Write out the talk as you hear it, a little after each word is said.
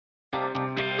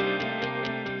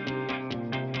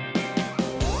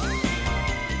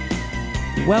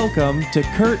Welcome to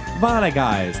Kurt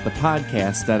Vonneguys, the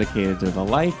podcast dedicated to the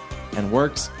life and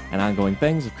works and ongoing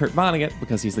things of Kurt Vonnegut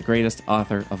because he's the greatest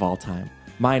author of all time.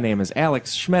 My name is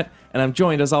Alex Schmidt, and I'm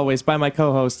joined as always by my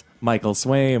co-host, Michael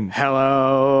Swaim. Hello.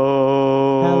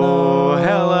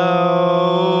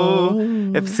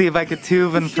 See if I could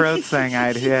tube and throat sing,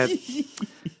 I'd hit.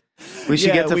 We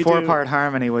should get to four-part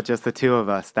harmony with just the two of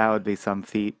us. That would be some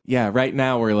feat. Yeah, right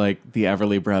now we're like the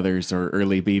Everly Brothers or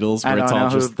early Beatles, where it's all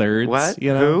just thirds. What?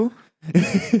 You know?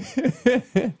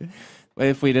 Who?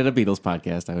 If we did a Beatles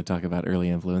podcast, I would talk about early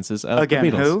influences of Again,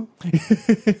 the Beatles.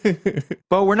 Who?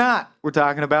 But we're not. We're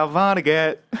talking about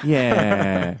Vonnegut.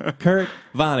 Yeah, Kurt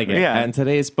Vonnegut. Yeah. And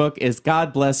today's book is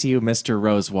God Bless You, Mr.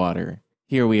 Rosewater.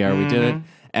 Here we are. We did it.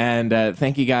 And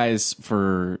thank you guys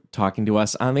for talking to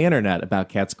us on the internet about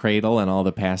Cat's Cradle and all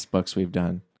the past books we've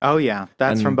done. Oh, yeah.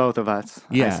 That's from both of us.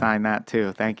 Yeah. I signed that,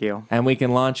 too. Thank you. And we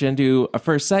can launch into a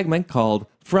first segment called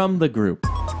From the Group.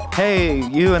 Hey,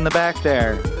 you in the back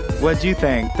there. What'd you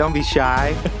think? Don't be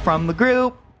shy. From the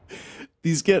group.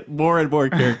 These get more and more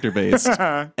character-based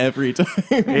every time.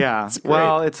 Yeah.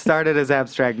 Well, it started as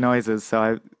abstract noises,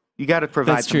 so you got to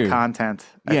provide some content.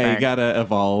 I think. You got to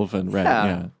evolve and read.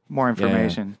 Yeah. More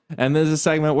information. Yeah. And there's a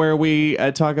segment where we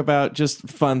talk about just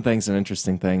fun things and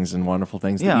interesting things and wonderful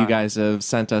things that you guys have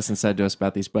sent us and said to us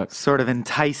about these books. Sort of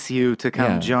entice you to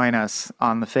come join us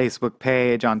on the Facebook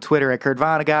page, on Twitter at Kurt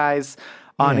Vonneguys,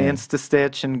 on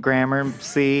InstaStitch and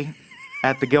Gramercy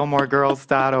at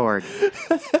thegilmoregirls.org.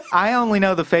 I only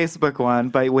know the Facebook one,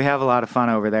 but we have a lot of fun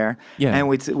over there. Yeah. And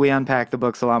we unpack the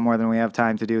books a lot more than we have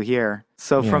time to do here.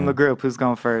 So from the group, who's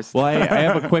going first? Well, I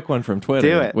have a quick one from Twitter.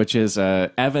 Do it. Which is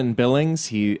Evan Billings.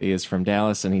 He is from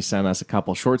Dallas, and he sent us a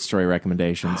couple short story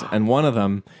recommendations. And one of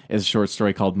them is a short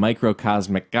story called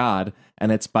Microcosmic God,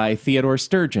 and it's by Theodore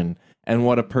Sturgeon. And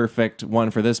what a perfect one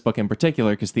for this book in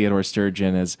particular, because Theodore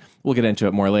Sturgeon is, we'll get into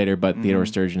it more later, but Theodore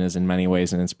Sturgeon is in many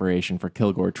ways an inspiration for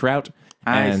Kilgore Trout.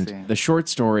 And the short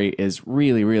story is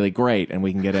really, really great, and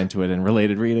we can get into it in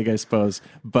related reading, I suppose.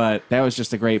 But that was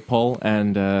just a great pull,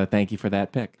 and thank you for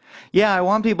that pick. Yeah, I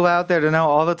want people out there to know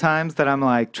all the times that I'm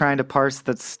like trying to parse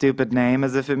that stupid name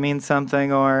as if it means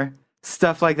something or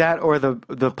stuff like that, or the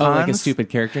puns. Oh, like a stupid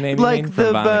character name, like you mean?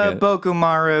 the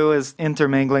Bokumaru is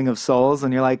intermingling of souls,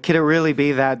 and you're like, could it really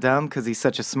be that dumb because he's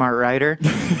such a smart writer?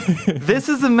 This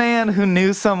is a man who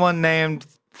knew someone named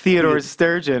Theodore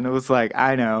Sturgeon. It was like,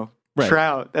 I know. Right.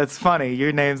 Trout, that's funny.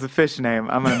 Your name's a fish name.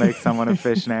 I'm going to make someone a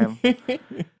fish name.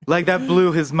 Like, that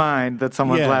blew his mind that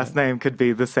someone's last name could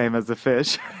be the same as a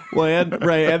fish. Well, and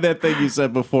that thing you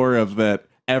said before of that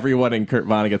everyone in Kurt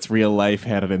Vonnegut's real life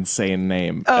had an insane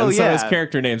name. Oh, and so his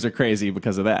character names are crazy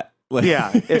because of that. Yeah,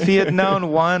 if he had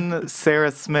known one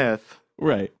Sarah Smith,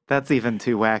 right? That's even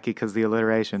too wacky because the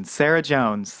alliteration. Sarah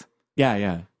Jones.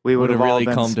 Yeah. We would have really all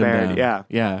been calmed spared. him down.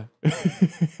 Yeah.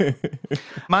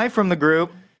 My from the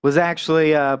group was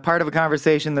actually part of a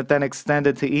conversation that then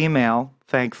extended to email,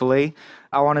 thankfully.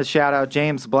 I want to shout out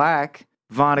James Black,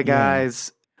 Vonneguys.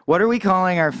 Yeah. What are we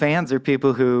calling our fans or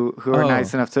people who are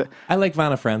nice enough to... I like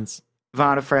VonneFriends.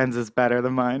 VonneFriends is better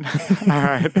than mine. All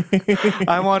right.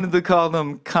 I wanted to call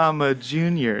them comma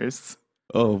juniors.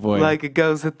 Oh, boy. Like it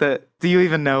goes at the... Do you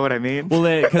even know what I mean? Well,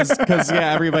 because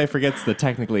everybody forgets that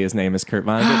technically his name is Kurt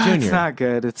Vonnegut Jr. It's not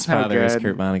good. It's not father good. Is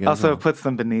Kurt Vonnegut. Also, it puts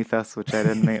them beneath us, which I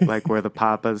didn't mean, like we're the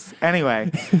papas.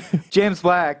 Anyway, James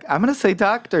Black. I'm going to say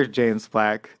Dr. James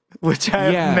Black, which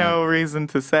I have no reason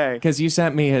to say. Because you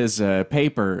sent me his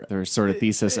paper, or sort of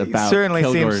thesis about certainly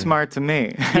Kilgore. Seems smart to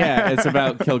me. Yeah, it's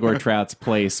about Kilgore Trout's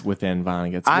place within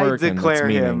Vonnegut's work and its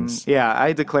meanings.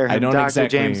 I declare him Dr.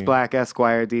 James Black,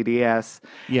 Esquire, DDS.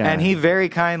 Yeah. And he very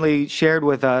kindly shared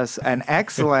with us an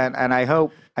excellent, and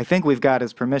I think we've got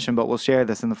his permission, but we'll share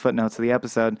this in the footnotes of the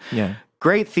episode. Yeah.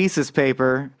 Great thesis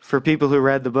paper for people who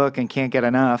read the book and can't get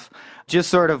enough. Just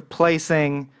sort of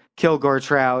placing Kilgore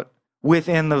Trout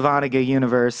within the Vonnegut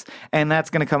universe. And that's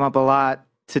going to come up a lot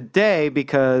today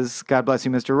because God Bless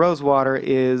You, Mr. Rosewater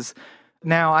is...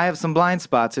 Now, I have some blind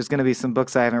spots. There's going to be some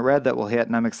books I haven't read that will hit,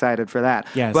 and I'm excited for that.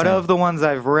 Yeah, but of the ones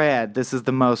I've read, this is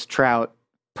the most Trout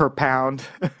per pound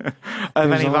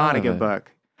of any Vonnegut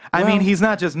book. I mean, he's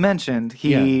not just mentioned.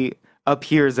 He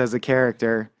appears as a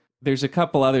character. There's a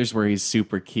couple others where he's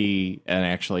super key and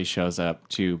actually shows up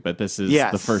too, but this is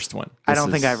the first one. I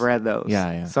don't think I've read those.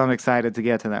 Yeah. So I'm excited to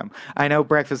get to them. I know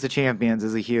Breakfast of Champions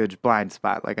is a huge blind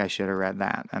spot. Like I should have read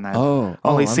that. And I've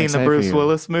only seen the Bruce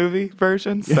Willis movie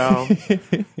version. So,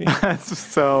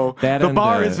 so the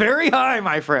bar is very high,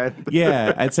 my friend.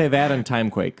 Yeah, I'd say that and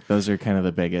Timequake. Those are kind of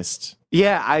the biggest.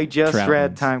 Yeah, I just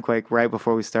read Timequake right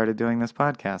before we started doing this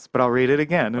podcast, but I'll read it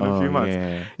again in a few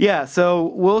months. Yeah,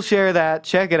 so we'll share that.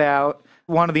 Check it out.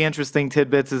 one of the interesting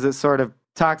tidbits is it sort of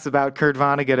talks about Kurt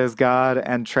Vonnegut as God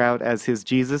and Trout as his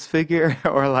Jesus figure,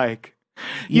 or like,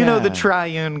 you know, the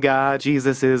triune God.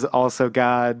 Jesus is also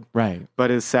God, right? But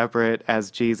is separate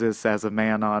as Jesus as a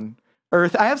man on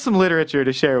Earth. I have some literature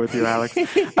to share with you, Alex.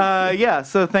 Yeah,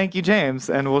 so thank you, James,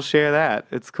 and we'll share that.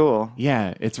 It's cool.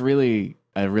 Yeah, it's really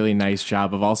a really nice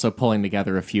job of also pulling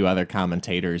together a few other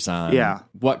commentators on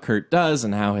what Kurt does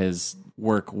and how his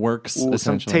work works. Ooh, some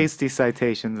essentially. tasty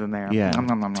citations in there. Yeah,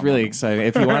 it's really exciting.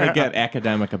 If you want to get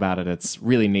academic about it, it's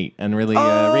really neat and really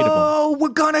readable. Oh, we're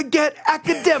gonna get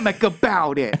academic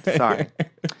about it. Sorry.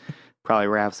 Probably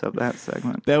wraps up that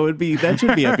segment. That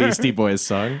should be a Beastie Boys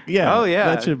song. Yeah. Oh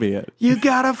yeah, that should be it. You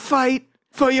gotta fight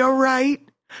for your right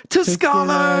to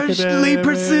scholarly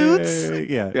pursuits.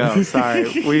 Yeah. Oh,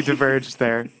 sorry, we diverged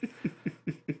there.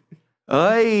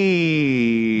 Oy.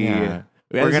 Yeah.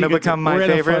 We're gonna become my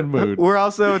favorite. We're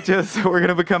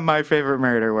gonna become my favorite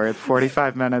murder, where it's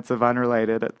 45 minutes of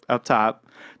unrelated up top,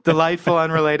 delightful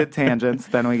unrelated tangents.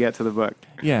 Then we get to the book.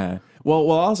 Yeah.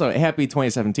 Well, also happy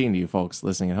 2017 to you folks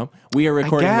listening at home. We are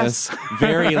recording this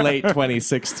very late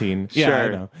 2016. Yeah, sure. I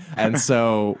know. And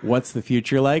so, what's the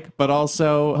future like? But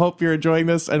also, hope you're enjoying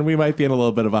this, and we might be in a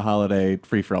little bit of a holiday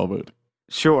free-for-all mood.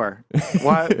 Sure.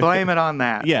 Blame it on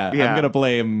that. Yeah, I'm going to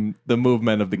blame the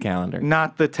movement of the calendar.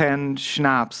 Not the 10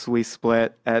 schnapps we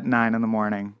split at 9 in the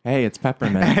morning. Hey, it's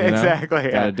peppermint. You know?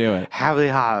 Exactly. Gotta do it. Happy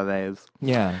holidays.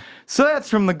 Yeah. So that's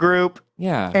from the group.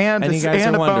 Yeah. And you guys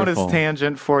a are wonderful. bonus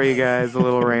tangent for you guys, a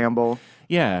little ramble.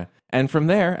 Yeah. And from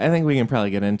there, I think we can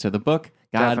probably get into the book.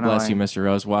 God Definitely. bless you, Mr.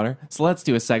 Rosewater. So let's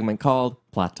do a segment called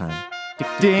Plot Time.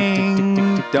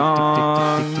 Ding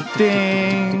dong,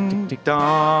 ding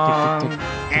dong.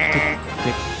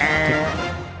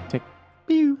 Tick.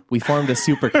 We formed a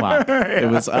super clock. It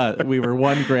was we were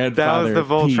one grandfather. That was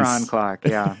the Voltron piece. clock,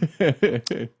 yeah.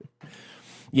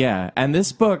 Yeah, and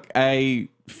this book, I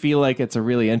feel like it's a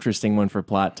really interesting one for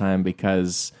plot time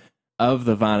because of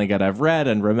the Vonnegut I've read,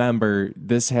 and remember,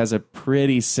 this has a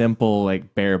pretty simple,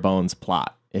 like, bare bones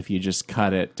plot if you just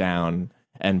cut it down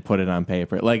and put it on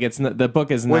paper. Like, it's not, the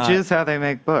book is not... Which is how they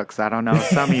make books. I don't know if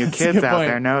some of you kids out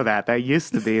there know that. That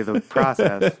used to be the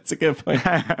process. That's a good point.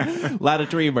 A lot of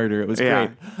tree murder. It was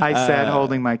great. I said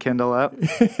holding my Kindle up.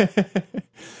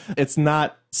 It's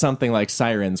not something like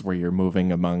Sirens where you're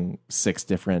moving among 6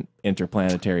 different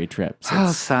interplanetary trips.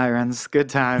 Oh, Sirens. Good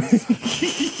times.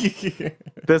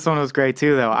 This one was great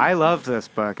too, though. I loved this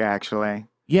book, actually.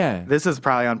 Yeah. This is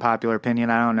probably unpopular opinion.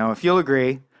 I don't know if you'll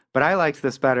agree, but I liked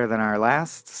this better than our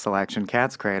last selection,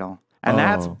 Cat's Cradle. And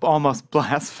that's almost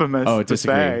blasphemous to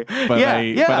say. But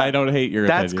I don't hate your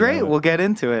opinion. That's great. We'll get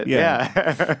into it.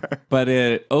 Yeah. But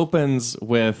it opens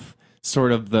with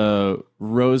sort of the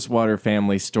Rosewater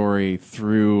family story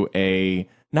through a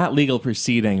not legal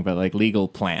proceeding, but like legal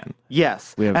plan.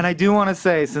 Yes. And I do want to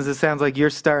say, since it sounds like you're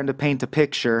starting to paint a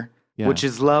picture, which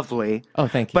is lovely. Oh,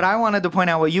 thank you. But I wanted to point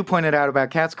out what you pointed out about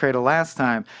Cat's Cradle last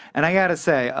time. And I got to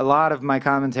say, a lot of my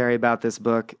commentary about this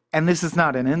book, and this is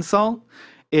not an insult,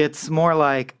 it's more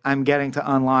like I'm getting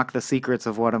to unlock the secrets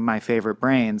of one of my favorite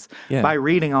brains by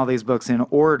reading all these books in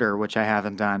order, which I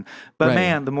haven't done. But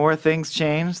man, the more things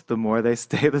change, the more they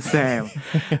stay the same.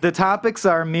 The topics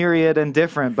are myriad and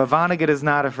different, but Vonnegut is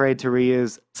not afraid to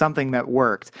reuse something that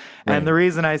worked. And the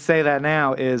reason I say that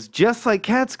now is just like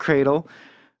Cat's Cradle,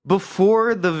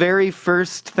 before the very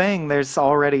first thing, there's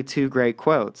already 2 great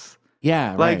quotes.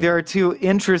 Yeah, like there are 2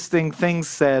 interesting things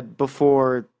said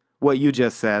before what you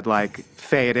just said, like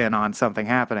fade in on something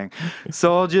happening.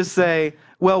 So I'll just say,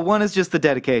 well, one is just the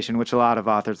dedication, which a lot of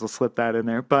authors will slip that in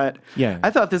there. But I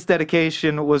thought this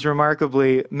dedication was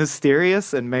remarkably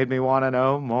mysterious and made me want to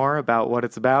know more about what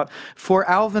it's about. For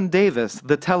Alvin Davis,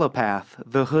 the telepath,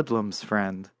 the hoodlum's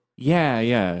friend.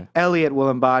 Yeah. Eliot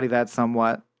will embody that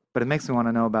somewhat, but it makes me want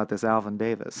to know about this Alvin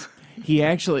Davis. He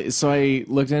actually, so I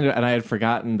looked into it and I had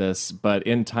forgotten this, but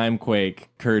in Timequake,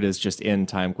 Kurt is just in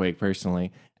Timequake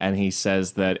personally. And he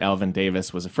says that Alvin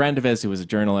Davis was a friend of his who was a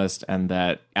journalist, and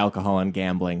that alcohol and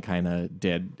gambling kind of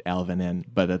did Alvin in,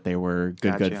 but that they were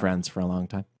good friends for a long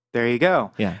time. There you go.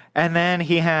 Yeah. And then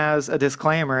he has a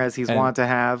disclaimer, as he's wont to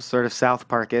have, sort of South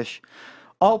Park-ish.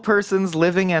 All persons,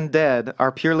 living and dead,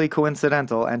 are purely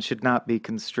coincidental and should not be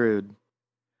construed.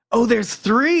 Oh, there's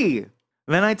 3!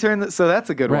 Then I turn so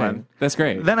that's a good one. That's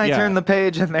great. Then I turn the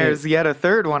page and there's yet a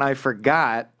third one I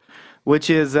forgot, which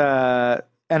is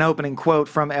an opening quote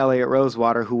from Eliot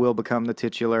Rosewater, who will become the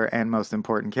titular and most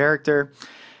important character.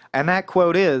 And that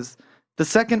quote is, "The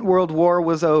Second World War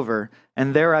was over,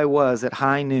 and there I was at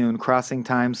high noon crossing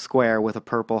Times Square with a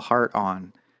Purple Heart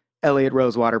on." Eliot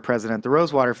Rosewater, president of the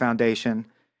Rosewater Foundation.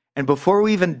 And before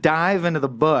we even dive into the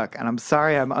book, and I'm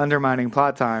sorry I'm undermining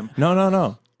plot time.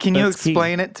 No. Can you That's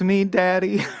explain it to me,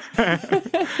 Daddy?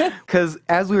 Because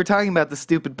as we were talking about the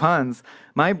stupid puns,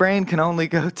 my brain can only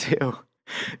go to,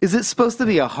 is it supposed to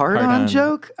be a heart-on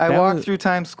joke? I walked through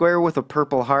Times Square with a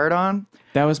purple heart on.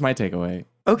 That was my takeaway.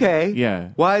 Okay. Yeah.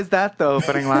 Why is that the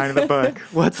opening line of the book?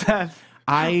 What's that?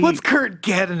 What's Kurt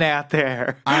getting at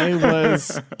there? I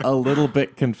was a little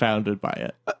bit confounded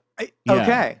by it.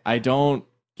 Okay. I don't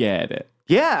get it.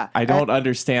 Yeah. I don't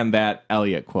understand that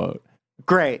Elliot quote.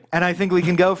 Great. And I think we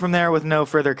can go from there with no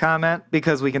further comment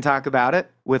because we can talk about it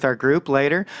with our group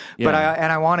later. Yeah. But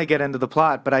I want to get into the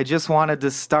plot, but I just wanted to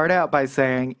start out by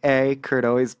saying, A, Kurt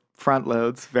always front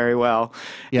loads very well.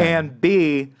 Yeah. And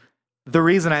B, the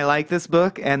reason I like this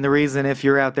book and the reason if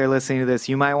you're out there listening to this,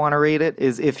 you might want to read it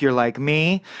is if you're like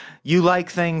me, you like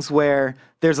things where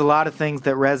there's a lot of things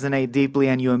that resonate deeply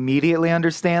and you immediately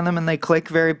understand them and they click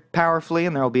very powerfully.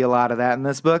 And there'll be a lot of that in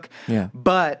this book. Yeah.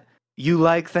 But you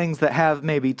like things that have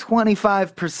maybe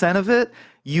 25% of it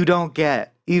you don't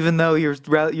get, even though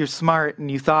you're smart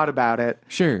and you thought about it.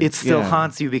 Sure. It still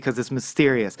haunts you because it's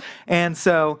mysterious. And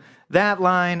so that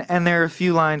line, and there are a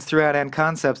few lines throughout and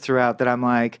concepts throughout that I'm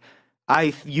like,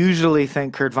 I usually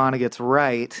think Kurt Vonnegut's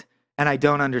right, and I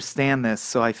don't understand this,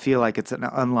 so I feel like it's an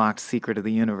unlocked secret of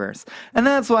the universe. And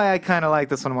that's why I kind of like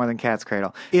this one more than Cat's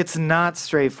Cradle. It's not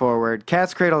straightforward.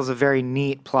 Cat's Cradle is a very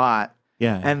neat plot.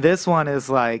 Yeah. And this one is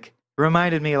like,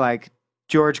 reminded me like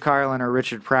George Carlin or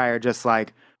Richard Pryor just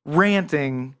like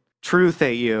ranting truth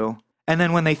at you. And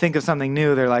then when they think of something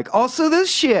new, they're like, also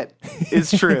this shit is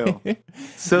true.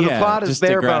 So the plot is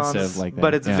bare bones, like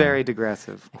but it's very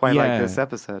digressive. Quite like this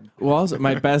episode. Well, also,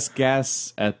 my best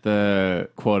guess at the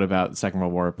quote about the Second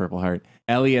World War, Purple Heart,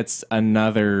 Elliot's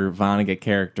another Vonnegut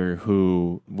character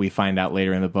who we find out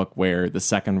later in the book where the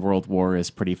Second World War is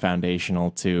pretty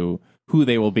foundational to who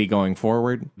they will be going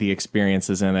forward. The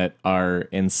experiences in it are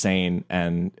insane.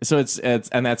 And so it's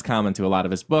and that's common to a lot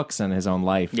of his books and his own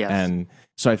life. Yes. And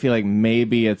so I feel like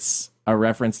maybe it's a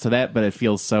reference to that, but it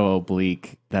feels so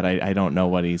oblique that I don't know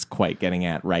what he's quite getting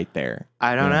at right there.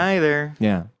 I don't either.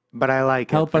 Yeah. But I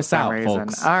like Help it for us some out, reason.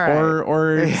 folks. All right.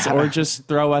 Or just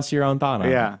throw us your own thought on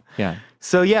it. Yeah.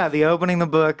 So yeah, the opening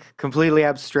of the book, completely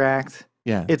abstract.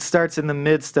 Yeah. It starts in the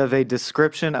midst of a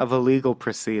description of a legal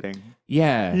proceeding.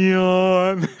 Yeah.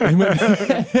 Yawn.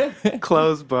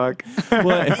 Closed book.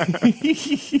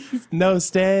 No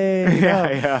stay.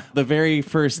 Yeah. The very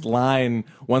first line,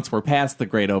 once we're past the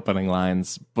great opening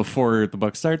lines, before the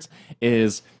book starts,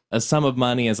 is a sum of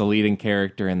money is a leading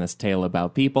character in this tale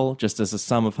about people, just as a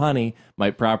sum of honey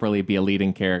might properly be a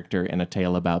leading character in a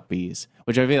tale about bees.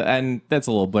 Which I feel, and that's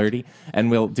a little blurty,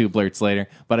 and we'll do blurts later,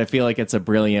 but I feel like it's a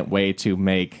brilliant way to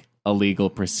make a legal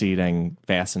proceeding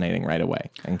fascinating right away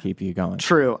and keep you going.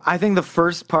 True. I think the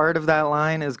first part of that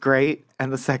line is great,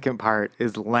 and the second part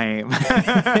is lame.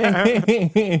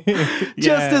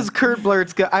 Just as Kurt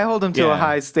blurts go, I hold him to a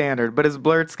high standard, but as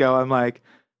blurts go, I'm like,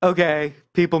 okay,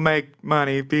 people make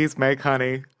money, bees make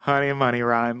honey, honey and money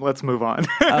rhyme. Let's move on.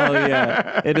 Oh,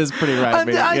 yeah. It is pretty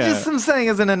rhyming. I just am saying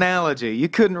as an analogy. You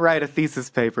couldn't write a thesis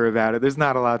paper about it. There's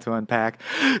not a lot to unpack.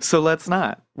 So let's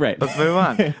not. Right. Let's move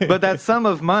on. But that sum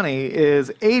of money is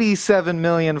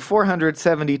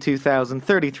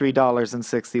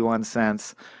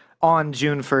 $87,472,033.61 on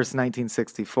June 1st,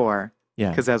 1964. Yeah.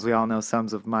 Because as we all know,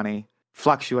 sums of money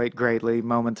fluctuate greatly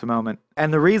moment to moment.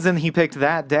 And the reason he picked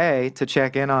that day to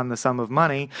check in on the sum of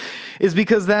money is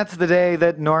because that's the day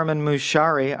that Norman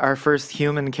Mushari, our first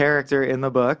human character in the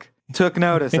book, took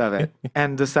notice of it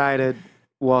and decided,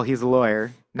 well, he's a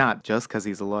lawyer. Not just because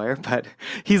he's a lawyer, but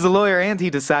he's a lawyer and he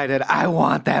decided, I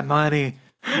want that money.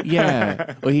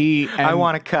 Yeah. Well, I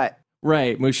want a cut.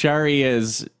 Right. Mushari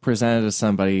is presented as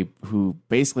somebody who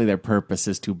basically their purpose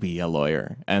is to be a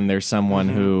lawyer. And there's someone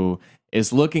who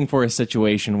is looking for a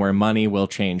situation where money will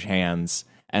change hands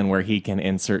and where he can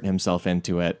insert himself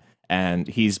into it. And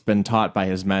he's been taught by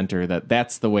his mentor that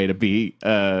that's the way to be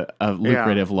a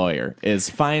lucrative lawyer, is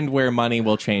find where money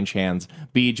will change hands,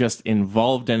 be just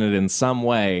involved in it in some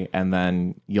way, and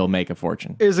then you'll make a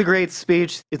fortune. It was a great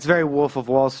speech. It's very Wolf of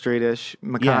Wall Street-ish,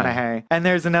 McConaughey. Yeah. And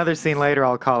there's another scene later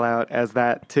I'll call out as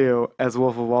that, too, as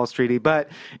Wolf of Wall Street-y. But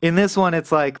in this one,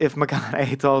 it's like if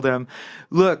McConaughey told him,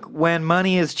 look, when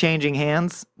money is changing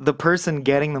hands, the person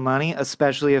getting the money,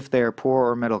 especially if they're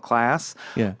poor or middle class,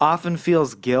 often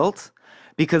feels guilt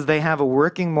because they have a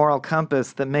working moral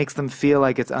compass that makes them feel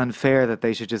like it's unfair that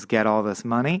they should just get all this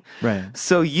money. Right.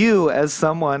 So you, as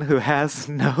someone who has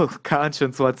no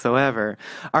conscience whatsoever,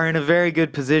 are in a very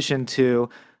good position to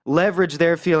leverage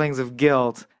their feelings of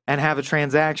guilt and have a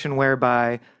transaction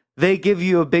whereby they give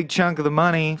you a big chunk of the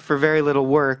money for very little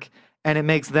work, and it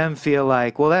makes them feel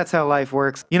like, well, that's how life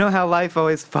works. You know how life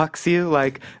always fucks you?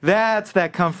 Like, that's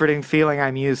that comforting feeling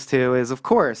I'm used to is, of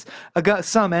course,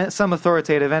 some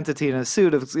authoritative entity in a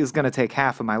suit is going to take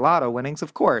half of my lotto winnings,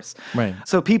 of course. Right.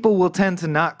 So people will tend to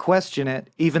not question it,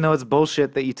 even though it's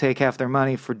bullshit that you take half their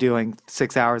money for doing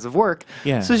 6 hours of work.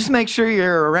 Yeah. So just make sure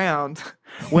you're around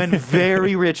when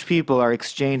very rich people are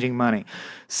exchanging money.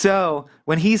 So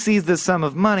when he sees this sum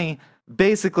of money,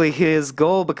 basically his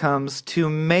goal becomes to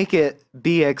make it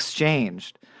be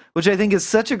exchanged, which I think is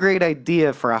such a great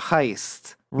idea for a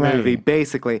heist movie,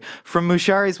 basically. From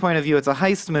Mushari's point of view, it's a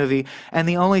heist movie, and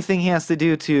the only thing he has to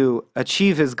do to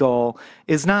achieve his goal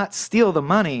is not steal the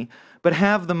money, but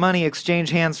have the money exchange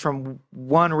hands from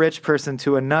one rich person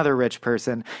to another rich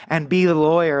person and be the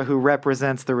lawyer who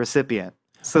represents the recipient.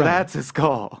 So that's his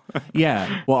goal.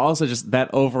 Yeah. Well, also just that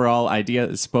overall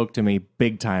idea spoke to me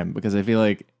big time because I feel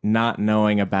like not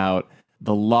knowing about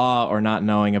the law or not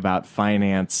knowing about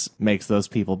finance makes those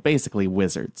people basically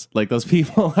wizards. Like those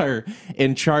people are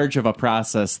in charge of a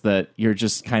process that you're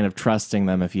just kind of trusting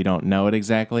them if you don't know it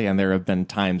exactly. And there have been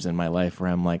times in my life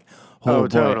where I'm like, oh boy,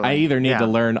 totally. I either need to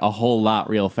learn a whole lot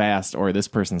real fast or this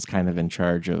person's kind of in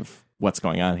charge of what's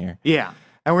going on here. Yeah.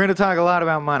 And we're going to talk a lot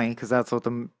about money because that's what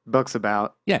the book's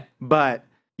about. Yeah. But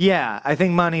yeah, I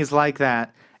think money's like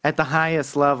that. At the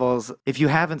highest levels, if you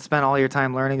haven't spent all your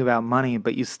time learning about money,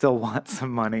 but you still want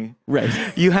some money, right,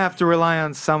 you have to rely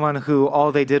on someone who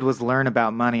all they did was learn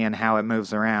about money and how it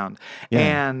moves around.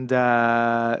 Yeah. And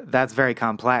that's very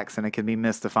complex and it can be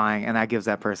mystifying, and that gives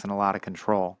that person a lot of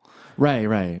control. Right,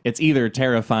 right. It's either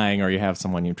terrifying or you have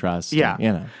someone you trust. Yeah.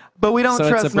 You know. But we don't So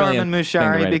trust it's a brilliant Norman thing to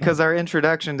Mushari write because about. our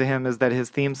introduction to him is that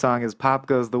his theme song is Pop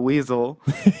Goes the Weasel,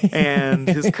 and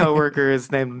his coworker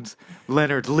is named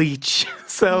Leonard Leach.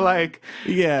 So, like,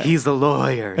 yeah, he's a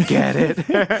lawyer, get it?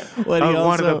 Well,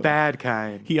 one of the bad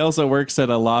kind. He also works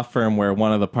at a law firm where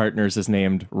one of the partners is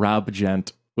named Rob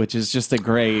Gent, which is just a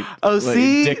great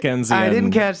Dickensian I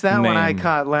didn't catch that name. one. I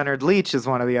caught Leonard Leach as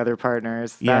one of the other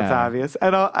partners. That's obvious.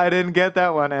 I didn't get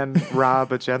that one. And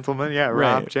Rob, a gentleman. Yeah,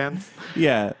 Rob Gent.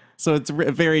 Yeah. So it's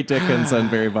very Dickensian,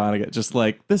 very Vonnegut. Just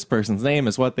like, this person's name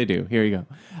is what they do. Here you go.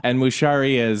 And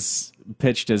Mushari is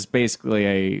pitched as basically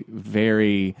a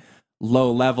very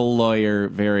low-level lawyer,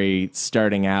 very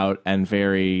starting out and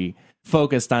very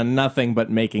focused on nothing but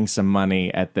making some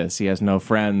money at this. He has no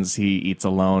friends. He eats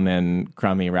alone in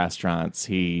crummy restaurants.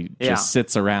 He just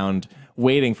sits around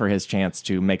waiting for his chance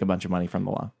to make a bunch of money from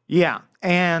the law. Yeah.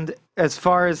 And as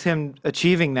far as him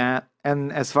achieving that,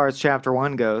 and as far as chapter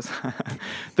 1 goes,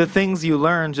 the things you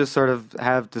learn just sort of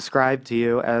have described to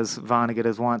you, as Vonnegut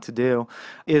is wont to do,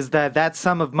 is that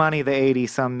sum of money, the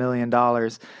 80-some million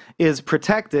dollars, is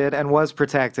protected and was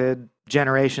protected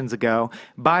generations ago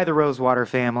by the Rosewater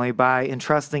family by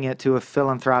entrusting it to a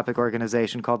philanthropic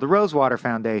organization called the Rosewater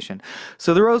Foundation.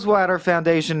 So the Rosewater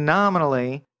Foundation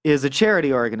nominally is a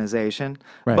charity organization,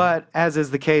 but as is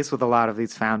the case with a lot of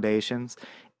these foundations,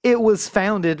 it was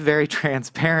founded very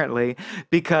transparently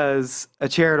because a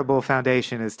charitable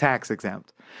foundation is tax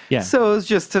exempt. Yeah. So it was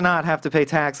just to not have to pay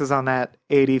taxes on that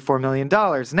 $84 million.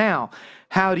 Now,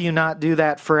 how do you not do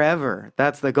that forever?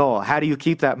 That's the goal. How do you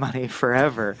keep that money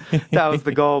forever? That was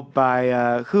the goal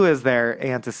by, who is their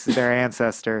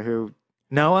ancestor?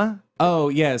 Noah? Oh,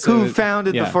 yes. Who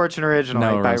founded the Fortune originally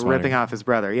Noah by Rosewater. ripping off his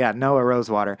brother. Yeah, Noah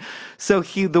Rosewater. So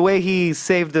the way he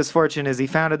saved this fortune is he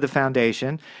founded the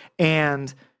foundation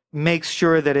and makes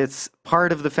sure that it's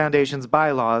part of the foundation's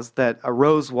bylaws that a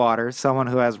Rosewater, someone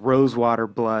who has Rosewater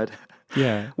blood,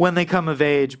 when they come of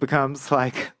age, becomes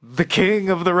like the king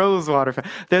of the Rosewater.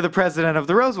 They're the president of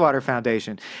the Rosewater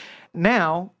Foundation.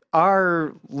 Now,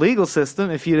 our legal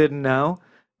system, if you didn't know,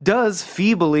 does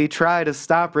feebly try to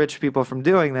stop rich people from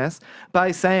doing this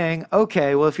by saying,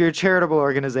 okay, well, if you're a charitable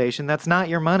organization, that's not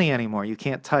your money anymore. You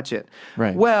can't touch it.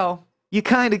 Right. Well, you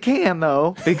kind of can,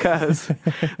 though, because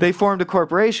they formed a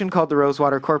corporation called the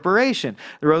Rosewater Corporation.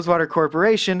 The Rosewater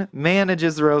Corporation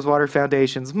manages the Rosewater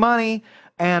Foundation's money,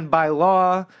 and by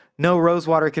law, no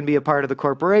Rosewater can be a part of the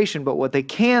corporation, but what they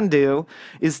can do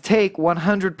is take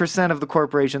 100% of the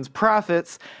corporation's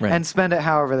profits and spend it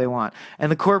however they want.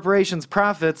 And the corporation's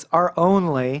profits are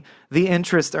only the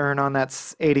interest earned on that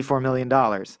 $84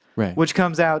 million, which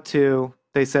comes out to,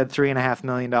 they said, $3.5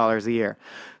 million a year.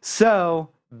 So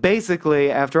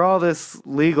basically, after all this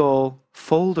legal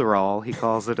folderol, he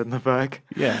calls it in the book,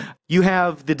 you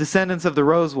have the descendants of the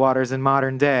Rosewaters in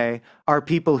modern day are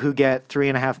people who get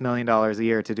 $3.5 million a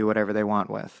year to do whatever they want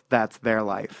with. That's their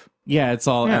life. Yeah, it's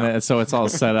all and so it's all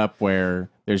set up where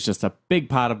there's just a big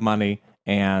pot of money,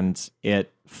 and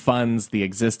it funds the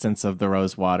existence of the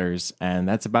Rosewaters, and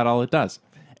that's about all it does.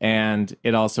 And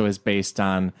it also is based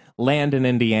on land in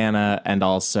Indiana and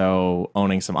also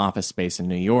owning some office space in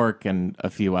New York and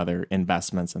a few other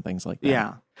investments and things like that.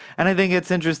 Yeah. And I think it's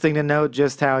interesting to note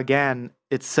just how, again,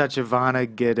 it's such a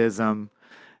Vonnegutism.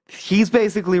 He's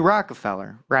basically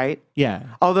Rockefeller, right? Yeah.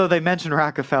 Although they mention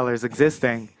Rockefellers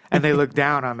existing and they look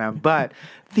down on them. But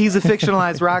he's a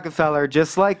fictionalized Rockefeller,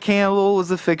 just like Campbell was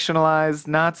a fictionalized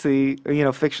Nazi,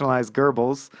 fictionalized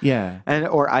Goebbels. Yeah.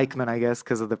 Or Eichmann, I guess,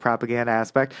 because of the propaganda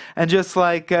aspect. And just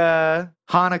like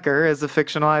Honecker is a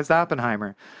fictionalized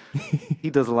Oppenheimer. He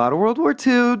does a lot of World War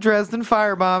II, Dresden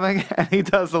firebombing, and he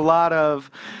does a lot of,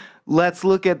 let's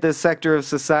look at this sector of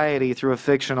society through a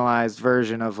fictionalized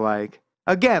version of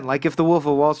again, like if the Wolf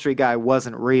of Wall Street guy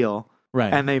wasn't real,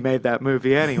 right, and they made that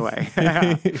movie anyway.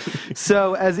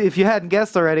 So, as if you hadn't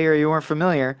guessed already or you weren't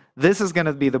familiar, this is going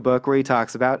to be the book where he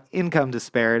talks about income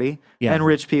disparity and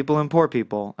rich people and poor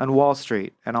people and Wall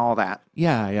Street and all that.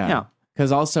 Yeah.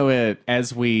 Because also,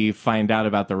 as we find out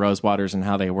about the Rosewaters and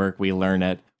how they work, we learn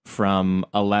it from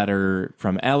a letter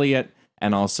from Eliot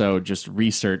and also just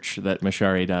research that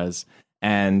Mashari does.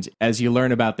 And as you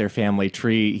learn about their family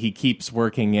tree, he keeps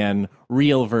working in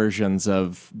real versions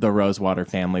of the Rosewater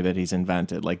family that he's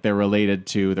invented. Like they're related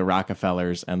to the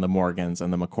Rockefellers and the Morgans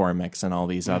and the McCormicks and all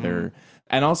these other...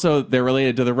 And also they're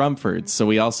related to the Rumfords. So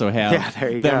we also have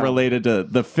them related to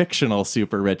the fictional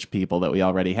super rich people that we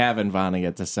already have in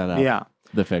Vonnegut to set up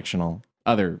the fictional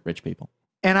other rich people.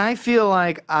 And I feel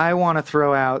like I want to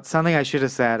throw out something I should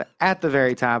have said at the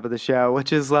very top of the show,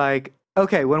 which is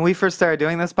okay, when we first started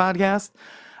doing this podcast,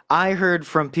 I heard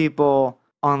from people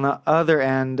on the other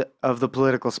end of the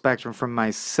political spectrum from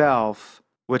myself,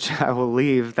 which I will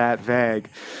leave that vague,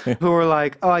 who were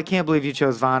like, oh, I can't believe you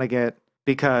chose Vonnegut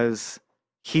because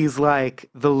he's like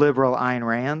the liberal Ayn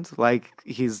Rand, like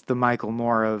he's the Michael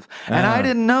Moore of... And I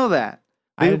didn't know that.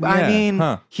 I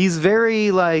mean, he's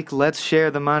very let's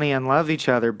share the money and love each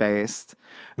other based.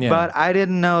 Yeah. But I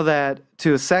didn't know that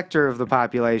to a sector of the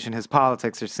population, his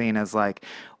politics are seen as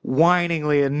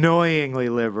whiningly, annoyingly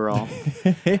liberal.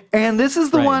 And this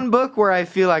is the one book where I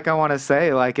feel like I want to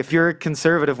say, if you're a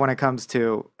conservative when it comes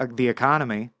to the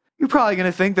economy, you're probably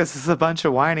going to think this is a bunch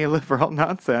of whiny liberal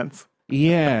nonsense.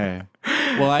 Yeah.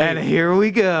 Well, and here we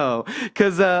go.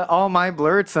 Because all my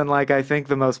blurts and I think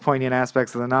the most poignant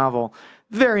aspects of the novel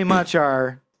very much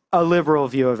are a liberal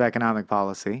view of economic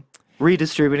policy,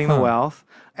 redistributing the wealth.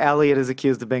 Eliot is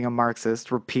accused of being a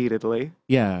Marxist repeatedly.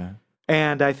 Yeah.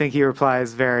 And I think he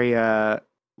replies very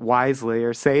wisely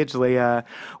or sagely,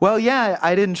 well, yeah,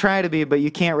 I didn't try to be, but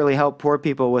you can't really help poor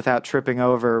people without tripping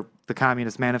over the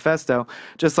Communist Manifesto,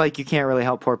 just like you can't really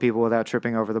help poor people without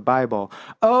tripping over the Bible.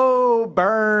 Oh,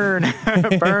 burn!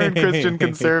 Burn Christian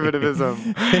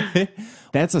conservatism.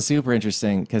 That's a super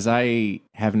interesting, because I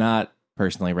have not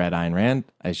personally read Ayn Rand,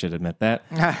 I should admit that,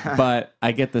 but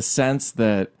I get the sense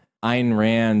that Ayn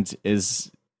Rand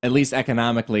is, at least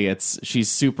economically, she's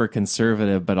super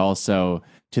conservative, but also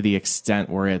to the extent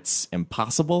where it's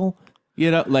impossible.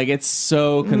 It's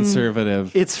so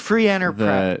conservative. It's free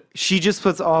enterprise. She just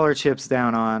puts all her chips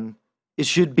down on, it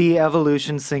should be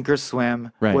evolution, sink or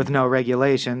swim, with no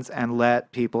regulations, and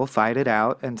let people fight it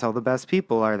out until the best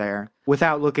people are there,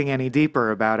 without looking any deeper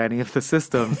about any of the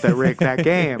systems that rig that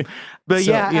game. But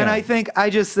and I think, I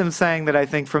just am saying that I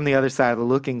think from the other side of the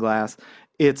looking glass,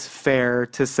 it's fair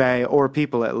to say, or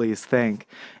people at least think,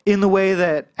 in the way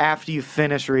that after you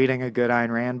finish reading a good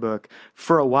Ayn Rand book,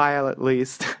 for a while at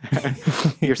least,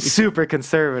 you're super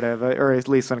conservative, or at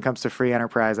least when it comes to free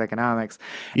enterprise economics.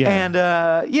 Yeah. And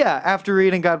after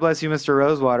reading God Bless You, Mr.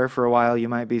 Rosewater, for a while you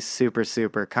might be super,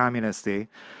 super communisty.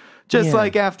 Just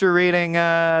like after reading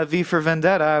V for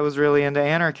Vendetta, I was really into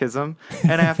anarchism.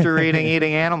 And after reading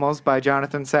Eating Animals by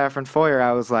Jonathan Safran Foer,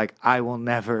 I was like, I will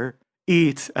never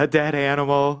eat a dead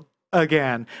animal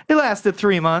again. It lasted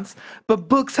 3 months, but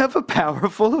books have a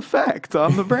powerful effect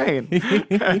on the brain.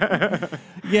 I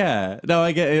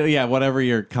get whatever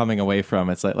you're coming away from.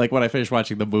 It's like when I finished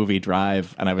watching the movie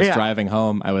Drive and I was driving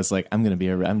home, I was like, I'm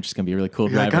just gonna be a really cool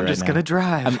driver. I'm just gonna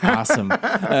drive. I'm awesome.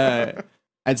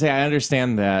 I'd say I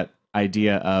understand that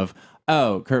idea of,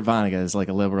 Kurt Vonnegut is like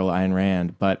a liberal Ayn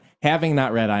Rand, but having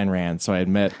not read Ayn Rand, so I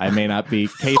admit I may not be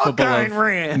capable of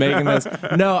making this.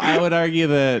 No, I would argue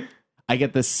that I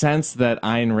get the sense that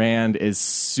Ayn Rand is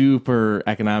super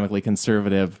economically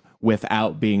conservative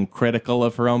without being critical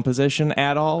of her own position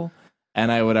at all.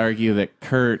 And I would argue that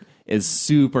Kurt is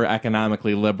super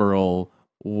economically liberal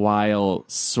while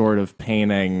sort of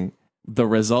painting the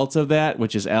result of that,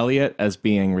 which is Elliot, as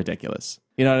being ridiculous.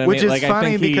 You know what I Which mean? is funny I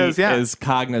think he because, yeah. is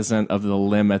cognizant of the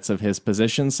limits of his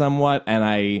position somewhat,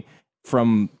 and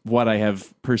from what I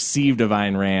have perceived of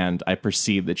Ayn Rand, I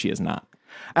perceive that she is not.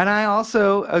 And I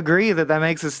also agree that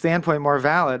makes his standpoint more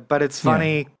valid, but it's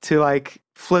funny to like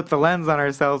flip the lens on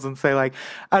ourselves and say like,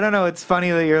 I don't know, it's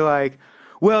funny that you're like,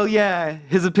 well, yeah,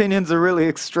 his opinions are really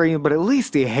extreme, but at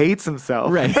least he hates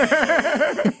himself. Right.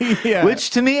 Yeah.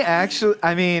 Which to me, actually,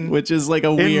 I mean... Which is like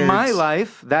a weird... In my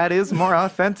life, that is more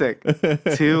authentic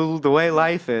to the way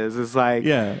life is. It's like,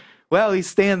 well, he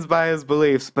stands by his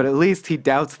beliefs, but at least he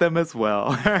doubts them as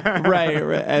well. Right.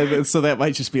 And so that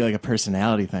might just be like a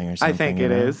personality thing or something. I think it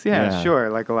is. Yeah,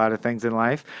 sure, like a lot of things in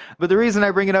life. But the reason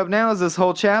I bring it up now is this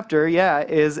whole chapter,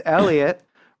 is Elliot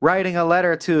writing a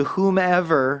letter to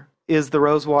whomever is the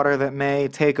Rosewater that may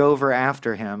take over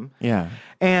after him. Yeah.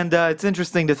 And it's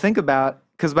interesting to think about,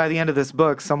 because by the end of this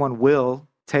book, someone will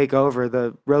take over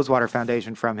the Rosewater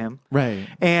Foundation from him. Right.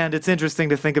 And it's interesting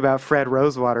to think about Fred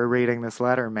Rosewater reading this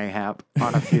letter, mayhap,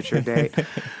 on a future date.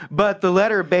 But the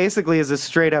letter basically is a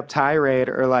straight-up tirade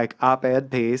or like op-ed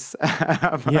piece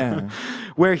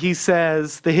where he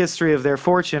says the history of their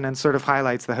fortune and sort of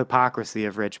highlights the hypocrisy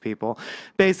of rich people.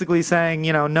 Basically saying,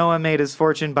 Noah made his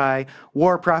fortune by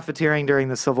war profiteering during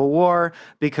the Civil War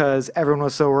because everyone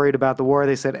was so worried about the war.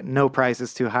 They said no price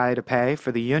is too high to pay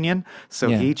for the Union. So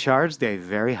he charged a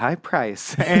very high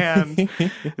price. And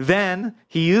then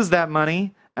he used that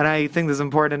money. And I think this is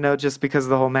important to note just because of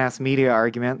the whole mass media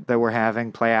argument that we're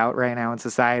having play out right now in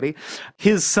society.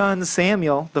 His son,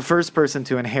 Samuel, the first person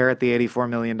to inherit the $84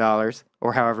 million,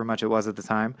 or however much it was at the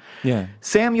time. Yeah.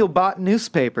 Samuel bought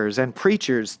newspapers and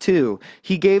preachers, too.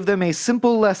 He gave them a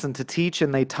simple lesson to teach,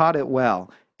 and they taught it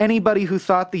well. Anybody who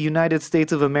thought the United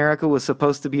States of America was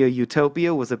supposed to be a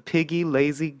utopia was a piggy,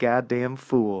 lazy, goddamn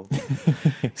fool.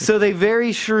 So they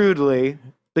very shrewdly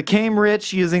became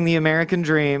rich using the American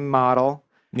dream model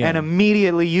and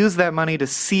immediately used that money to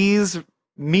seize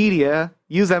media,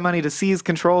 use that money to seize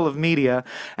control of media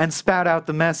and spout out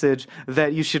the message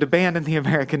that you should abandon the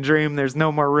American dream. There's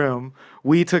no more room.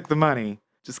 We took the money.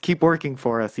 Just keep working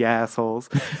for us, you assholes.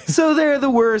 So they're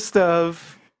the worst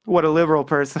of what a liberal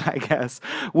person, I guess,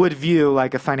 would view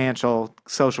like a financial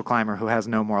social climber who has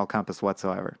no moral compass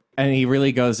whatsoever. And he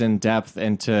really goes in depth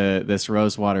into this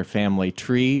Rosewater family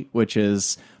tree, which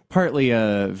is partly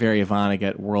a very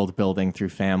Vonnegut world building through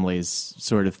families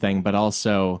sort of thing, but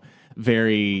also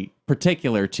very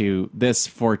particular to this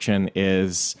fortune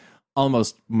is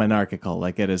almost monarchical,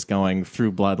 like it is going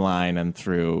through bloodline and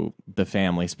through the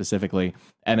family specifically.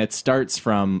 And it starts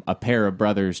from a pair of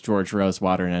brothers, George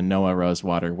Rosewater and Noah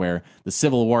Rosewater, where the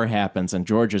Civil War happens and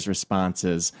George's response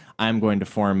is, I'm going to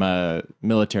form a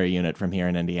military unit from here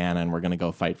in Indiana and we're going to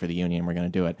go fight for the Union. We're going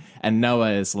to do it. And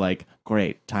Noah is like,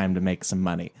 great, time to make some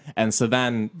money. And so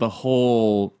then the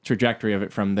whole trajectory of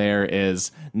it from there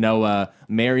is Noah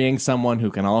marrying someone who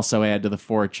can also add to the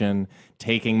fortune,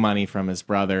 taking money from his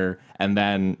brother, and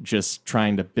then just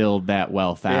trying to build that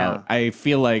wealth out. I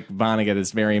feel like Vonnegut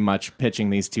is very much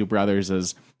pitching these two brothers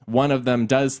as one of them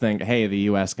does think, hey, the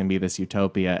U.S. can be this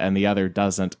utopia, and the other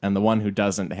doesn't, and the one who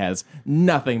doesn't has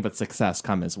nothing but success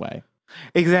come his way.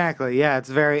 Exactly. Yeah, it's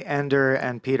very Ender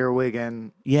and Peter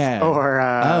Wiggin. Yeah. Or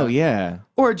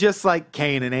or just like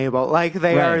Cain and Abel. Like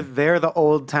they're the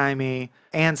old-timey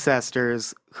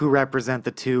ancestors who represent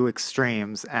the two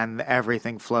extremes, and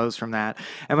everything flows from that.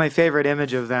 And my favorite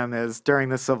image of them is during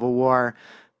the Civil War,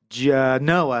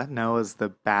 Noah's the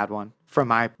bad one from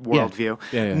my worldview.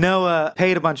 Noah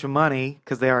paid a bunch of money,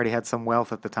 because they already had some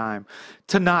wealth at the time,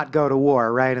 to not go to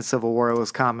war, right? In Civil War, it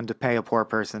was common to pay a poor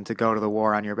person to go to the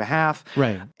war on your behalf.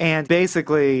 Right. And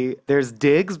basically, there's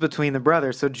digs between the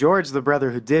brothers. So George, the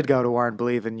brother who did go to war and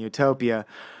believe in utopia,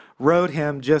 wrote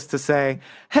him just to say,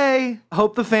 hey,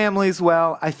 hope the family's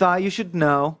well. I thought you should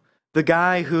know. The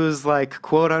guy who's like,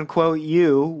 quote unquote,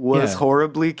 you was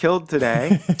horribly killed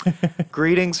today.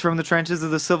 Greetings from the trenches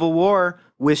of the Civil War.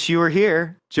 Wish you were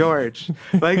here, George.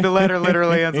 Like the letter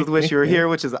literally ends with wish you were here,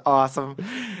 which is awesome.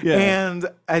 Yeah. And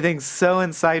I think so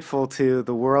insightful to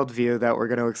the worldview that we're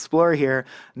going to explore here.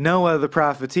 Noah, the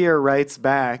profiteer, writes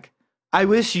back, I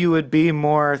wish you would be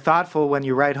more thoughtful when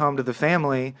you write home to the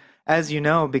family. As you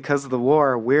know, because of the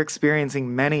war, we're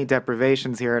experiencing many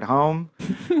deprivations here at home.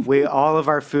 All of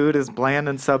our food is bland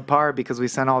and subpar because we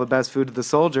sent all the best food to the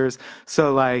soldiers.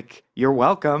 So, like, you're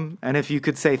welcome. And if you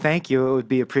could say thank you, it would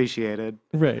be appreciated.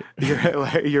 Right.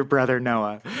 Your brother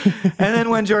Noah. And then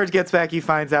when George gets back, he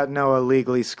finds out Noah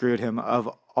legally screwed him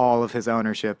of all of his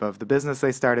ownership of the business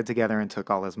they started together and took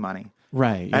all his money.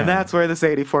 Right. And that's where this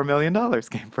 $84 million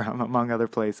came from, among other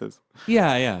places.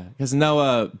 Yeah. Because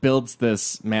Noah builds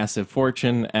this massive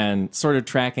fortune and sort of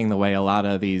tracking the way a lot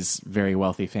of these very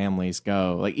wealthy families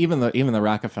go. Like even the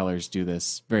Rockefellers do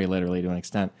this very literally to an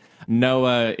extent.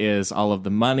 Noah is all of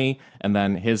the money, and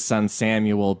then his son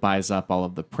Samuel buys up all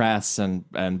of the press and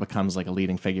becomes like a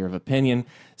leading figure of opinion.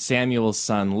 Samuel's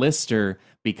son Lister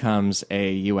becomes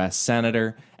a U.S.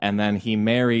 senator, and then he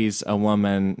marries a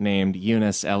woman named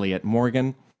Eunice Elliott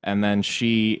Morgan. And then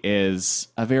she is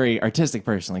a very artistic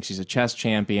person. Like she's a chess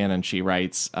champion and she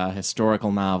writes a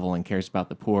historical novel and cares about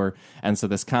the poor. And so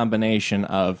this combination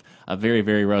of a very,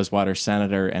 very Rosewater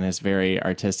senator and his very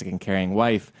artistic and caring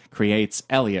wife creates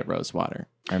Elliot Rosewater,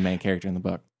 our main character in the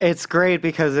book. It's great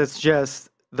because it's just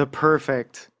the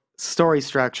perfect story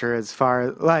structure as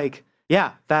far like,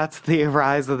 yeah, that's the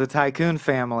rise of the tycoon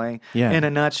family in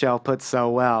a nutshell, put so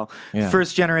well. Yeah.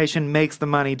 First generation makes the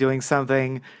money doing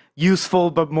something useful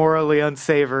but morally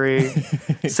unsavory.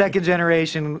 Second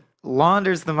generation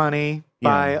launders the money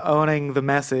by owning the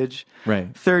message.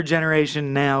 Right. Third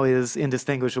generation now is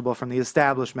indistinguishable from the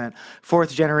establishment.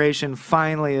 Fourth generation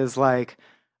finally is like,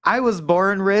 I was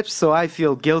born rich, so I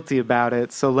feel guilty about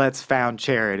it, so let's found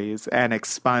charities and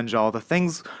expunge all the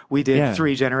things we did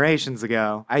 3 generations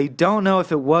ago. I don't know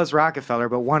if it was Rockefeller,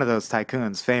 but one of those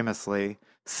tycoons famously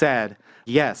said,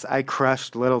 yes, I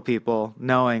crushed little people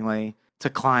knowingly to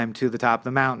climb to the top of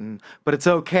the mountain, but it's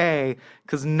okay,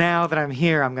 because now that I'm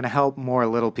here, I'm going to help more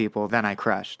little people than I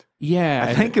crushed. Yeah.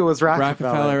 I think it was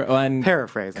Rockefeller and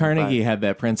paraphrasing. Carnegie had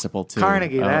that principle, too.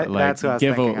 Carnegie, that's what I was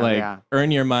thinking of,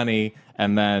 earn your money,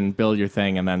 and then build your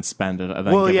thing, and then spend it, and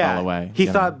then give it all away. He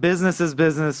thought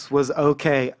business was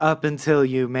okay up until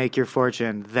you make your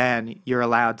fortune. Then you're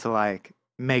allowed to, like,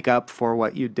 make up for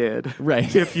what you did.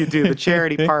 Right. If you do the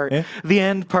charity part, the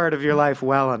end part of your life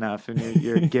well enough, and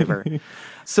you're a giver.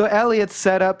 So Elliot's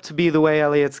set up to be the way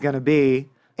Elliot's going to be,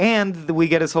 and we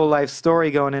get his whole life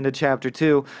story going into chapter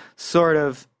 2, sort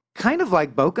of kind of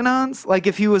like Bokanon's, like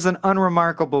if he was an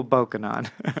unremarkable Bokanon.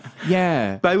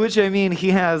 Yeah. By which I mean he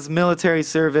has military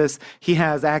service, he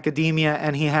has academia,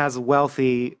 and he has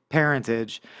wealthy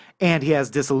parentage, and he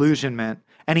has disillusionment,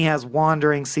 and he has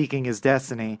wandering seeking his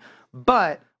destiny.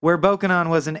 But where Bokanon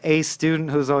was an ace student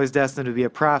who was always destined to be a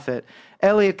prophet,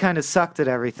 Elliot kind of sucked at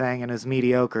everything and was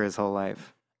mediocre his whole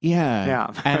life.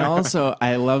 Yeah. And also,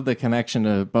 I love the connection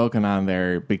to Bokanon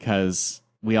there because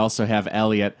we also have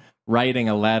Elliot writing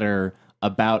a letter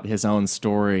about his own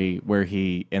story where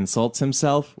he insults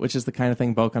himself, which is the kind of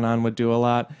thing Bokanon would do a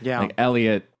lot. Yeah. Like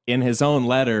Elliot, in his own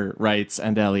letter, writes,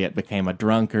 and Elliot became a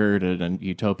drunkard, a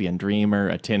utopian dreamer,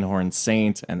 a tin-horn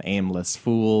saint, an aimless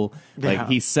fool. Like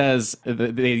he says,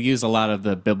 they use a lot of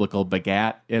the biblical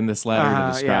begat in this letter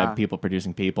to describe people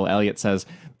producing people. Elliot says,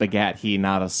 begat he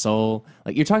not a soul.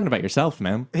 Like, you're talking about yourself,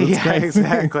 man. That's great.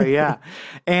 Exactly, yeah.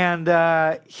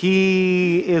 And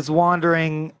he is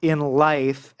wandering in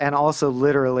life and also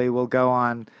literally will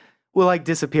like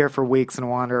disappear for weeks and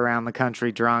wander around the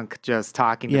country drunk, just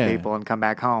talking to people and come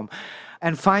back home.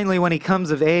 And finally, when he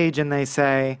comes of age and they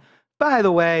say, by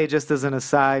the way, just as an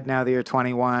aside, now that you're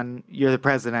 21, you're the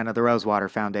president of the Rosewater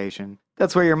Foundation.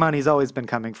 That's where your money's always been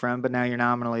coming from, but now you're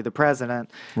nominally the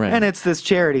president. Right. And it's this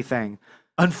charity thing.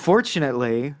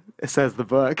 Unfortunately, says the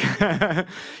book,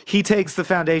 he takes the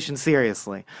foundation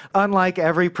seriously. Unlike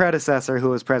every predecessor who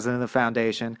was president of the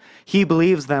foundation, he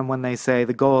believes them when they say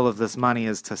the goal of this money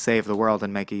is to save the world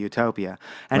and make a utopia.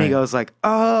 And he goes like,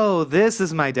 oh, this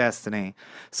is my destiny.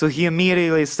 So he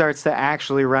immediately starts to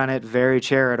actually run it very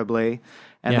charitably.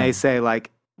 And they say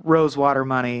like Rosewater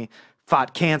money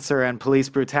fought cancer and police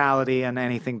brutality and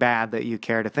anything bad that you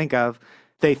care to think of.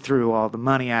 They threw all the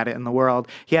money at it in the world.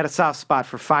 He had a soft spot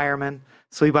for firemen.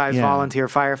 So he buys volunteer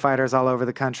firefighters all over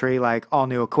the country, like all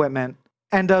new equipment,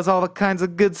 and does all the kinds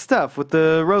of good stuff with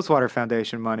the Rosewater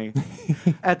Foundation money.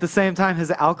 At the same time, his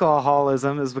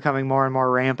alcoholism is becoming more and more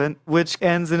rampant, which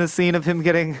ends in a scene of him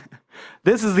getting...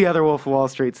 This is the other Wolf of Wall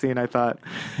Street scene, I thought.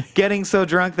 Getting so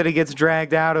drunk that he gets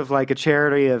dragged out of like a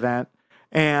charity event,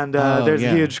 and there's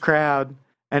a huge crowd,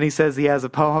 and he says he has a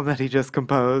poem that he just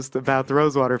composed about the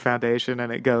Rosewater Foundation,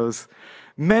 and it goes,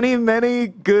 many, many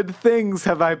good things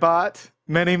have I bought.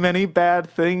 Many, many bad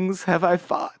things have I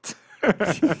fought.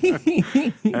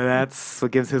 And that's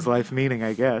what gives his life meaning,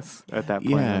 I guess, at that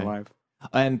point in life.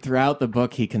 And throughout the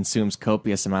book, he consumes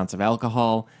copious amounts of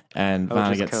alcohol. And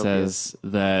Vonnegut says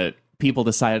that people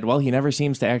decided, well, he never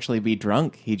seems to actually be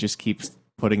drunk. He just keeps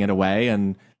putting it away,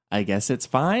 and I guess it's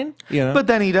fine. You know? But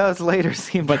then he does later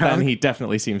seem drunk. But then he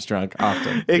definitely seems drunk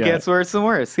often. It gets worse and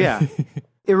worse, yeah.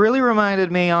 It really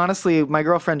reminded me, honestly, my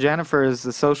girlfriend Jennifer is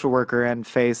a social worker and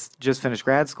just finished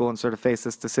grad school and sort of faced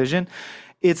this decision.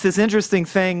 It's this interesting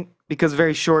thing because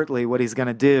very shortly what he's going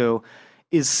to do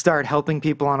is start helping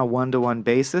people on a one-to-one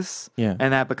basis. Yeah.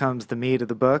 And that becomes the meat of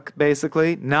the book,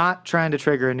 basically. Not trying to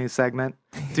trigger a new segment.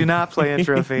 Do not play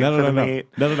intro theme for the meat.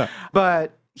 No.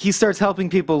 But he starts helping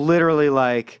people literally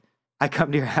like, I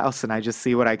come to your house and I just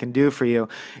see what I can do for you.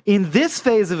 In this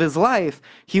phase of his life,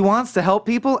 he wants to help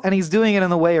people, and he's doing it in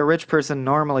the way a rich person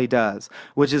normally does,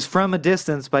 which is from a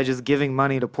distance by just giving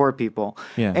money to poor people.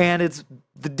 Yeah. And it's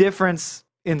the difference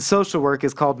in social work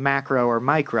is called macro or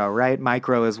micro, right?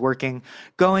 Micro is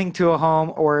going to a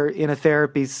home or in a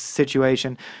therapy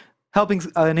situation, helping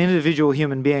an individual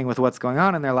human being with what's going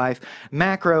on in their life.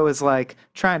 Macro is like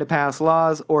trying to pass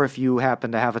laws, or if you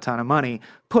happen to have a ton of money,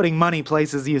 putting money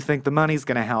places you think the money's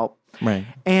going to help. Right.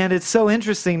 And it's so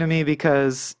interesting to me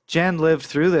because Jen lived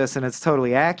through this and it's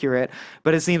totally accurate,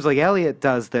 but it seems like Elliot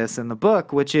does this in the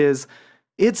book, which is,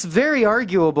 it's very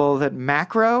arguable that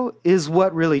macro is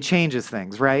what really changes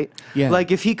things, right? Yeah. Like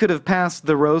if he could have passed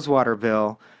the Rosewater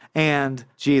bill and,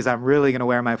 geez, I'm really going to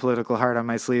wear my political heart on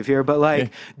my sleeve here, but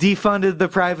like defunded the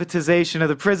privatization of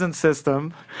the prison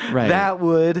system, right. That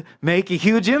would make a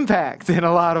huge impact in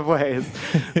a lot of ways.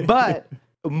 But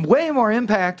way more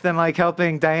impact than like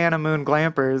helping Diana Moon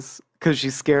Glampers because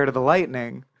she's scared of the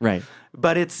lightning. Right.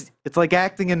 But it's like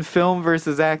acting in film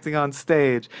versus acting on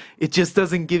stage. It just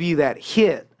doesn't give you that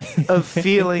hit of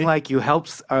feeling like you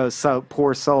helped a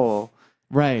poor soul.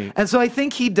 Right. And so I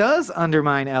think he does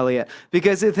undermine Elliot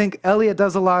because I think Elliot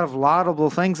does a lot of laudable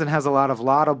things and has a lot of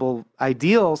laudable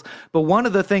ideals. But one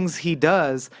of the things he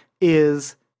does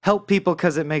is help people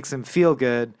because it makes him feel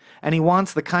good. And he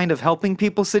wants the kind of helping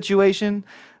people situation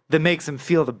that makes him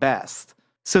feel the best.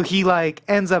 So he like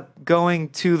ends up going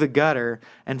to the gutter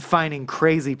and finding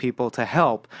crazy people to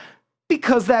help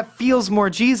because that feels more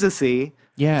Jesus-y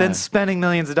than spending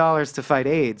millions of dollars to fight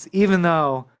AIDS, even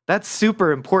though that's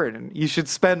super important. You should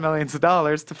spend millions of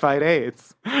dollars to fight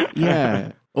AIDS.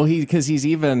 Yeah. Well, because he's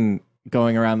even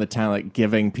going around the town like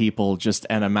giving people just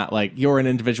an amount, like, you're an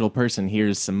individual person,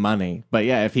 here's some money. But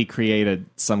yeah, if he created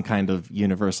some kind of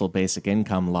universal basic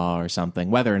income law or something,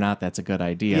 whether or not that's a good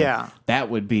idea, that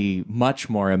would be much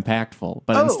more impactful.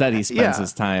 But instead he spends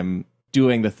his time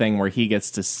doing the thing where he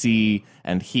gets to see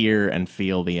and hear and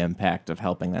feel the impact of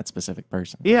helping that specific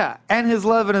person. Yeah, and his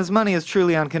love and his money is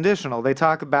truly unconditional. They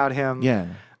talk about him. Yeah.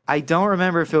 I don't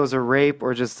remember if it was a rape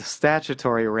or just a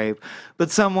statutory rape,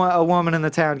 but a woman in the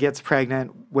town gets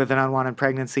pregnant with an unwanted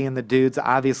pregnancy, and the dude's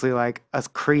obviously like a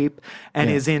creep and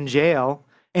is in jail.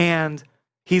 And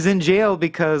he's in jail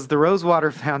because the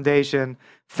Rosewater Foundation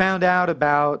found out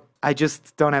about, I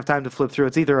just don't have time to flip through,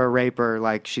 it's either a rape or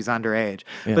like she's underage.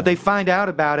 Yeah. But they find out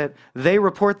about it, they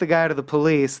report the guy to the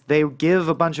police, they give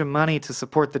a bunch of money to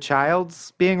support the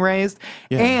child's being raised,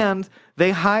 and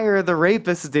they hire the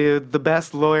rapist dude, the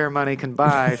best lawyer money can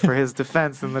buy, for his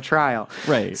defense in the trial.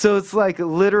 Right. So it's like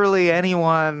literally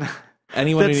anyone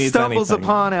that stumbles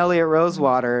upon Elliot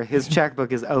Rosewater, his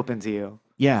checkbook is open to you.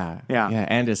 Yeah.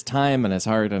 And his time and his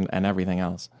heart and everything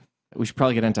else. We should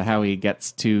probably get into how he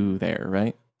gets to there,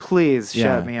 right? Please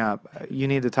shut me up. You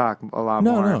need to talk a lot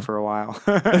more for a while.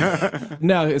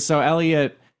 No, so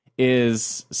Elliot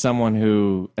is someone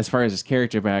who, as far as his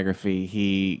character biography,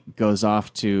 he goes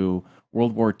off to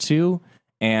World War II,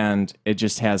 and it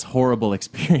just has horrible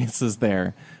experiences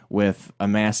there with a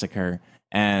massacre,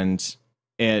 and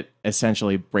it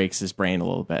essentially breaks his brain a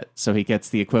little bit. So he gets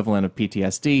the equivalent of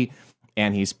PTSD,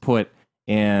 and he's put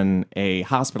in a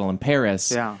hospital in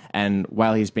Paris, and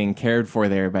while he's being cared for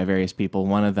there by various people,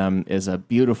 one of them is a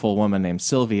beautiful woman named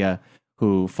Sylvia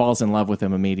who falls in love with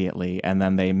him immediately, and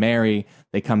then they marry,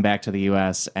 they come back to the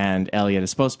U.S., and Elliot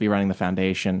is supposed to be running the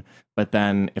foundation, but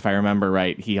then, if I remember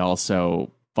right, he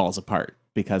also falls apart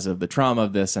because of the trauma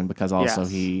of this, and because also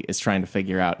he is trying to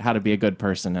figure out how to be a good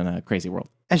person in a crazy world.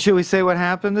 And should we say what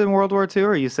happened in World War II, or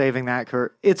are you saving that,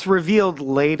 Kurt? It's revealed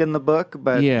late in the book,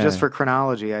 but just for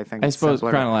chronology, I think I suppose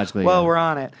chronologically, well, we're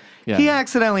on it. Yeah. He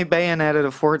accidentally bayoneted a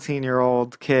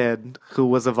 14-year-old kid who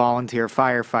was a volunteer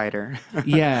firefighter.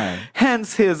 Yeah.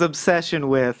 Hence his obsession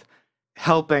with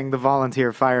helping the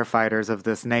volunteer firefighters of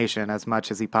this nation as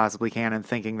much as he possibly can and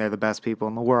thinking they're the best people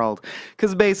in the world.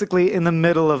 Because basically, in the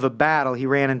middle of a battle, he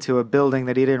ran into a building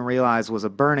that he didn't realize was a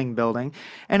burning building.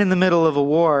 And in the middle of a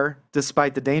war,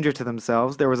 despite the danger to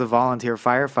themselves, there was a volunteer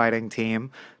firefighting team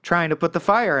trying to put the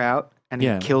fire out. And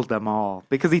he killed them all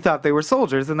because he thought they were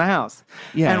soldiers in the house.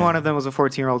 Yeah. And one of them was a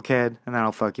 14-year-old kid, and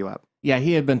that'll fuck you up. Yeah,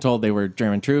 he had been told they were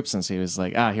German troops, and so he was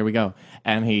like, here we go.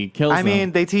 And he kills them. I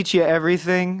mean, they teach you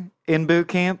everything in boot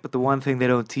camp, but the one thing they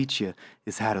don't teach you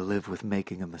is how to live with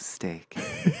making a mistake.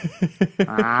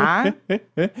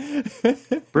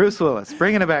 Bruce Willis,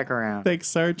 bringing it back around. Thanks,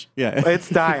 Sarge. Yeah. It's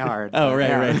Die Hard. Oh,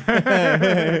 right,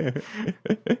 right.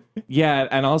 Yeah,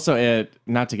 and also,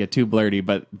 not to get too blurty,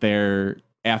 but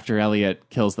after Elliot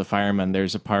kills the fireman,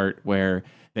 there's a part where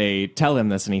they tell him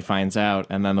this and he finds out,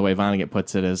 and then the way Vonnegut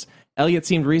puts it is, Elliot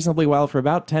seemed reasonably well for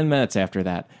about 10 minutes after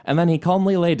that, and then he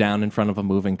calmly lay down in front of a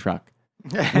moving truck.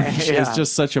 Which is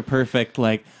just such a perfect,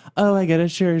 like, oh, I get it,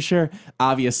 sure.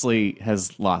 Obviously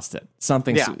has lost it.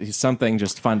 Something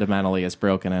just fundamentally is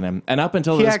broken in him. And up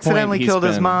until this point, he accidentally killed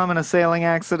his mom in a sailing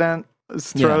accident.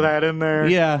 Let's throw that in there.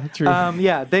 Yeah, true.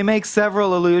 They make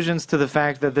several allusions to the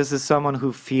fact that this is someone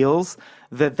who feels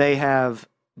that they have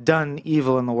done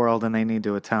evil in the world and they need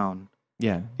to atone.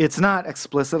 Yeah. It's not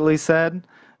explicitly said,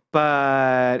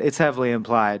 but it's heavily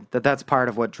implied that that's part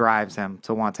of what drives him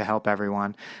to want to help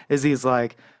everyone. Is he's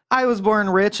like, I was born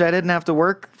rich, I didn't have to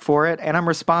work for it, and I'm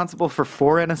responsible for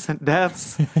 4 innocent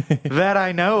deaths that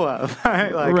I know of.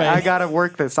 I got to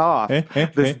work this off,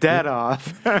 this debt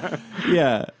off.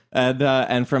 Yeah.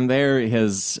 And from there,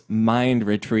 his mind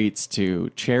retreats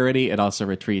to charity. It also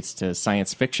retreats to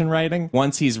science fiction writing.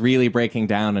 Once he's really breaking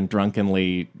down and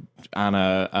drunkenly on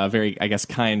a very, I guess,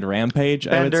 kind rampage,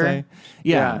 Bender. I would say.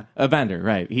 Yeah, a bender,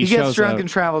 right. He gets drunk and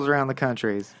travels around the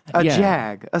countries. A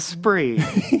jag, a spree.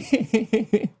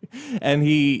 And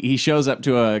he shows up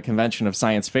to a convention of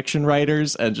science fiction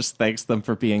writers and just thanks them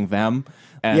for being them.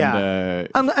 And,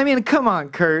 I mean, come on,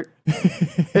 Kurt.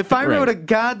 If I wrote a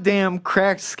goddamn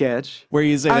cracked sketch, where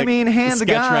you say, hand to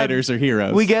God, sketch writers are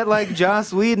heroes. We get like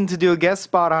Joss Whedon to do a guest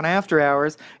spot on After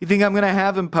Hours. You think I'm going to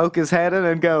have him poke his head in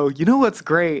and go, you know what's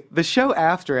great? The show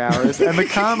After Hours and the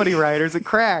comedy writers at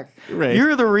Crack. Right.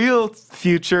 You're the real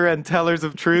future and tellers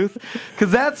of truth.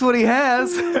 Because that's what he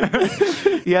has.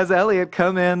 He has Elliot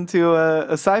come into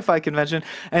a sci-fi convention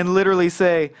and literally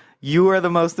say, you are the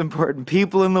most important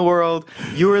people in the world.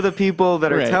 You are the people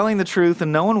that are telling the truth,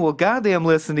 and no one will goddamn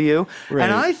listen to you. Right.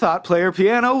 And I thought Player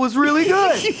Piano was really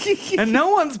good. And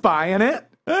no one's buying it.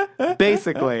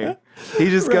 Basically. He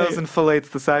just goes and fillets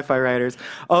the sci-fi writers.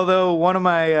 Although one of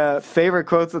my favorite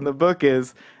quotes in the book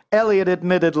is, Elliot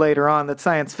admitted later on that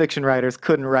science fiction writers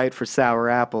couldn't write for sour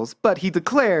apples, but he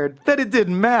declared that it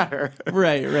didn't matter.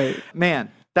 Right.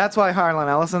 Man. That's why Harlan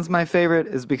Ellison's my favorite,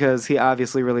 is because he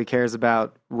obviously really cares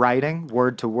about writing,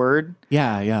 word to word.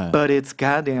 Yeah. But it's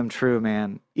goddamn true,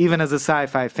 man. Even as a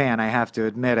sci-fi fan, I have to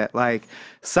admit it. Like,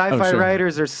 sci-fi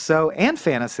writers are and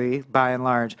fantasy, by and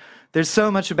large, there's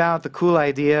so much about the cool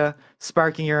idea,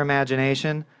 sparking your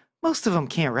imagination. Most of them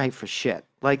can't write for shit.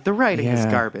 Like, the writing is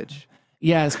garbage.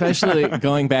 Yeah, especially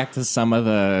going back to some of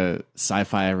the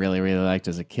sci-fi I really, really liked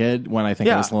as a kid, when I think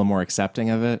I was a little more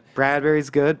accepting of it. Bradbury's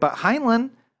good, but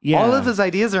Heinlein... Yeah. All of his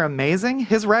ideas are amazing.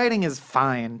 His writing is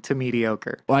fine to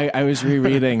mediocre. Well, I was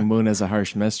rereading Moon as a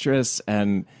Harsh Mistress,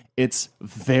 and it's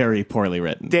very poorly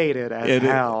written. Dated as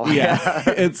hell. Yeah.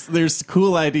 There's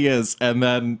cool ideas, and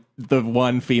then the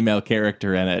one female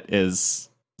character in it is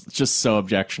just so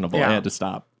objectionable. I had to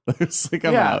stop. It's like,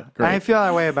 I'm out. Great. I feel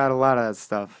that way about a lot of that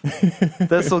stuff.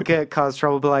 This will cause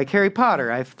trouble, but like Harry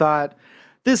Potter, I've thought,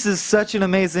 this is such an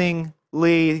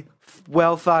amazingly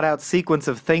well thought out sequence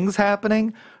of things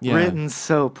happening, written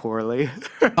so poorly.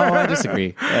 Oh, I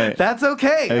disagree. That's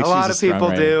okay. A lot of people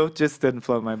do. Just didn't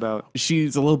float my boat.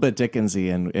 She's a little bit Dickensy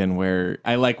in where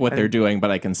I like what they're doing, but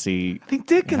I can see. I think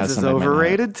Dickens is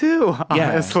overrated too.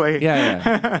 Honestly,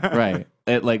 yeah. Right.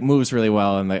 It like moves really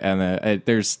well, and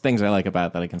there's things I like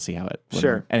about it that I can see how it.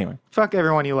 Sure. Anyway, fuck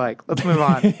everyone you like. Let's move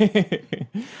on.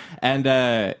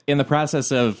 And in the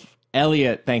process of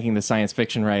Elliot thanking the science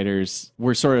fiction writers,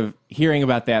 we're sort of hearing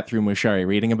about that through Mushari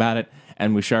reading about it,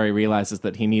 and Mushari realizes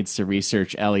that he needs to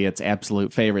research Elliot's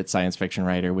absolute favorite science fiction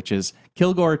writer, which is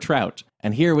Kilgore Trout.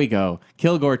 And here we go.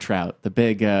 Kilgore Trout, the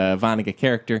big Vonnegut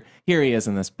character. Here he is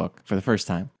in this book for the first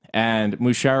time. And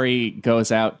Mushari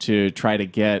goes out to try to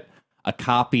get a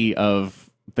copy of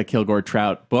the Kilgore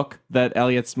Trout book that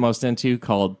Elliot's most into,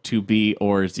 called To Be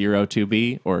or Zero To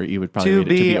Be, or you would probably read it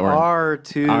To Be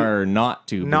or Not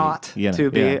To Be. Not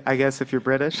To Be, I guess, if you're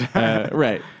British.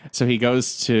 Right. So he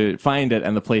goes to find it,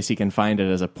 and the place he can find it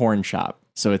is a porn shop.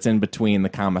 So it's in between the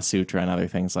Kama Sutra and other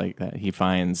things like that. He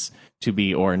finds To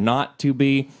Be or Not To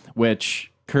Be,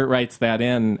 which Kurt writes that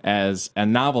in as a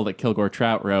novel that Kilgore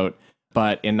Trout wrote.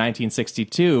 But in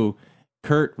 1962,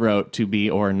 Kurt wrote To Be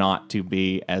or Not to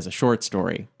Be as a short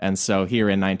story. And so here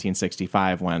in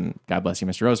 1965, when God Bless You,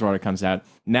 Mr. Rosewater comes out,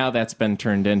 now that's been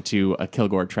turned into a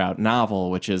Kilgore Trout novel,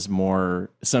 which is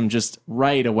more some just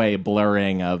right away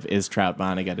blurring of is Trout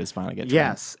Vonnegut, is Vonnegut Trout.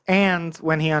 Yes. And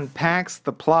when he unpacks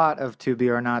the plot of To Be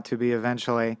or Not to Be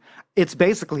eventually, it's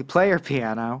basically player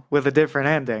piano with a different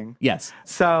ending. Yes.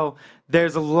 So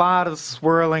there's a lot of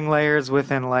swirling layers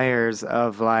within layers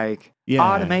of like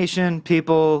automation,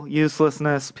 people,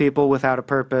 uselessness, people without a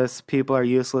purpose, people are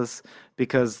useless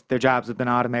because their jobs have been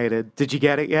automated. Did you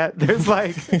get it yet? There's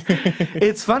like,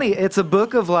 it's funny. It's a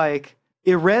book of like,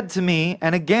 it read to me,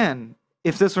 and again,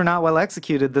 if this were not well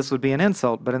executed, this would be an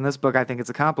insult, but in this book, I think it's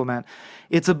a compliment.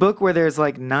 It's a book where there's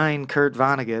like 9 Kurt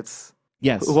Vonneguts.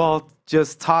 Yes. Who all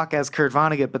just talk as Kurt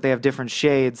Vonnegut, but they have different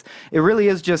shades. It really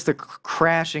is just a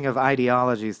crashing of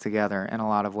ideologies together in a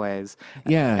lot of ways.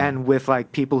 Yeah. And with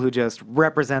like people who just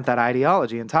represent that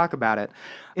ideology and talk about it.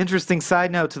 Interesting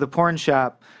side note to the porn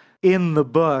shop. In the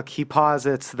book, he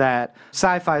posits that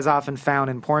sci-fi is often found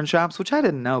in porn shops, which I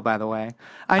didn't know, by the way.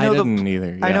 I didn't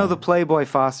either. Yeah. I know the Playboy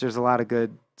fosters a lot of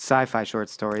good sci-fi short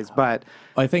stories, but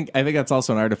I think that's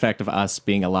also an artifact of us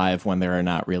being alive when there are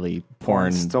not really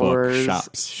porn stores, book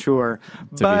shops. Sure,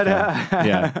 but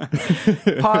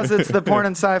posits that porn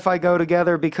and sci-fi go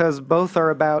together because both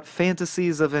are about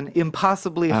fantasies of an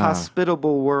impossibly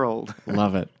hospitable world.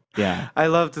 Love it. Yeah. I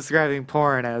love describing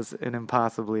porn as an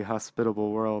impossibly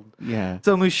hospitable world. Yeah.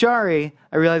 So Mushari,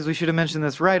 I realize we should have mentioned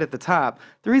this right at the top.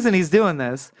 The reason he's doing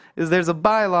this is there's a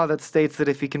bylaw that states that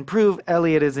if he can prove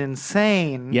Eliot is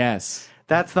insane, yes,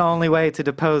 that's the only way to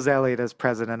depose Eliot as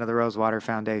president of the Rosewater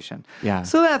Foundation. Yeah.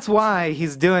 So that's why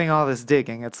he's doing all this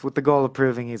digging. It's with the goal of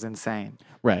proving he's insane.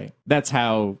 Right. That's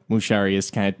how Mushari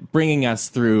is kind of bringing us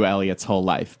through Eliot's whole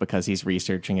life, because he's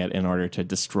researching it in order to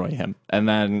destroy him. And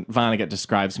then Vonnegut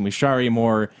describes Mushari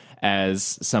more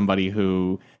as somebody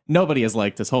who nobody has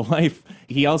liked his whole life.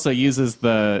 He also uses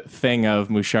the thing of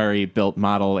Mushari built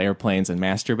model airplanes and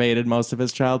masturbated most of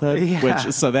his childhood,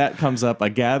 which so that comes up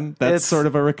again. That's sort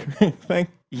of a recurring thing.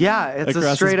 Yeah, it's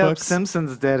a straight up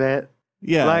Simpsons did it.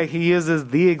 Yeah. Like, he uses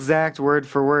the exact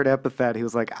word-for-word epithet. He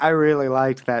was like, I really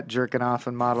liked that jerking off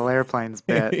in model airplanes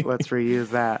bit. Let's reuse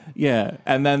that. Yeah.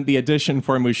 And then the addition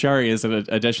for Mushari is that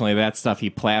additionally that stuff,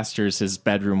 he plasters his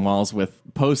bedroom walls with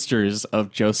posters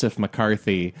of Joseph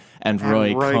McCarthy and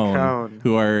Roy Cohn,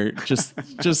 who are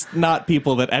just not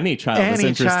people that any child is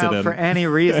interested in. For any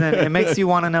reason. It makes you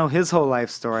want to know his whole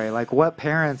life story. Like, what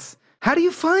parents... How do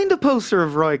you find a poster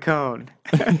of Roy Cohn?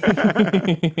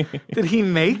 Did he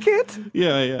make it?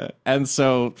 Yeah. And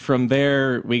so from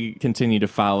there, we continue to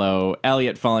follow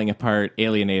Eliot falling apart,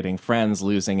 alienating friends,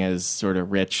 losing his sort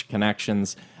of rich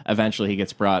connections. Eventually, he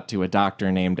gets brought to a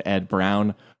doctor named Ed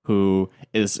Brown, who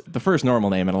is the first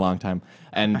normal name in a long time.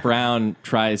 And Brown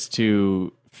tries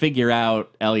to figure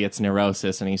out Eliot's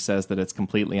neurosis, and he says that it's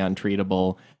completely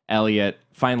untreatable. Eliot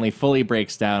finally fully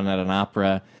breaks down at an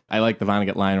opera. I like the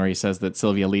Vonnegut line where he says that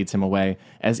Sylvia leads him away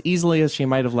as easily as she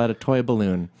might have led a toy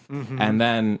balloon. Mm-hmm. And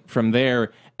then from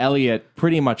there, Eliot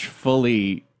pretty much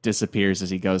fully disappears as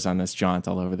he goes on this jaunt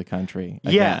all over the country.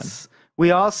 Again. Yes.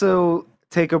 We also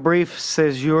take a brief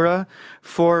caesura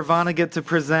for Vonnegut to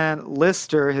present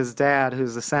Lister, his dad,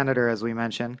 who's a senator, as we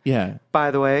mentioned. Yeah.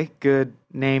 By the way, good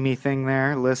namey thing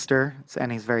there, Lister.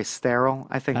 And he's very sterile.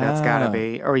 I think that's got to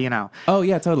be, or, you know. Oh,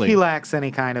 yeah, totally. He lacks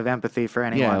any kind of empathy for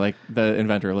anyone. Yeah, like the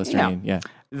inventor of Listerine. Yeah.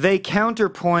 They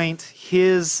counterpoint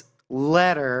his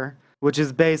letter, which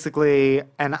is basically,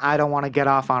 and I don't want to get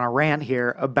off on a rant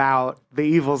here about the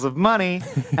evils of money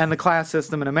and the class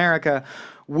system in America,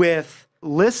 with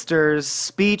Lister's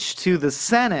speech to the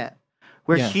Senate,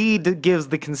 where he gives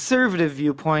the conservative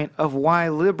viewpoint of why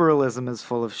liberalism is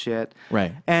full of shit.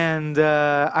 Right. And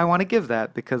I want to give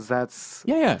that because that's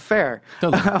fair.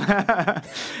 Totally.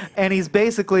 And he's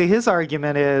basically, his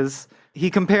argument is, he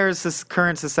compares this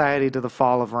current society to the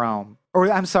fall of Rome.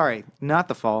 Or, I'm sorry, not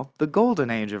the fall, the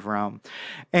golden age of Rome.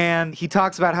 And he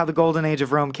talks about how the golden age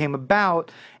of Rome came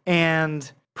about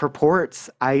and purports,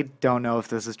 I don't know if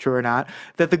this is true or not,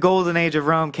 that the golden age of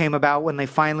Rome came about when they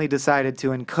finally decided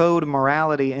to encode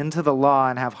morality into the law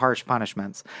and have harsh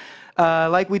punishments.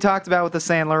 Like we talked about with the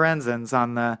San Lorenzans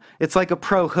on it's like a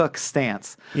pro-hook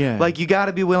stance. Yeah. Like, you got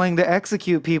to be willing to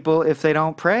execute people if they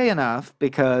don't pray enough,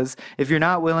 because if you're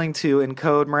not willing to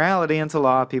encode morality into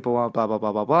law, people won't blah, blah,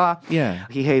 blah, blah, blah. Yeah.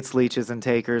 He hates leeches and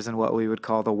takers and what we would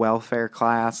call the welfare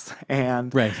class.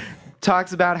 And right.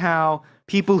 talks about how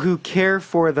people who care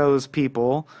for those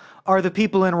people are the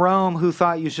people in Rome who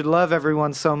thought you should love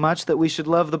everyone so much that we should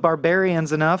love the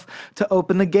barbarians enough to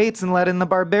open the gates and let in the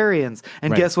barbarians.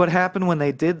 And guess what happened when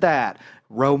they did that?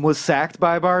 Rome was sacked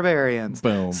by barbarians.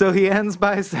 Boom. So he ends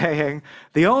by saying,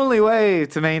 the only way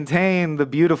to maintain the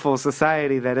beautiful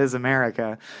society that is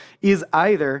America is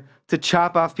either to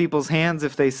chop off people's hands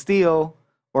if they steal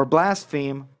or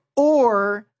blaspheme,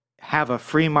 or have a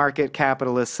free market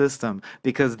capitalist system,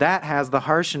 because that has the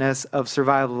harshness of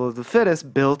survival of the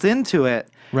fittest built into it.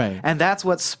 Right. And that's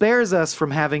what spares us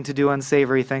from having to do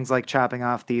unsavory things like chopping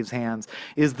off thieves' hands,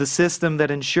 is the system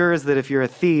that ensures that if you're a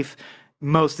thief,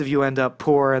 most of you end up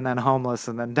poor and then homeless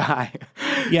and then die.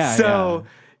 Yeah. So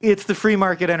it's the free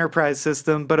market enterprise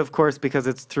system, but of course, because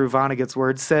it's through Vonnegut's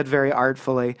words, said very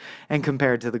artfully and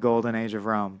compared to the golden age of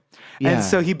Rome. Yeah. And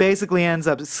so he basically ends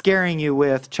up scaring you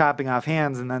with chopping off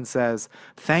hands and then says,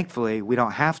 thankfully, we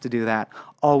don't have to do that.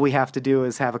 All we have to do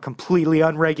is have a completely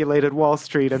unregulated Wall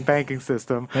Street and banking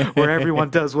system where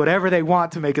everyone does whatever they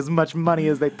want to make as much money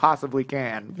as they possibly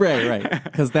can. Right.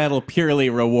 Because that'll purely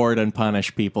reward and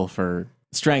punish people for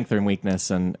strength and weakness.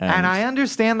 And I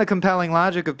understand the compelling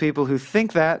logic of people who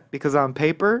think that, because on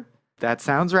paper, that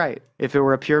sounds right. If it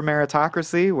were a pure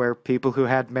meritocracy where people who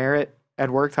had merit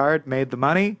and worked hard made the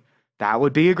money, that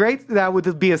would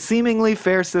be a seemingly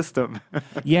fair system.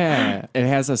 Yeah, it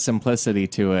has a simplicity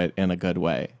to it in a good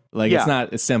way. Like, it's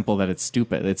not as simple that it's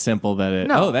stupid. It's simple that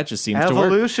that just seems to work.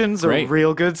 Evolution's a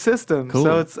real good system. Cool.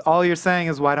 So it's all you're saying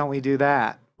is, why don't we do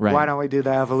that? Right. Why don't we do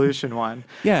the evolution one?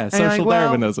 Yeah, And social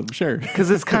Darwinism, sure.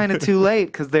 Because it's kind of too late,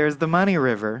 because there's the money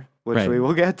river, which we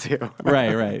will get to.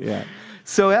 Right, yeah.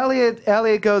 So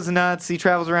Elliot goes nuts. He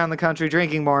travels around the country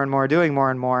drinking more and more, doing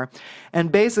more and more.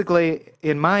 And basically,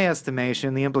 in my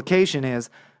estimation, the implication is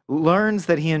learns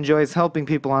that he enjoys helping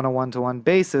people on a one-to-one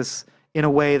basis in a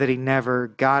way that he never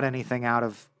got anything out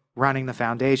of running the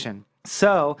foundation.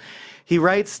 So he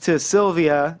writes to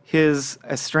Sylvia, his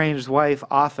estranged wife,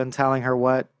 often telling her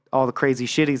what all the crazy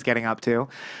shit he's getting up to.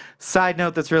 Side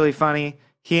note that's really funny,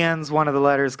 he ends one of the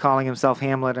letters calling himself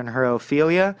Hamlet and her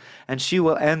Ophelia, and she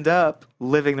will end up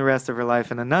living the rest of her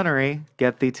life in a nunnery.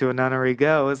 Get thee to a nunnery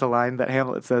go is a line that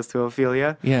Hamlet says to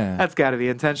Ophelia. Yeah. That's got to be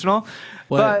intentional.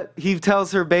 But he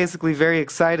tells her basically very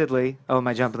excitedly, oh, am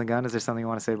I jumping the gun? Is there something you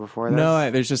want to say before this? No,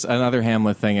 there's just another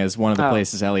Hamlet thing is one of the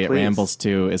places Elliot rambles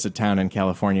to is a town in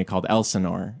California called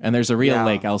Elsinore. And there's a real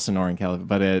lake Elsinore in California,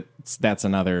 but that's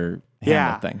another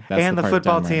Hamlet thing. That's and the part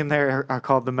football Denmark. team there are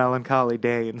called the Melancholy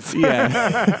Danes. Yeah.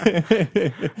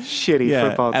 Shitty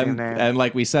football team name. And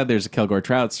like we said, there's a Kilgore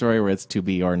Trout story where it's to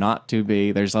be or not to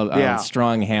be. There's a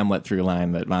strong Hamlet through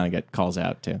line that Vonnegut calls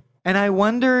out to. And I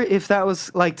wonder if that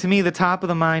was, like, to me, the top of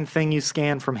the mind thing you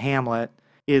scan from Hamlet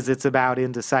is it's about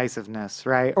indecisiveness,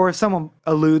 right? Or if someone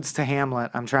alludes to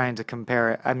Hamlet, I'm trying to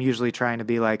compare it. I'm usually trying to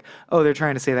be like, oh, they're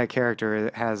trying to say that character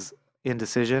has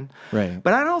indecision. Right.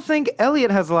 But I don't think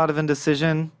Eliot has a lot of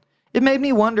indecision. It made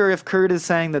me wonder if Kurt is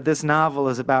saying that this novel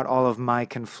is about all of my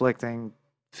conflicting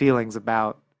feelings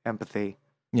about empathy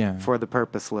for the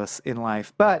purposeless in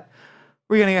life. But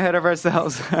we're getting ahead of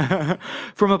ourselves.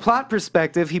 From a plot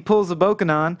perspective, he pulls a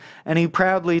Bokanon and he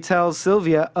proudly tells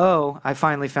Sylvia, oh, I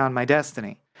finally found my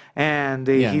destiny. And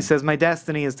he says, my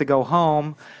destiny is to go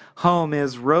home. Home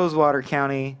is Rosewater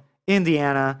County,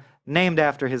 Indiana, named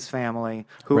after his family,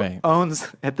 who owns,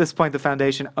 at this point, the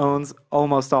foundation owns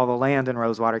almost all the land in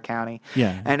Rosewater County.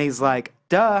 Yeah. And he's like,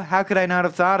 duh, how could I not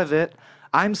have thought of it?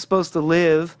 I'm supposed to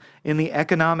live in the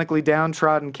economically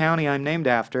downtrodden county I'm named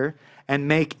after and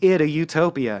make it a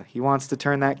utopia. He wants to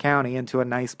turn that county into a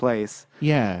nice place.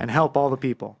 Yeah. And help all the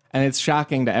people. And it's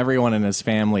shocking to everyone in his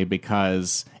family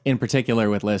because, in particular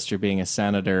with Lister being a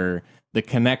senator, the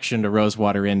connection to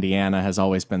Rosewater, Indiana has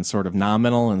always been sort of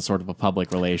nominal and sort of a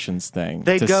public relations thing.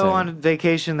 They go on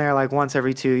vacation there like once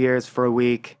every 2 years for a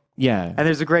week. Yeah. And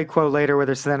there's a great quote later where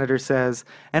the senator says,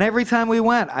 and every time we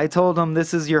went, I told him,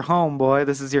 this is your home, boy.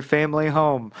 This is your family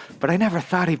home. But I never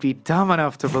thought he'd be dumb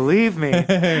enough to believe me.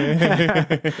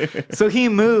 So he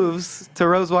moves to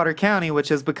Rosewater County, which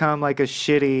has become like a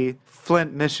shitty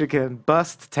Flint, Michigan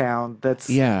bust town that's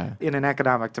in an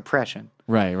economic depression.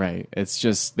 Right. It's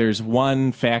just, there's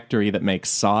one factory that makes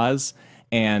saws,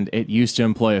 and it used to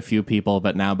employ a few people,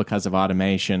 but now because of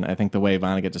automation, I think the way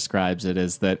Vonnegut describes it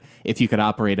is that if you could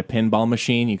operate a pinball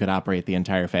machine, you could operate the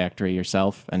entire factory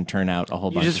yourself and turn out a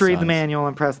whole bunch of saws. You just read the manual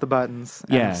and press the buttons,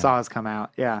 and saws come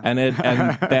out. Yeah. And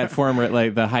that former,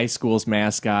 like the high school's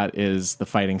mascot is the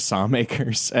Fighting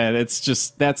Sawmakers. And it's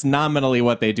just, that's nominally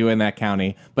what they do in that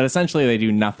county, but essentially they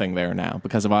do nothing there now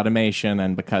because of automation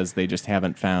and because they just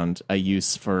haven't found a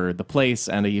use for the place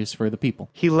and a use for the people.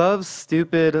 He loves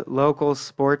stupid local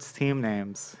sports team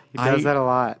names. He does that a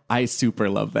lot. I super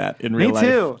love that in real life. Me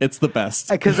too. It's the best.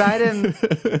 Because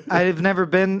I've never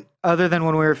been, other than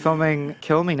when we were filming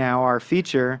Kill Me Now, our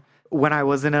feature, when I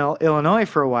was in Illinois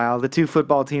for a while, the two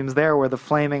football teams there were the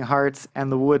Flaming Hearts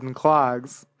and the Wooden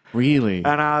Clogs. Really?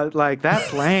 And I was like,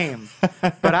 that's lame.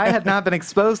 But I had not been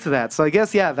exposed to that. So I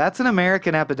guess, yeah, that's an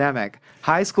American epidemic.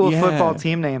 High school football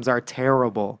team names are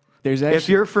terrible. If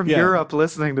you're from Europe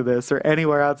listening to this or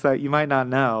anywhere outside, you might not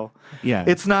know. Yeah.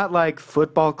 It's not like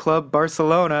Football Club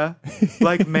Barcelona,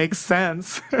 like makes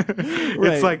sense.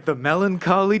 It's like the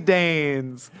Melancholy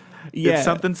Danes. Yeah. It's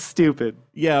something stupid.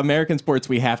 Yeah, American sports,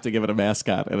 we have to give it a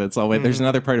mascot. And it's always, there's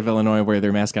another part of Illinois where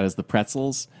their mascot is the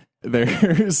pretzels.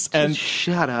 And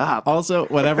shut up. Also,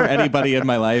 whenever anybody in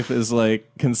my life is like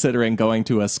considering going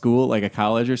to a school, like a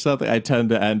college or something, I tend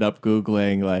to end up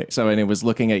Googling and it was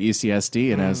looking at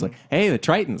UCSD and I was like, hey, the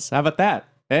Tritons, how about that?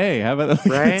 Hey, how about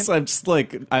right? I'm just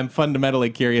like, I'm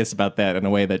fundamentally curious about that in a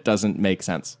way that doesn't make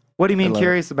sense. What do you mean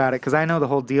curious about it? Because I know the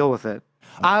whole deal with it.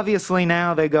 Obviously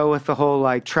now they go with the whole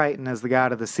like Triton as the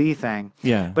god of the sea thing.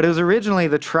 Yeah. But it was originally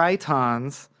the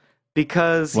Tritons.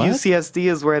 Because what? UCSD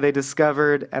is where they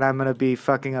discovered, and I'm going to be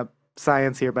fucking up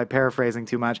science here by paraphrasing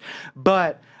too much,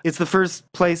 but it's the first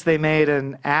place they made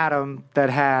an atom that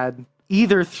had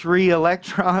either 3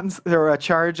 electrons or a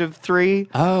charge of 3,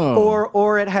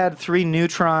 or it had 3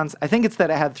 neutrons. I think it's that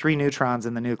it had 3 neutrons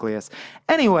in the nucleus.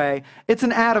 Anyway, it's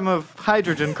an atom of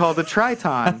hydrogen called a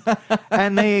triton,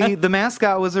 and the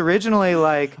mascot was originally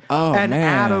like an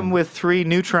atom with 3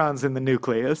 neutrons in the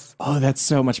nucleus. Oh, that's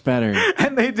so much better.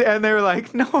 And they were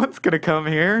like, no one's gonna come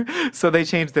here, so they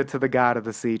changed it to the god of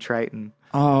the sea, Triton.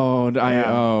 I'm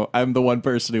the one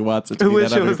person who wants it to be that.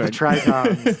 Wish it was the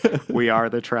Tritons. We are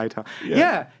the Triton.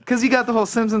 Yeah, because you got the whole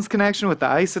Simpsons connection with the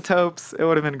isotopes. It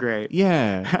would have been great.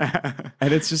 Yeah.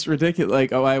 And it's just ridiculous.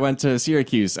 Like, I went to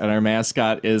Syracuse, and our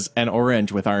mascot is an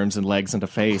orange with arms and legs and a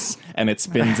face, and it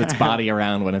spins its body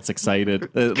around when it's excited.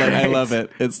 I love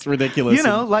it. It's ridiculous. You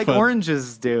know, like fun.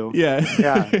 Oranges do. Yeah.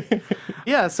 Yeah.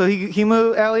 Yeah, so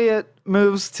Elliot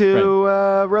moves to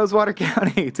Rosewater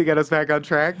County to get us back on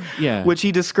track. Yeah. Which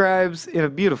he describes in a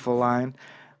beautiful line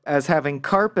as having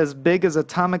carp as big as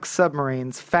atomic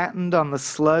submarines fattened on the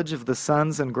sludge of the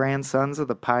sons and grandsons of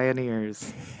the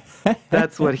pioneers.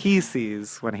 That's what he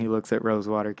sees when he looks at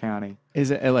Rosewater County.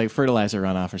 Is it like fertilizer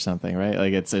runoff or something, right?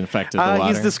 Like it's infected the water?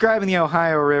 He's describing the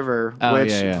Ohio River, which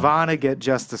Vonnegut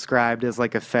just described as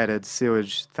like a fetid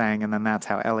sewage thing, and then that's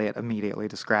how Elliot immediately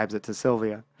describes it to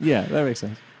Sylvia. Yeah, that makes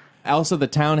sense. Also, the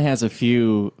town has a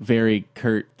few very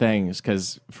Kurt things,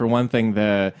 because for one thing,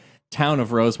 the town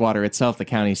of Rosewater itself, the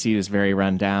county seat, is very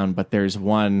run down, but there's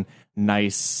one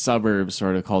nice suburb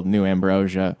sort of called New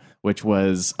Ambrosia, which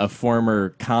was a former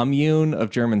commune of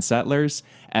German settlers,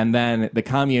 and then the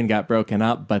commune got broken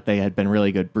up, but they had been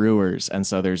really good brewers, and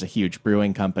so there's a huge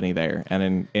brewing company there.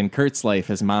 And in Kurt's life,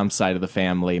 his mom's side of the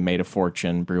family made a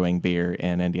fortune brewing beer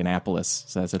in Indianapolis,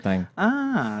 so that's a thing.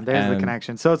 There's the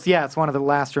connection. So it's one of the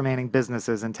last remaining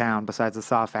businesses in town besides the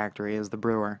saw factory is the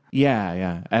brewer.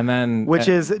 Yeah. And then which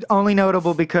is only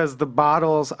notable because the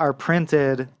bottles are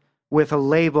printed with a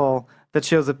label that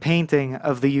shows a painting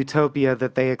of the utopia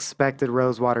that they expected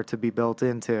Rosewater to be built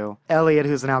into. Elliot,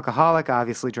 who's an alcoholic,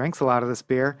 obviously drinks a lot of this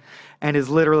beer and is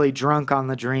literally drunk on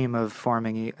the dream of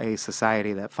forming a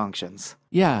society that functions.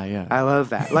 Yeah. I love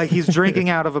that. Like, he's drinking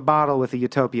out of a bottle with a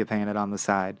utopia painted on the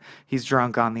side. He's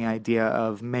drunk on the idea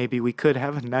of maybe we could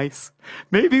have a nice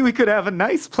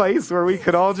place where we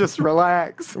could all just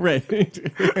relax. Right.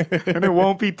 And it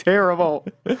won't be terrible.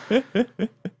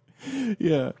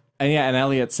 Yeah. And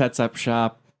Elliot sets up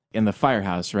shop in the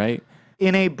firehouse, right?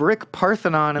 In a brick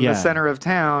Parthenon in the center of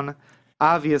town,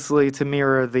 obviously to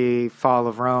mirror the Fall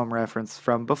of Rome reference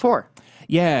from before.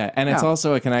 Yeah, and it's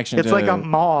also a connection to... It's like a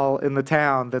mall in the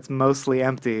town that's mostly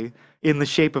empty in the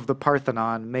shape of the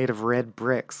Parthenon made of red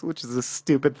bricks, which is a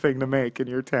stupid thing to make in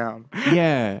your town.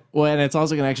 Yeah. Well, and it's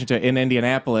also a connection to, in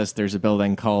Indianapolis, there's a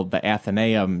building called the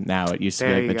Athenaeum now. It used to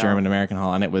be like the German-American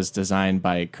Hall, and it was designed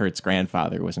by Kurt's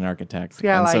grandfather, who was an architect.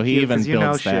 Yeah, and so he even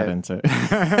builds that into...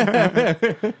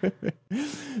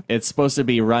 It's supposed to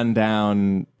be run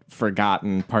down,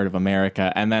 forgotten part of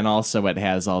America, and then also it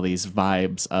has all these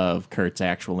vibes of Kurt's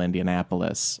actual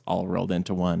Indianapolis all rolled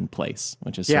into one place,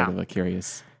 which is sort of a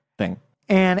curious thing.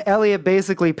 And Elliot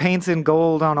basically paints in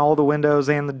gold on all the windows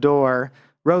and the door.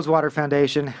 Rosewater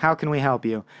Foundation, how can we help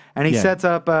you? And he sets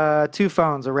up 2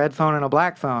 phones, a red phone and a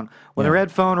black phone. When the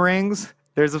red phone rings,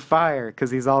 there's a fire,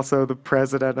 because he's also the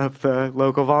president of the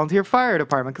local volunteer fire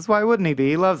department, because why wouldn't he be?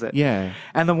 He loves it. Yeah.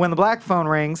 And then when the black phone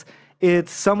rings,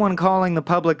 it's someone calling the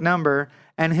public number,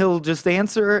 and he'll just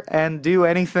answer and do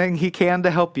anything he can to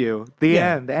help you. The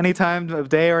end, any time of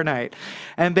day or night.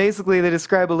 And basically, they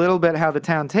describe a little bit how the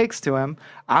town takes to him.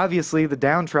 Obviously, the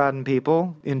downtrodden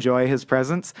people enjoy his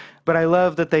presence, but I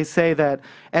love that they say that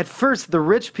at first, the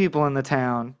rich people in the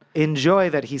town enjoy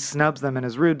that he snubs them and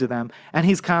is rude to them, and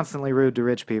he's constantly rude to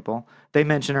rich people. They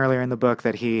mention earlier in the book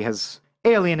that he has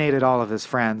alienated all of his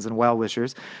friends and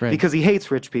well-wishers because he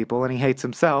hates rich people and he hates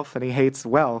himself and he hates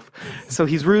wealth. So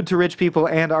he's rude to rich people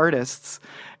and artists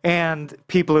and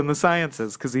people in the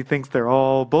sciences because he thinks they're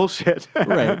all bullshit.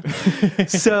 Right.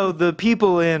 So the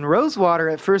people in Rosewater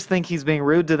at first think he's being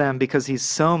rude to them because he's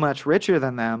so much richer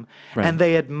than them, and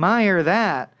they admire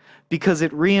that because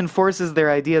it reinforces their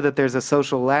idea that there's a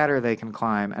social ladder they can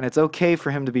climb, and it's okay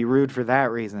for him to be rude for that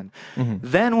reason.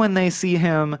 Then when they see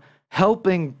him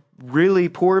helping really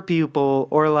poor people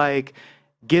or like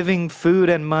giving food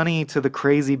and money to the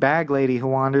crazy bag lady who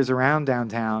wanders around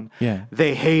downtown,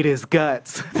 they hate his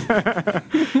guts.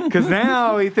 Because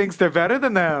now he thinks they're better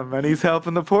than them and he's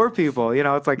helping the poor people. You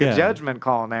know, it's like a judgment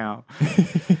call now.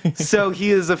 So he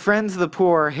is a friend to the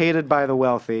poor, hated by the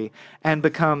wealthy, and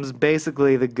becomes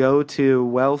basically the go-to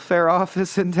welfare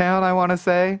office in town, I want to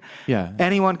say. Yeah.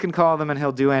 Anyone can call them and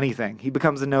he'll do anything. He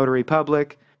becomes a notary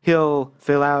public. He'll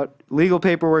fill out legal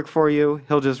paperwork for you.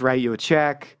 He'll just write you a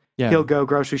check. He'll go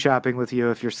grocery shopping with you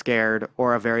if you're scared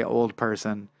or a very old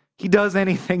person. He does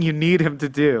anything you need him to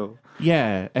do.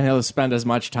 Yeah, and he'll spend as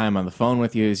much time on the phone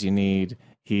with you as you need.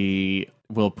 He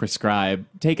will prescribe,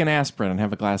 take an aspirin and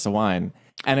have a glass of wine.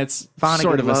 And it's Vonnegut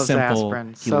sort of a loves simple... aspirin.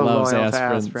 He So loves loyal to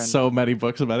aspirin. aspirin. So many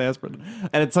books about aspirin.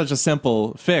 And it's such a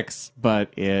simple fix,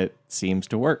 but it seems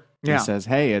to work. Yeah. He says,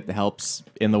 hey, it helps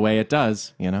in the way it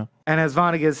does, you know? And as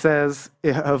Vonnegut says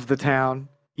of the town,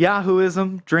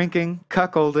 Yahooism, drinking,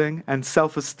 cuckolding, and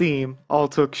self-esteem all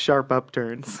took sharp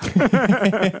upturns.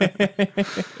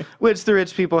 Which the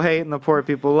rich people hate and the poor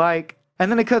people like.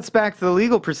 And then it cuts back to the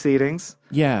legal proceedings.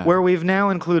 Yeah. Where we've now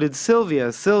included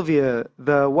Sylvia. Sylvia,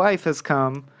 the wife, has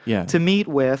come to meet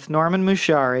with Norman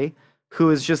Mushari,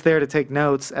 who is just there to take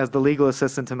notes as the legal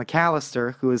assistant to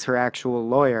McAllister, who is her actual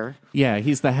lawyer. Yeah,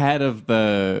 he's the head of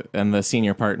the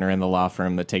senior partner in the law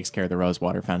firm that takes care of the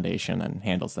Rosewater Foundation and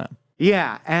handles them.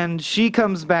 Yeah, and she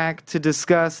comes back to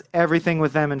discuss everything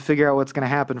with them and figure out what's going to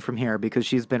happen from here because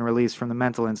she's been released from the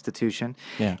mental institution.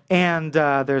 Yeah. And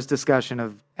there's discussion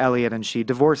of Elliot and she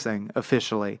divorcing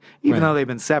officially, even though they've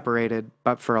been separated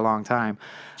but for a long time.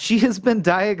 She has been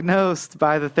diagnosed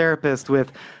by the therapist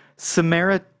with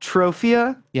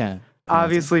Samaritrophia. Yeah.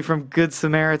 Obviously from Good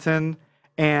Samaritan,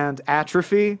 and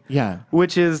atrophy. Yeah.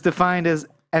 Which is defined as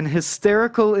an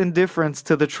hysterical indifference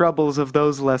to the troubles of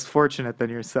those less fortunate than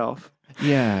yourself.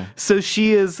 Yeah. So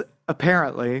she is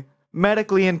apparently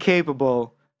medically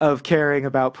incapable of caring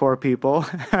about poor people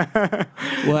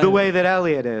the way that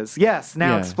Elliot is. Yes,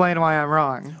 now explain why I'm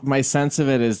wrong. My sense of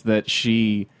it is that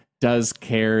she does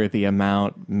care the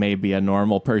amount maybe a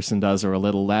normal person does or a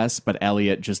little less, but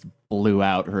Elliot just blew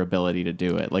out her ability to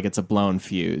do it. Like it's a blown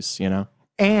fuse, you know?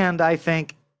 And I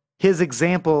think his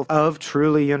example of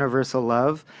truly universal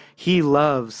love, he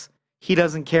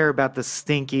doesn't care about the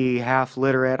stinky,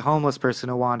 half-literate homeless person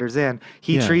who wanders in.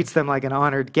 He treats them like an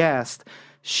honored guest.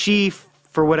 She,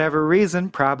 for whatever reason,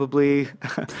 probably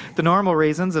the normal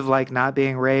reasons of like not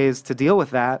being raised to deal with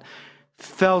that,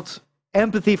 felt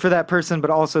empathy for that person, but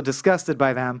also disgusted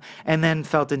by them, and then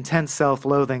felt intense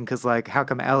self-loathing because, like, how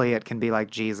come Elliot can be like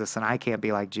Jesus and I can't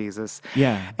be like Jesus?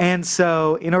 Yeah. And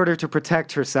so, in order to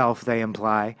protect herself, they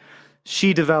imply,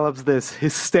 she develops this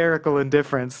hysterical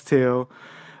indifference to,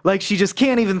 like, she just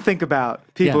can't even think about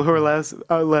people who are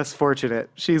less fortunate.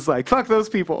 She's like, fuck those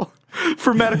people.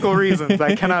 For medical reasons,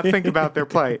 I cannot think about their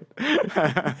plight.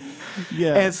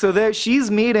 And so there, she's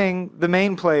meeting the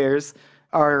main players,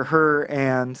 are her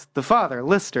and the father,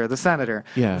 Lister, the senator.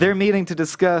 Yeah. They're meeting to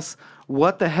discuss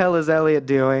what the hell is Elliot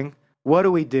doing? What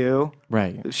do we do?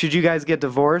 Right. Should you guys get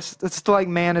divorced? It's to like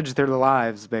manage their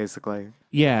lives, basically.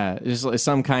 Yeah, there's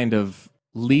some kind of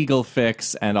legal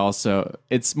fix, and also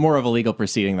it's more of a legal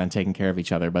proceeding than taking care of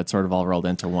each other, but sort of all rolled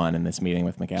into one in this meeting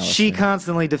with McAllister. She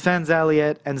constantly defends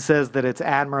Elliot and says that it's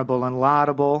admirable and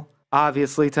laudable,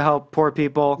 obviously, to help poor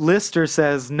people. Lister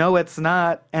says, no, it's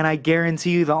not, and I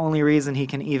guarantee you the only reason he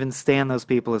can even stand those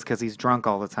people is because he's drunk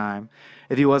all the time.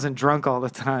 If he wasn't drunk all the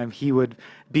time, he would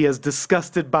be as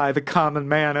disgusted by the common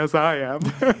man as I am.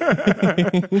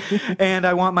 And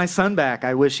I want my son back.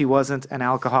 I wish he wasn't an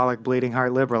alcoholic, bleeding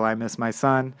heart liberal. I miss my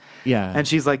son. Yeah. And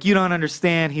she's like, you don't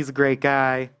understand. He's a great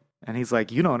guy. And he's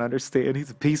like, you don't understand.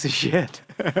 He's a piece of shit.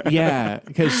 Yeah,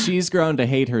 because she's grown to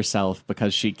hate herself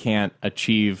because she can't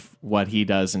achieve what he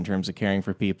does in terms of caring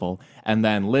for people. And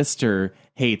then Lister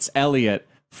hates Elliot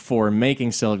for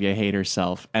making Sylvia hate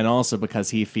herself, and also because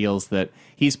he feels that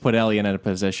he's put Elliot in a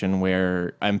position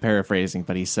where, I'm paraphrasing,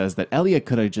 but he says that Elliot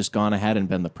could have just gone ahead and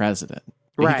been the president.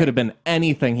 Right. He could have been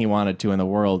anything he wanted to in the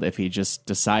world if he just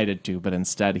decided to, but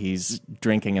instead he's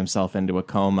drinking himself into a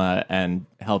coma and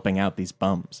helping out these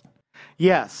bums.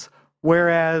 Yes.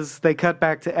 Whereas they cut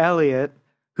back to Elliot,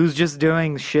 who's just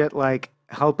doing shit like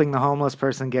helping the homeless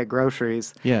person get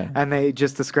groceries. Yeah. And they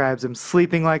just describes him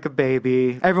sleeping like a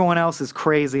baby. Everyone else is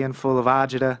crazy and full of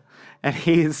agita. And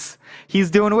he's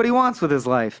doing what he wants with his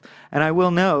life. And I will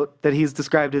note that he's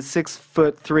described as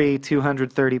 6'3",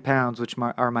 230 pounds, which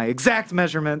are my exact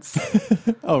measurements.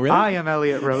 Oh, really? I am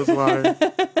Elliot Rosewater.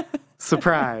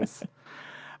 Surprise.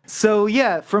 So,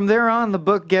 yeah, from there on, the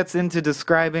book gets into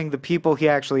describing the people he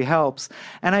actually helps.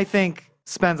 And I think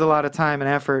spends a lot of time and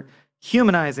effort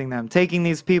humanizing them, taking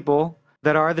these people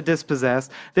that are the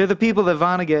dispossessed. They're the people that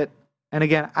Vonnegut, and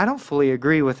again, I don't fully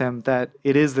agree with him that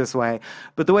it is this way,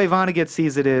 but the way Vonnegut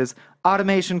sees it is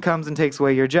automation comes and takes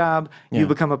away your job. You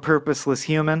become a purposeless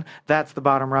human. That's the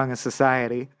bottom rung of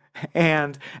society.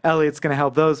 And Elliot's going to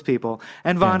help those people.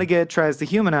 And Vonnegut tries to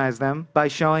humanize them by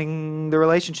showing the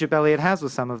relationship Elliot has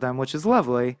with some of them, which is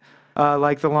lovely.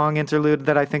 Like the long interlude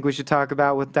that I think we should talk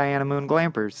about with Diana Moon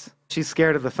Glampers. She's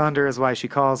scared of the thunder is why she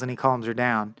calls, and he calms her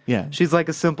down. Yeah. She's like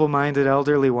a simple-minded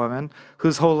elderly woman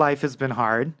whose whole life has been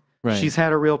hard. Right. She's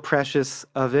had a real precious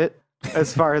of it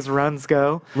as far as runs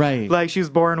go. Right. Like she was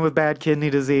born with bad kidney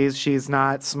disease. She's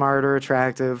not smart or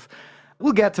attractive.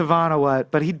 We'll get to VonneWHAT,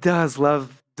 but he does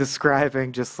love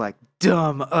describing just like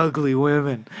dumb, ugly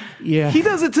women. Yeah. He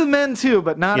does it to men too,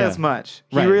 but not as much.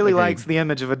 He really agreed. likes the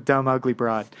image of a dumb, ugly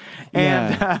broad.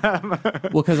 And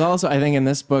Well, because also I think in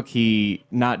this book he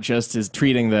not just is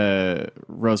treating the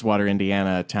Rosewater,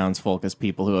 Indiana townsfolk as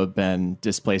people who have been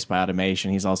displaced by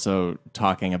automation. He's also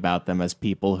talking about them as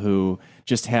people who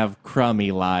just have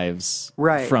crummy lives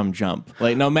from jump.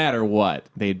 Like no matter what,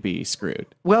 they'd be screwed.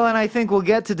 Well, and I think we'll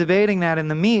get to debating that in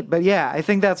the meat, but yeah, I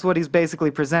think that's what he's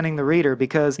basically presenting the reader,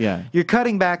 because you're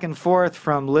cutting back and forth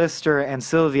from Lister and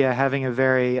Sylvia having a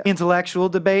very intellectual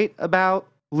debate about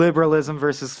liberalism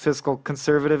versus fiscal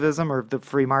conservatism or the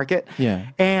free market. Yeah.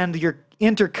 And you're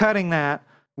intercutting that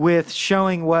with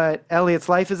showing what Elliot's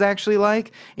life is actually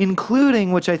like,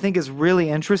 including, which I think is really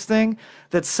interesting,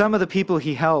 that some of the people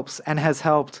he helps and has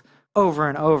helped over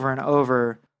and over and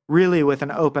over, really with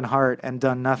an open heart and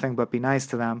done nothing but be nice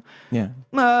to them,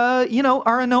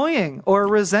 are annoying or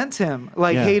resent him,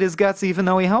 like hate his guts even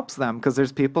though he helps them, because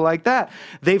there's people like that.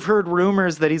 They've heard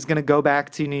rumors that he's going to go back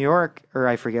to New York, or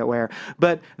I forget where,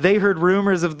 but they heard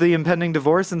rumors of the impending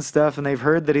divorce and stuff, and they've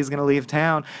heard that he's going to leave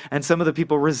town, and some of the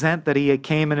people resent that he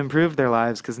came and improved their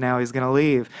lives because now he's going to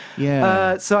leave.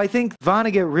 So I think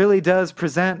Vonnegut really does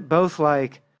present both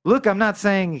like, look, I'm not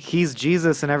saying he's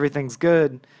Jesus and everything's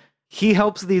good. He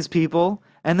helps these people,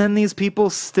 and then these people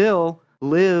still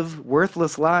live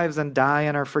worthless lives and die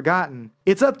and are forgotten.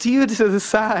 It's up to you to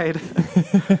decide.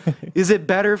 Is it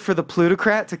better for the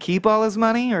plutocrat to keep all his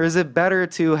money, or is it better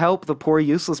to help the poor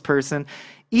useless person,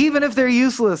 even if they're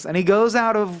useless? And he goes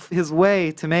out of his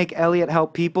way to make Elliot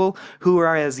help people who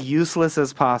are as useless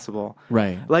as possible.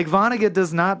 Right. Like Vonnegut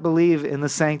does not believe in the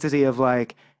sanctity of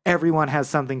like, everyone has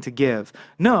something to give.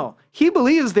 No, he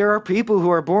believes there are people who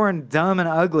are born dumb and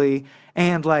ugly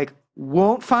and like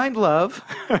won't find love.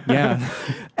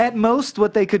 At most,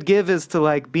 what they could give is to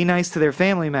like be nice to their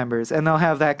family members, and they'll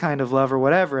have that kind of love or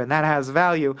whatever, and that has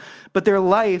value. But their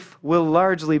life will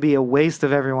largely be a waste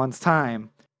of everyone's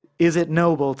time. Is it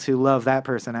noble to love that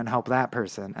person and help that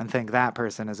person and think that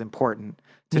person is important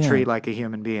to treat like a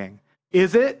human being?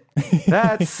 Is it?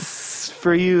 That's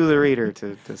for you, the reader,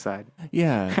 to decide.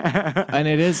 Yeah. And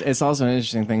it's also an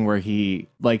interesting thing where he,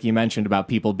 like you mentioned about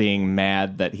people being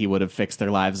mad that he would have fixed their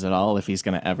lives at all if he's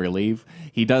going to ever leave.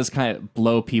 He does kind of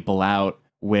blow people out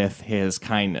with his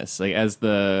kindness. Like as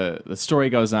the story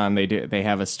goes on, they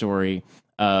have a story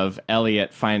of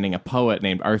Eliot finding a poet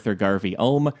named Arthur Garvey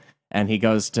Ulm, and he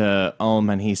goes to Ulm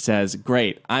and he says,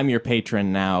 "Great, I'm your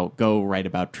patron now. Go write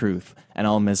about truth." And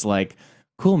Ulm is like,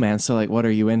 "Cool, man. So, like, what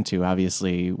are you into?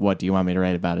 Obviously, what do you want me to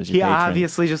write about as your patron?" He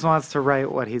obviously just wants to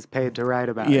write what he's paid to write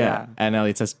about. Yeah. And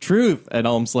Elliot says, "Truth." And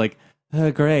Ulm's like,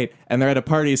 "Great." And they're at a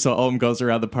party, so Ulm goes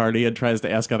around the party and tries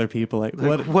to ask other people, like,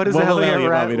 what does will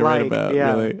Elliot want me to write about?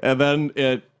 Yeah. Really? And then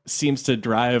it seems to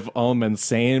drive Ulm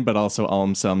insane, but also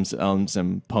Ulm sums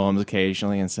some poems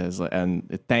occasionally and says, and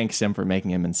it thanks him for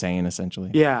making him insane, essentially.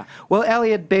 Yeah. Well,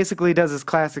 Elliot basically does his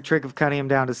classic trick of cutting him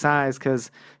down to size, because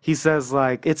he says,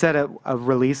 like, it's at a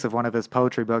release of one of his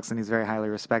poetry books, and he's very highly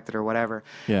respected or whatever.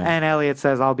 Yeah. And Elliot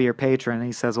says, "I'll be your patron." And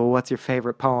he says, "Well, what's your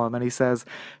favorite poem?" And he says,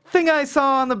 thing I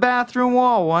saw on the bathroom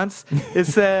wall once. It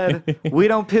said, we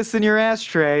don't piss in your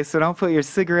ashtray, so don't put your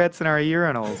cigarettes in our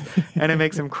urinals. And it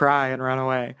makes him cry and run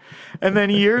away. And then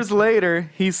years later,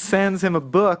 he sends him a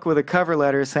book with a cover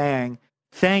letter saying,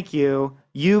 thank you,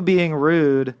 you being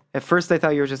rude. At first I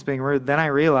thought you were just being rude. Then I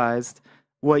realized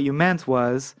what you meant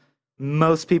was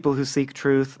most people who seek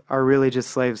truth are really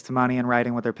just slaves to money and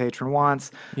writing what their patron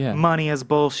wants. Yeah. Money is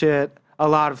bullshit. A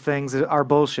lot of things are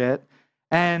bullshit.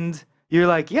 And you're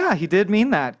like, yeah, he did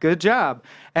mean that. Good job.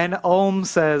 And Ulm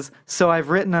says, so I've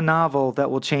written a novel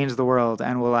that will change the world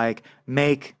and will like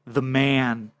make the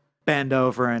man bend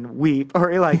over and weep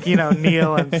or like, you know,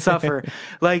 kneel and suffer.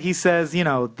 Like he says, you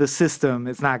know, the system,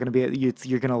 it's not going to be,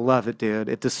 you're going to love it, dude.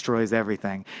 It destroys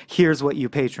everything. Here's what you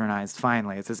patronized,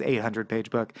 finally. It's this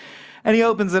 800-page book. And he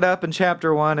opens it up and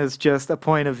chapter 1 is just a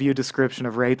point of view description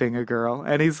of raping a girl.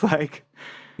 And he's like,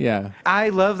 yeah. I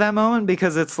love that moment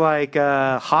because it's like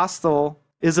hostile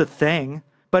is a thing,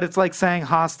 but it's like saying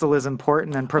hostile is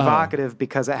important and provocative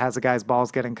because it has a guy's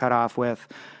balls getting cut off with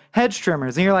hedge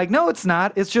trimmers. And you're like, no, it's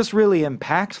not. It's just really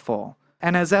impactful.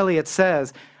 And as Eliot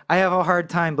says, I have a hard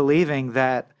time believing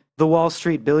that the Wall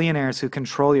Street billionaires who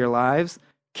control your lives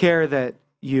care that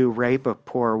you rape a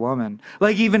poor woman.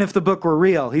 Like, even if the book were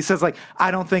real, he says, like, I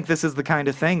don't think this is the kind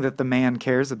of thing that the man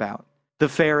cares about. The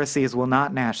Pharisees will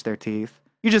not gnash their teeth.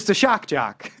 You're just a shock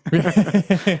jock.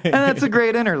 And that's a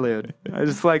great interlude. I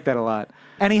just like that a lot.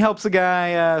 And he helps a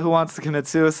guy who wants to commit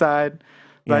suicide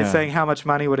by saying, how much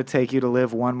money would it take you to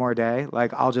live one more day?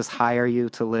 Like, I'll just hire you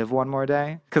to live one more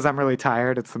day because I'm really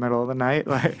tired. It's the middle of the night.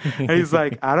 Like, and he's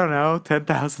like, I don't know,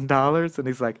 $10,000. And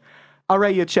he's like, I'll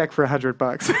write you a check for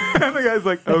 $100. And the guy's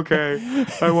like, okay,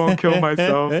 I won't kill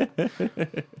myself.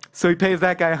 So he pays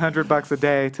that guy $100 a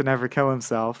day to never kill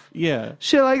himself. Yeah.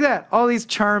 Shit like that. All these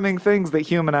charming things that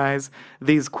humanize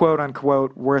these quote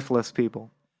unquote worthless people.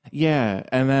 Yeah.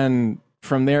 And then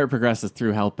from there it progresses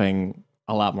through helping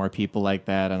a lot more people like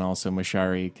that, and also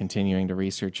Mushari continuing to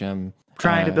research him.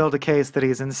 Trying to build a case that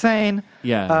he's insane.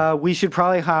 Yeah. We should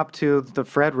probably hop to the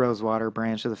Fred Rosewater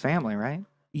branch of the family, right?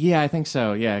 Yeah, I think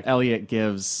so. Yeah. Eliot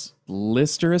gives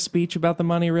Lister a speech about the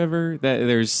Money River.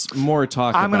 There's more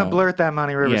talk I'm going to blurt that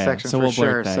Money River section so for we'll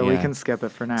sure, that, so we can skip it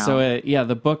for now. So,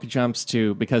 the book jumps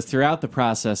to, because throughout the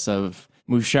process of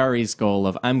Mushari's goal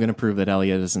of, I'm going to prove that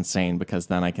Eliot is insane because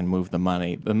then I can move the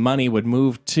money would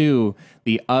move to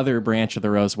the other branch of the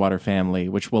Rosewater family,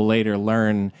 which we'll later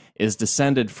learn is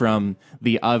descended from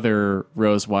the other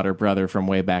Rosewater brother from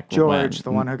way back George,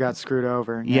 the one who got screwed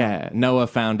over. Yeah, Noah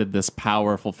founded this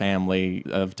powerful family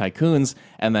of tycoons,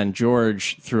 and then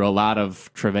George, through a lot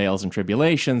of travails and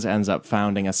tribulations, ends up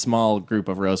founding a small group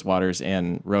of Rosewaters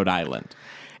in Rhode Island.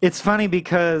 It's funny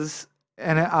because,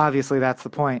 and obviously that's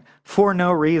the point, for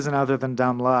no reason other than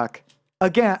dumb luck.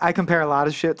 Again, I compare a lot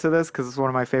of shit to this because it's one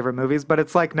of my favorite movies, but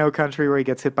it's like No Country where he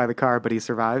gets hit by the car, but he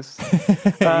survives.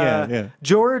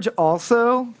 George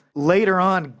also, later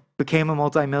on, became a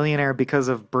multimillionaire because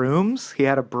of brooms. He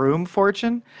had a broom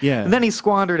fortune. Yeah. And then he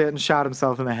squandered it and shot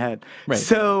himself in the head. Right.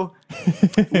 So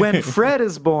when Fred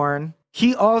is born,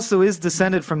 he also is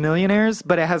descended from millionaires,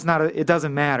 but it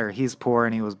doesn't matter. He's poor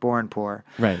and he was born poor.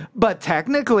 Right. But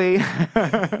technically,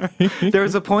 there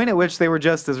was a point at which they were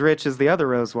just as rich as the other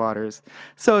Rosewaters.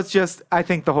 So it's just, I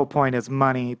think the whole point is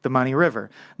money, the Money River.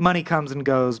 Money comes and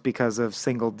goes because of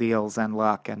single deals and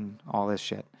luck and all this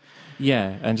shit.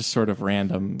 Yeah, and just sort of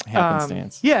random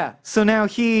happenstance. Yeah, so now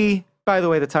by the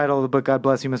way, the title of the book, God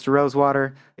Bless You, Mr.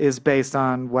 Rosewater, is based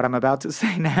on what I'm about to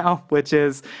say now, which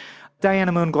is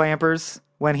Diana Moon Glampers.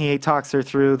 When he talks her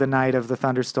through the night of the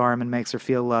thunderstorm and makes her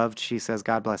feel loved, she says,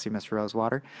 God bless you, Mr.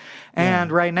 Rosewater.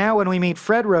 And right now, when we meet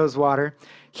Fred Rosewater,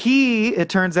 it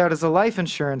turns out, is a life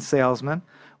insurance salesman,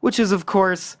 which is, of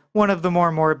course, one of the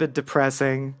more morbid,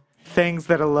 depressing things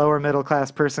that a lower middle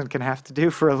class person can have to do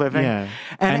for a living. Yeah.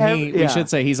 And we should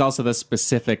say he's also the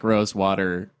specific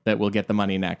Rosewater that will get the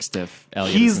money next if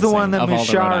Eliot He's is the insane, one that of all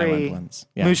the Rhode Island ones.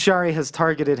 Yeah. Mushari has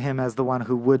targeted him as the one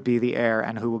who would be the heir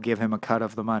and who will give him a cut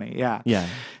of the money. Yeah. Yeah.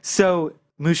 So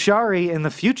Mushari in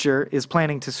the future is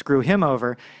planning to screw him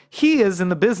over. He is in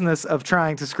the business of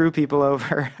trying to screw people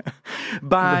over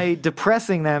by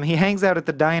depressing them. He hangs out at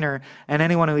the diner, and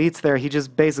anyone who eats there, he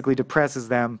just basically depresses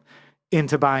them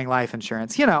into buying life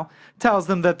insurance. Tells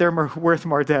them that they're worth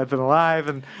more dead than alive,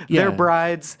 and they're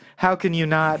brides. How can you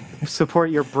not support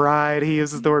your bride? He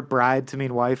uses the word bride to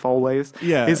mean wife always.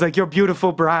 Yeah. He's like, your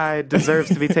beautiful bride deserves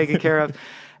to be taken care of.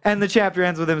 And the chapter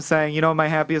ends with him saying, you know what my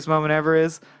happiest moment ever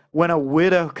is? when a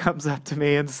widow comes up to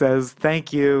me and says,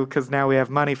 thank you, because now we have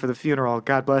money for the funeral.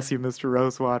 God bless you, Mr.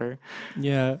 Rosewater.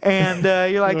 Yeah. And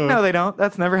you're like, no, they don't.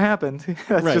 That's never happened.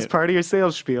 That's Right. just part of your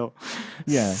sales spiel.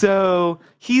 Yeah. So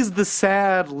he's the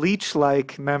sad,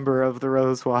 leech-like member of the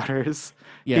Rosewaters.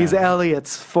 Yeah. He's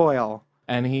Elliot's foil.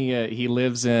 And he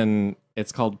lives in,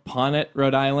 it's called Ponnet,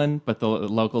 Rhode Island, but the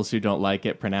locals who don't like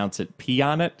it pronounce it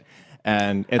Peonnet.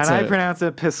 And I pronounce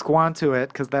it Pisquantuit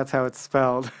because that's how it's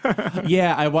spelled.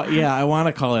 I want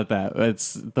to call it that.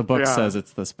 The book says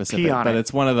it's the specific, but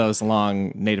it's one of those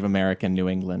long Native American New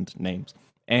England names.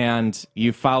 And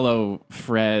you follow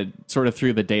Fred sort of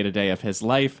through the day-to-day of his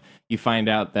life. You find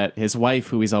out that his wife,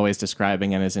 who he's always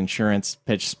describing in his insurance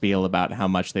pitch spiel about how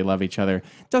much they love each other,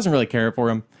 doesn't really care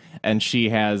for him. And she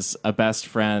has a best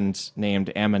friend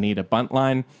named Amanita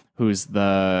Buntline, who's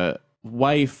the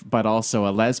wife, but also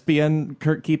a lesbian,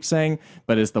 Kurt keeps saying,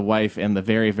 but is the wife in the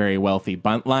very, very wealthy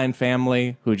Buntline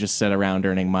family who just sit around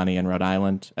earning money in Rhode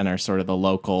Island and are sort of the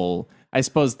local, I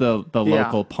suppose, the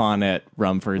local Ponnet,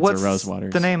 Rumfords, or Rosewaters.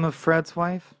 What's the name of Fred's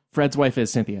wife? Fred's wife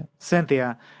is Cynthia.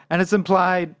 Cynthia. And it's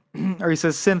implied, or he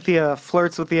says Cynthia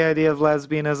flirts with the idea of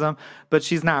lesbianism, but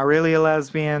she's not really a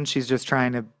lesbian. She's just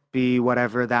trying to be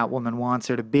whatever that woman wants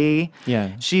her to be.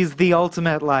 Yeah. She's the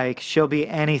ultimate, like, she'll be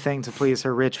anything to please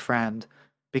her rich friend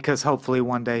because hopefully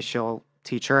one day she'll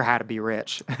teach her how to be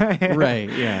rich. Right,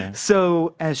 yeah.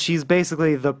 So, as she's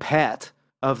basically the pet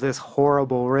of this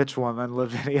horrible rich woman,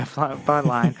 Lavinia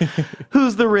Buntline,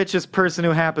 who's the richest person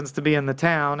who happens to be in the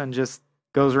town and just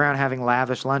goes around having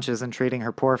lavish lunches and treating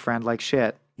her poor friend like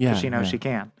shit because she knows she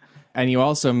can. And you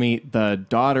also meet the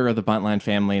daughter of the Buntline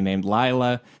family named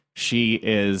Lila. She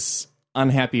is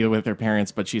unhappy with her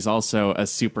parents, but she's also a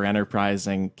super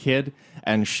enterprising kid,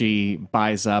 and she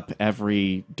buys up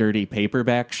every dirty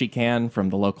paperback she can from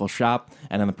the local shop.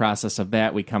 And in the process of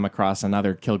that, we come across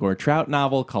another Kilgore Trout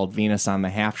novel called Venus on the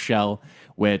Half Shell,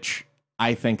 which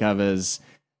I think of as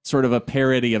sort of a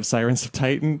parody of Sirens of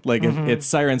Titan. Like, if it's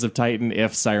Sirens of Titan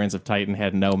if Sirens of Titan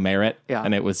had no merit,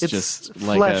 and it was just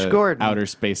like Flash Gordon, outer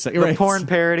space. The porn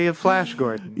parody of Flash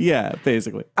Gordon. Yeah,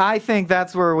 basically. I think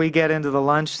that's where we get into the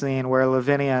lunch scene where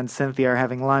Lavinia and Cynthia are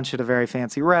having lunch at a very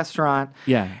fancy restaurant.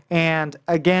 Yeah. And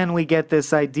again, we get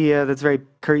this idea that's very,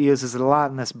 Kurt uses it a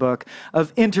lot in this book,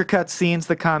 of intercut scenes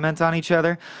that comment on each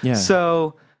other. Yeah.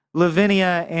 So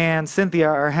Lavinia and Cynthia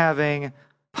are having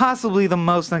possibly the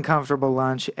most uncomfortable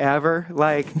lunch ever.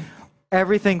 Like,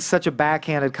 everything's such a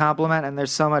backhanded compliment, and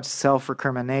there's so much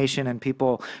self-recrimination and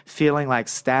people feeling like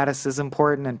status is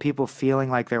important and people feeling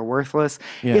like they're worthless.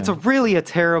 Yeah. It's really a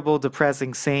terrible,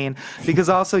 depressing scene because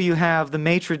also you have the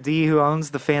maitre d' who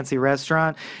owns the fancy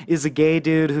restaurant is a gay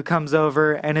dude who comes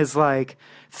over and is like,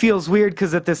 feels weird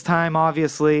because at this time,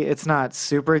 obviously, it's not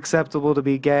super acceptable to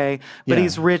be gay, but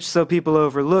he's rich, so people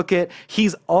overlook it.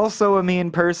 He's also a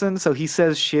mean person, so he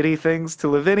says shitty things to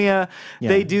Lavinia. Yeah.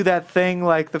 They do that thing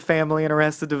like the family in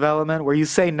Arrested Development where you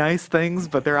say nice things,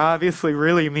 but they're obviously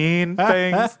really mean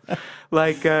things.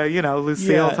 Like,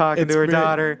 Lucille talking to her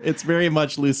daughter. It's very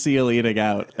much Lucille eating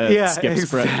out at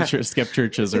Skip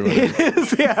Churches or whatever. It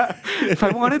is, yeah. If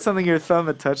I wanted something your thumb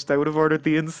had touched, I would have ordered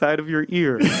the inside of your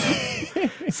ear.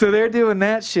 So they're doing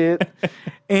that shit.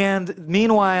 And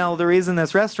meanwhile, the reason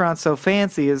this restaurant's so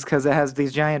fancy is because it has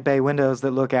these giant bay windows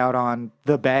that look out on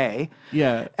the bay.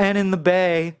 Yeah. And in the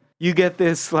bay, you get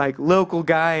this like local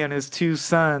guy and his two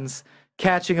sons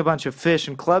catching a bunch of fish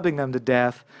and clubbing them to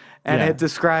death. And it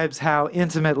describes how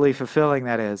intimately fulfilling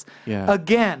that is. Yeah.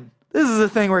 Again, this is a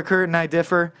thing where Kurt and I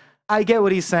differ. I get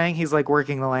what he's saying. He's like,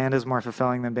 working the land is more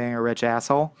fulfilling than being a rich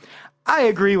asshole. I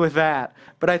agree with that.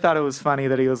 But I thought it was funny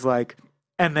that he was like,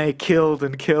 and they killed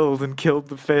and killed and killed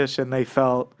the fish, and they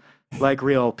felt like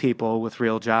real people with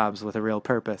real jobs with a real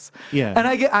purpose. Yeah. And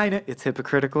I know it's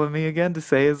hypocritical of me again to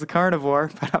say as a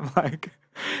carnivore, but I'm like,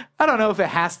 I don't know if it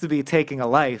has to be taking a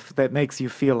life that makes you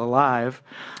feel alive.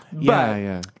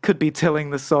 But could be tilling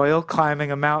the soil,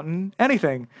 climbing a mountain,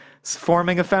 anything.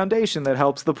 Forming a foundation that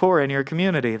helps the poor in your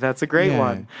community. That's a great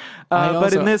one.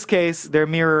 But in this case, they're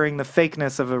mirroring the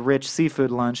fakeness of a rich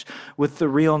seafood lunch with the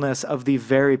realness of the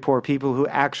very poor people who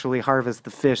actually harvest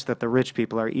the fish that the rich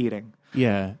people are eating.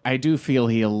 Yeah, I do feel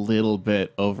he a little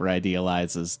bit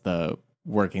over-idealizes the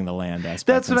working the land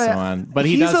aspect and so on. But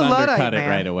he does undercut it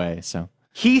right away, so...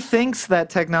 He thinks that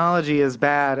technology is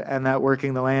bad and that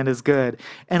working the land is good.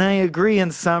 And I agree in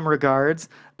some regards,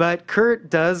 but Kurt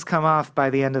does come off by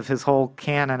the end of his whole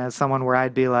canon as someone where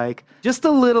I'd be like, just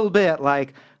a little bit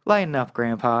like, lighten up,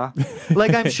 Grandpa.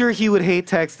 Like, I'm sure he would hate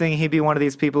texting. He'd be one of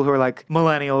these people who are like,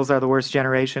 millennials are the worst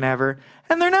generation ever.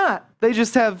 And they're not. They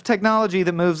just have technology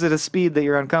that moves at a speed that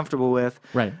you're uncomfortable with.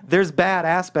 Right. There's bad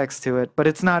aspects to it, but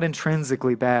it's not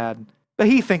intrinsically bad. But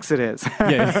he thinks it is.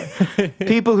 Yeah.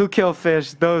 People who kill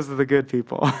fish, those are the good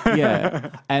people.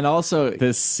 Yeah. And also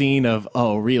this scene of,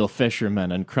 real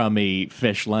fishermen and crummy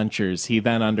fish lunchers, he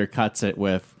then undercuts it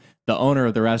with the owner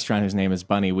of the restaurant, whose name is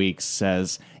Bunny Weeks,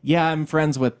 says, yeah, I'm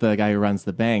friends with the guy who runs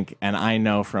the bank, and I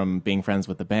know from being friends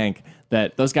with the bank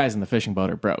that those guys in the fishing boat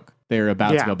are broke. They're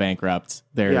about to go bankrupt.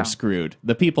 They're screwed.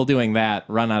 The people doing that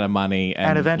run out of money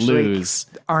and eventually lose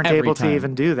aren't every able time. to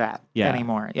even do that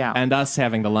anymore. Yeah. And us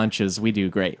having the lunches, we do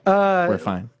great. We're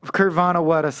fine. Kurt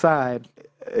Vonnegut aside,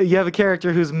 you have a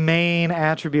character whose main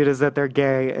attribute is that they're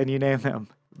gay, and you name them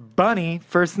Bunny,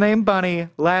 first name Bunny,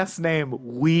 last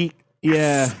name Weeks.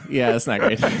 Yeah, it's not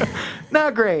great.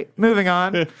 Not great. Moving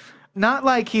on. Not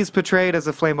like he's portrayed as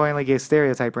a flamboyantly gay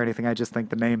stereotype or anything. I just think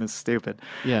the name is stupid.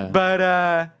 Yeah.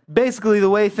 But basically, the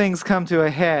way things come to a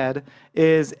head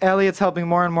is Elliot's helping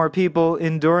more and more people,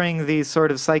 enduring the sort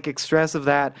of psychic stress of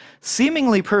that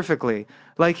seemingly perfectly.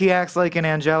 Like he acts like an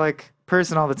angelic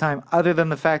person all the time, other than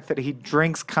the fact that he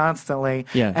drinks constantly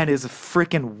and is a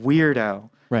freaking weirdo.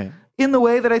 Right. In the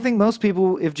way that I think most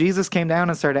people, if Jesus came down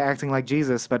and started acting like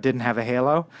Jesus but didn't have a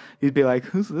halo, you'd be like,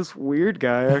 who's this weird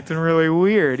guy acting really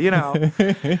weird, you know?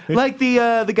 Like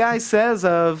the guy says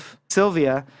of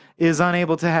Sylvia is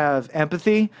unable to have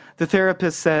empathy. The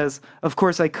therapist says, of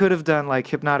course, I could have done like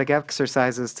hypnotic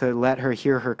exercises to let her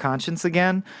hear her conscience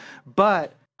again,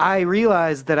 but I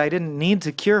realized that I didn't need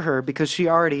to cure her because she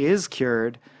already is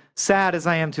cured. Sad as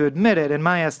I am to admit it, in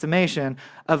my estimation,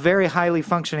 a very highly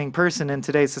functioning person in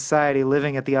today's society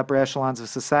living at the upper echelons of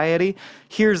society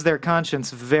hears their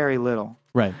conscience very little.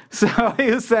 Right. So he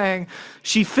was saying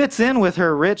she fits in with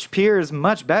her rich peers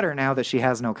much better now that she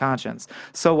has no conscience.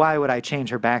 So why would I change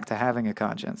her back to having a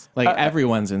conscience? Like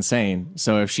everyone's insane.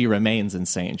 So if she remains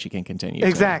insane, she can continue.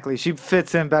 Exactly. She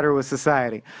fits in better with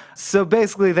society. So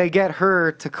basically they get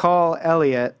her to call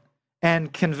Elliot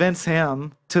and convince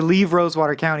him to leave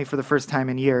Rosewater County for the first time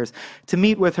in years, to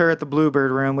meet with her at the Bluebird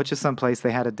Room, which is someplace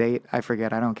they had a date. I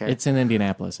forget. I don't care. It's in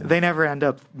Indianapolis. They never end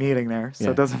up meeting there,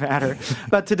 so it doesn't matter.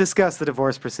 But to discuss the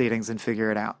divorce proceedings and figure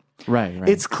it out. Right.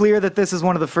 It's clear that this is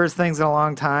one of the first things in a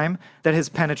long time that has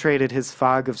penetrated his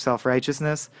fog of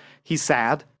self-righteousness. He's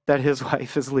sad that his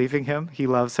wife is leaving him. He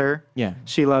loves her. Yeah.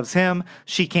 She loves him.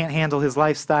 She can't handle his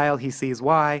lifestyle. He sees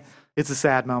why. It's a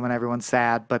sad moment. Everyone's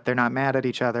sad, but they're not mad at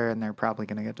each other, and they're probably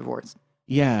going to get divorced.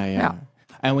 Yeah.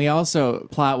 And we also,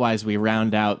 plot-wise, we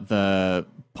round out the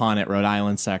Pawn at Rhode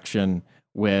Island section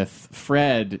with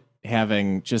Fred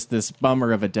having just this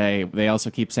bummer of a day. They also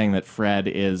keep saying that Fred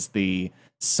is the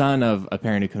son of a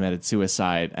parent who committed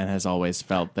suicide and has always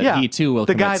felt that he, too, will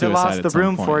commit suicide at some point. The guy that lost the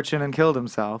broom fortune and killed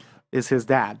himself is his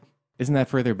dad. Isn't that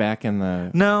further back in the...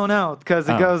 No, because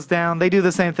it goes down. They do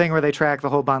the same thing where they track the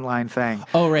whole bunt line thing.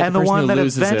 Oh, right. And the one that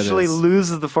eventually is...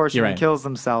 loses the fortune and kills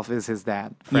himself is his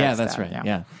dad. Fred's that's dad. right.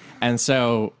 Yeah. And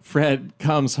so Fred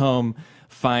comes home,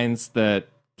 finds that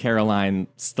Caroline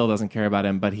still doesn't care about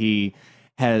him, but he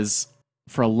has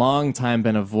for a long time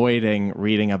been avoiding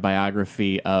reading a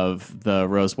biography of the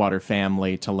Rosewater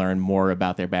family to learn more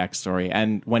about their backstory.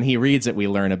 And when he reads it, we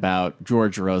learn about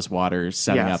George Rosewater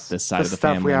setting up this side of the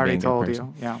family. The stuff we already told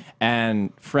you. Yeah.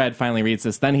 And Fred finally reads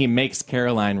this. Then he makes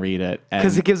Caroline read it.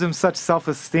 Because it gives him such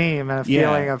self-esteem and a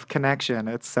feeling of connection.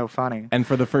 It's so funny. And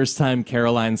for the first time,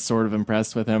 Caroline's sort of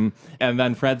impressed with him. And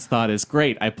then Fred's thought is,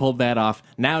 great, I pulled that off.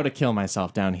 Now to kill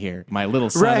myself down here. My little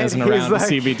son isn't around to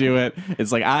see me do it.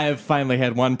 It's like, I have finally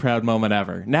had one proud moment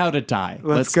ever. Now to die.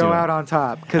 Let's go out on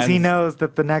top. Because he knows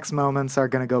that the next moments are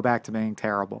going to go back to being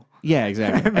terrible. Yeah,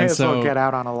 exactly. May as well get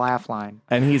out on a laugh line.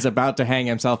 And he's about to hang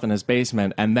himself in his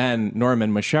basement. And then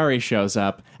Norman Mashari shows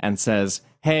up and says,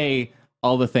 hey,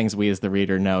 all the things we as the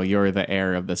reader know, you're the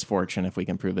heir of this fortune if we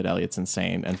can prove that Elliot's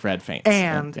insane. And Fred faints.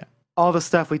 And all the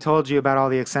stuff we told you about all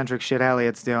the eccentric shit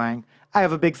Elliot's doing, I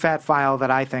have a big fat file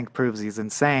that I think proves he's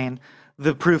insane.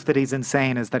 The proof that he's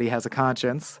insane is that he has a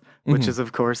conscience, which is,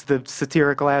 of course, the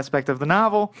satirical aspect of the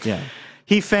novel. Yeah.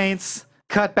 He faints.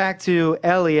 Cut back to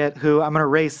Elliot, who I'm going to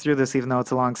race through this even though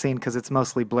it's a long scene because it's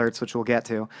mostly blurts, which we'll get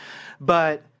to.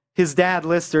 But his dad,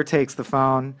 Lister, takes the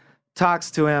phone, talks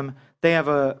to him. They have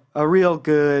a real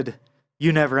good,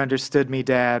 you never understood me,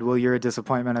 Dad. Well, you're a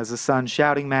disappointment as a son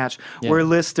shouting match where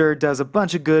Lister does a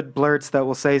bunch of good blurts that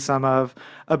we'll say some of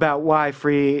about why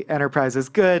free enterprise is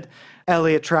good.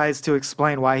 Elliot tries to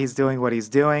explain why he's doing what he's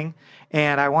doing.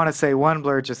 And I want to say one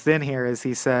blurt just in here is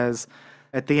he says,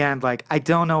 at the end, like, I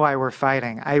don't know why we're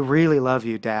fighting. I really love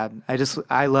you, Dad.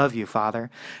 I love you, Father.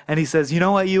 And he says, you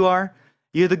know what you are?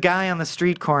 You're the guy on the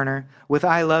street corner with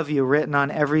I love you written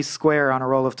on every square on a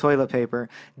roll of toilet paper,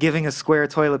 giving a square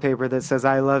toilet paper that says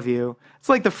I love you. It's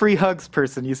like the free hugs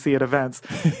person you see at events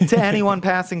to anyone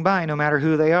passing by, no matter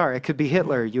who they are. It could be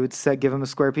Hitler. You would give him a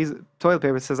square piece of toilet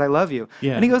paper that says I love you.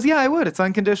 Yeah. And he goes, yeah, I would. It's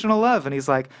unconditional love. And he's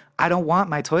like, I don't want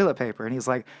my toilet paper. And he's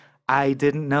like, I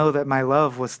didn't know that my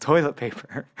love was toilet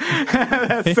paper.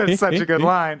 That's such a good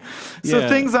line. So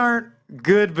things aren't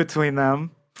good between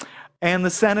them. And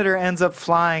the senator ends up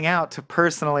flying out to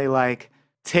personally, like,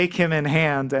 take him in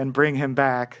hand and bring him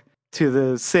back to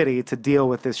the city to deal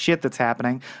with this shit that's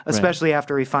happening, especially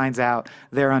after he finds out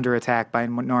they're under attack by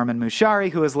Norman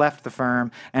Mushari, who has left the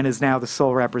firm and is now the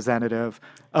sole representative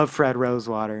of Fred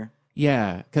Rosewater.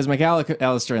 Yeah, because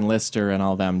McAllister and Lister and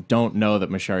all them don't know that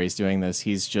Mushari's doing this.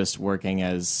 He's just working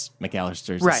as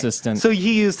McAllister's assistant. So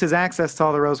he used his access to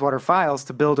all the Rosewater files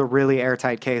to build a really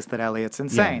airtight case that Elliot's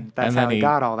insane. Yeah. That's how he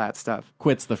got all that stuff.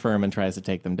 Quits the firm and tries to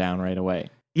take them down right away.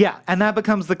 Yeah, and that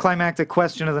becomes the climactic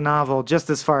question of the novel just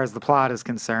as far as the plot is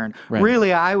concerned. Right.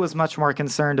 Really, I was much more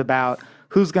concerned about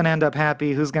who's going to end up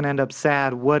happy, who's going to end up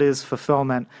sad, what is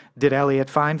fulfillment? Did Elliot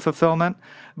find fulfillment?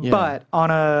 Yeah. But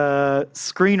on a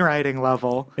screenwriting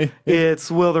level, it's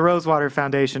will the Rosewater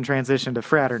Foundation transition to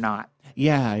Fred or not?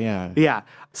 Yeah.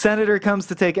 Senator comes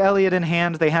to take Elliot in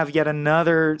hand. They have yet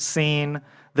another scene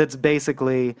that's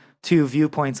basically two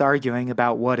viewpoints arguing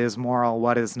about what is moral,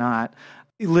 what is not.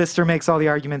 Lister makes all the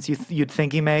arguments you'd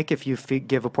think he'd make. If you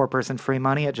give a poor person free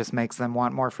money, it just makes them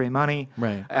want more free money.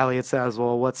 Right. Elliot says,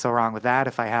 well, what's so wrong with that?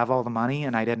 If I have all the money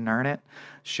and I didn't earn it,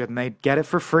 shouldn't they get it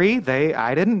for free?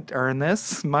 I didn't earn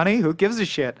this money. Who gives a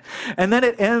shit? And then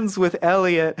it ends with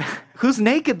Elliot, who's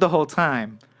naked the whole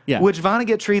time. Yeah. Which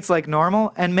Vonnegut treats like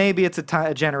normal, and maybe it's a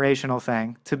generational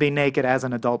thing. To be naked as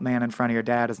an adult man in front of your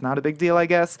dad is not a big deal, I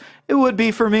guess. It would be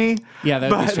for me. Yeah,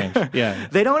 that would be strange. Yeah.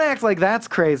 They don't act like that's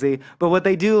crazy, but what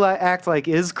they do act like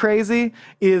is crazy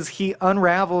is he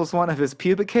unravels one of his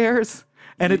pubic hairs,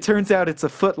 and it turns out it's a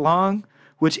foot long,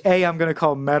 which, I'm going to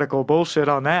call medical bullshit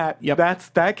on that. Yep.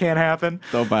 That can't happen.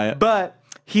 Don't buy it. But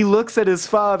he looks at his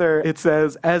father, it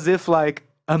says, as if like,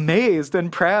 amazed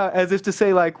and proud, as if to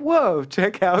say like, whoa,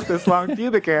 check out this long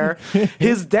pubic hair.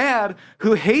 His dad,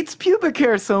 who hates pubic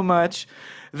hair so much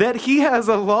that he has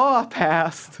a law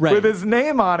passed with his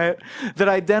name on it that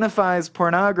identifies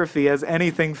pornography as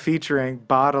anything featuring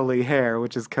bodily hair,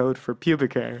 which is code for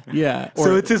pubic hair. Yeah.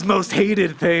 So it's his most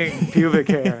hated thing, pubic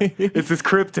hair. It's his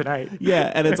kryptonite. Yeah,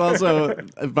 and it's also,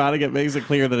 Vonnegut makes it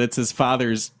clear that it's his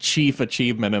father's chief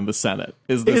achievement in the Senate.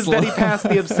 Is that he passed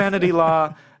the obscenity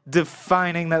law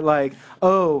defining that, like,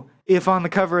 if on the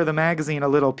cover of the magazine a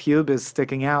little pube is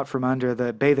sticking out from under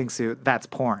the bathing suit, that's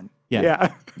porn.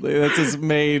 Yeah. That's his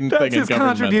main thing in That's his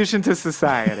government. contribution to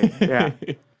society. Yeah.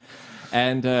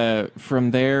 And from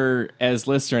there, as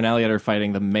Lister and Elliot are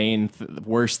fighting, the main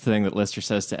worst thing that Lister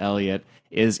says to Elliot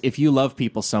is, if you love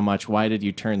people so much, why did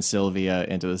you turn Sylvia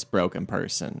into this broken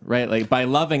person, right? Like, by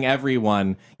loving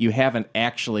everyone, you haven't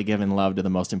actually given love to the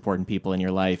most important people in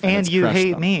your life. And you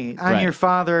hate me. I'm your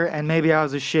father, and maybe I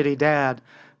was a shitty dad,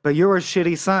 but you're a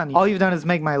shitty son. All you've done is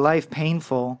make my life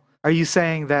painful. Are you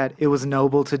saying that it was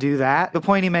noble to do that? The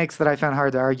point he makes that I found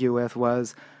hard to argue with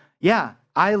was,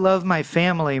 I love my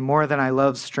family more than I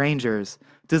love strangers.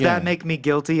 Does that make me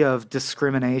guilty of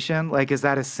discrimination? Like, is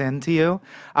that a sin to you?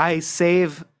 I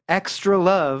save extra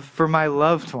love for my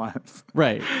loved ones.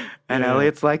 Right. And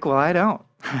Elliot's like, well, I don't.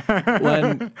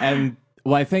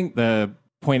 I think the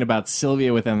point about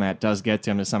Sylvia within that does get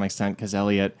to him to some extent, because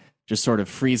Elliot just sort of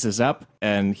freezes up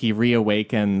and he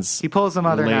reawakens. He pulls some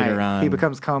other later night. on. He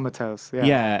becomes comatose.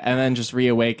 Yeah, and then just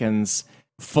reawakens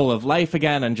full of life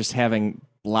again and just having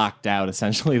blocked out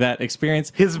essentially that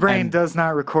experience. His brain does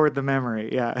not record the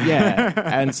memory. Yeah.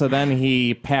 And so then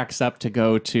he packs up to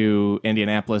go to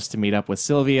Indianapolis to meet up with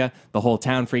Sylvia. The whole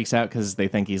town freaks out because they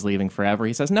think he's leaving forever.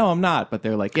 He says, no, I'm not. But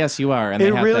they're like, yes, you are. And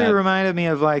it really reminded me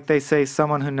of, like, they say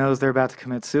someone who knows they're about to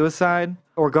commit suicide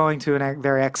or going to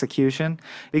their execution,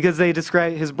 because they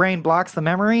describe his brain blocks the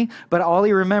memory, but all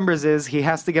he remembers is he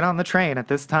has to get on the train at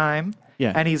this time.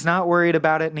 Yeah. And he's not worried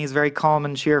about it, and he's very calm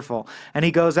and cheerful. And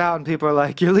he goes out, and people are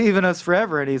like, you're leaving us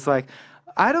forever. And he's like,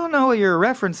 I don't know what you're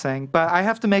referencing, but I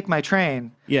have to make my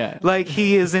train. Yeah. Like,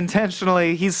 he is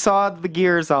intentionally, he's sawed the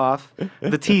gears off,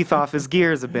 the teeth off his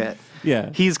gears a bit.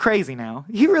 Yeah. He's crazy now.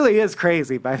 He really is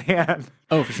crazy by the end.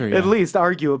 Oh, for sure, yeah. At least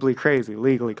arguably crazy,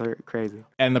 legally crazy.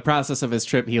 And the process of his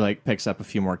trip, he, like, picks up a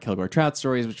few more Kilgore Trout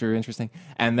stories, which are interesting.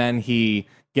 And then he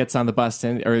gets on the bus,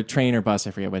 or train or bus,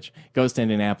 I forget which, goes to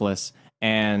Indianapolis.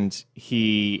 and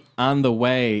he, on the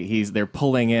way, they're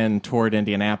pulling in toward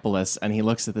Indianapolis, and he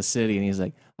looks at the city and he's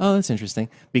like, oh, that's interesting,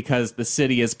 because the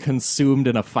city is consumed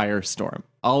in a firestorm.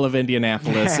 All of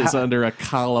Indianapolis is under a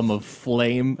column of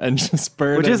flame and just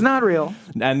burning. Which is not real.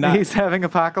 And he's having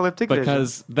apocalyptic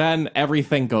because vision. Then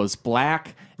everything goes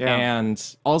black. Yeah.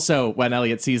 And also, when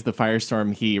Elliot sees the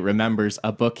firestorm, he remembers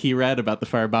a book he read about the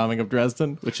firebombing of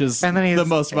Dresden, which is the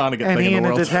most Vonnegut thing in the world. And he, in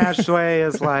a detached way,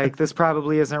 is like, this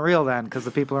probably isn't real then, because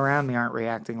the people around me aren't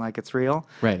reacting like it's real.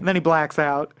 Right. And then he blacks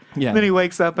out. Yeah. And then he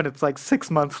wakes up, and it's like 6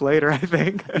 months later, I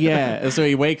think. Yeah. So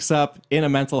he wakes up in a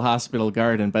mental hospital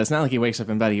garden, but it's not like he wakes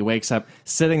up in bed. He wakes up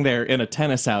sitting there in a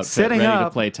tennis outfit, ready to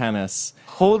play tennis.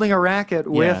 Holding a racket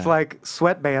with like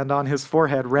sweatband on his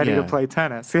forehead, ready to play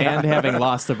tennis. Yeah. And having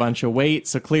lost a bunch of weight.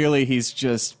 So clearly he's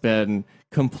just been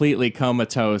completely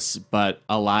comatose, but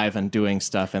alive and doing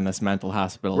stuff in this mental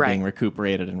hospital, being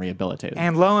recuperated and rehabilitated.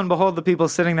 And lo and behold, the people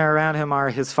sitting there around him are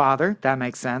his father. That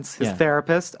makes sense. His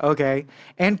therapist. Okay.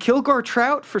 And Kilgore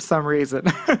Trout for some reason.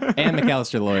 And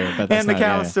McAllister the lawyer. But that's and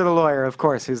McAllister the lawyer, of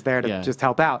course, who's there to just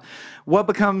help out. What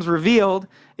becomes revealed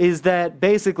is that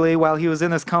basically, while he was in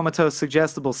this comatose,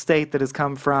 suggestible state that has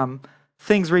come from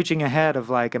things reaching ahead of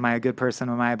like, am I a good person?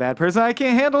 Am I a bad person? I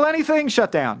can't handle anything.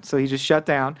 Shut down. So he just shut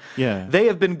down. Yeah. They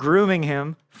have been grooming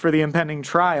him for the impending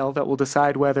trial that will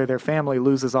decide whether their family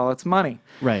loses all its money.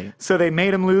 Right. So they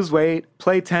made him lose weight,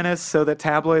 play tennis so that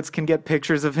tabloids can get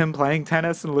pictures of him playing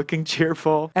tennis and looking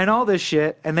cheerful, and all this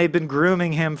shit. And they've been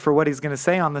grooming him for what he's going to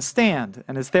say on the stand.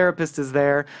 And his therapist is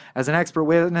there as an expert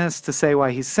witness to say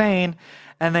why he's sane.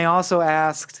 And they also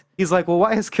asked, he's like, well,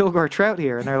 why is Kilgore Trout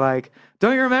here? And they're like,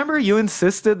 don't you remember? You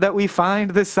insisted that we find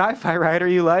this sci-fi writer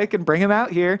you like and bring him out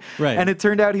here. Right. And it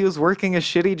turned out he was working a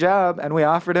shitty job, and we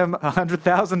offered him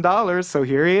 $100,000, so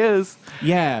here he is.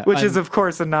 Yeah. Which is, of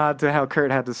course, a nod to how Kurt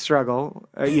had to struggle,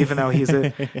 even though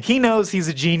he knows he's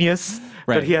a genius,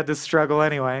 but he had to struggle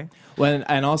anyway.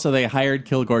 And also they hired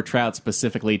Kilgore Trout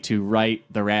specifically to write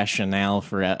the rationale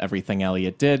for everything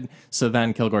Elliot did. So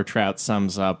then Kilgore Trout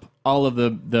sums up all of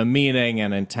the meaning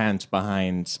and intent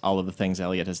behind all of the things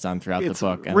Elliot has done throughout the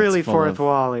book. And really fourth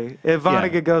wall-y. If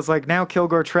Vonnegut goes like, now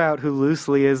Kilgore Trout, who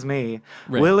loosely is me,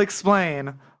 will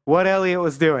explain what Elliot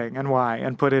was doing and why,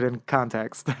 and put it in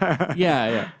context.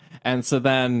 Yeah. And so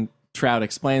then Trout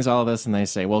explains all of this, and they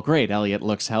say, well, great, Elliot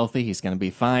looks healthy. He's going to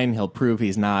be fine. He'll prove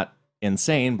he's not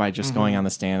insane by just going on the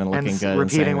stand and looking good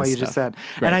repeating what you just said.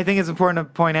 Right. And I think it's important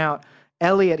to point out,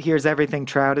 Elliot hears everything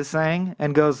Trout is saying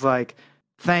and goes like,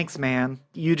 thanks, man.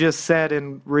 You just said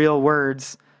in real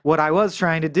words what I was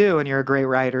trying to do, and you're a great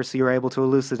writer, so you were able to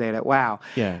elucidate it. Wow.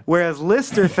 Yeah. Whereas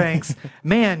Lister thinks,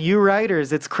 man, you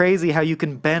writers, it's crazy how you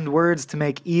can bend words to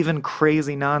make even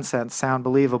crazy nonsense sound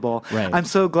believable. Right. I'm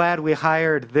so glad we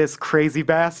hired this crazy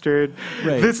bastard.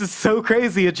 Right. This is so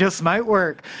crazy, it just might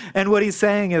work. And what he's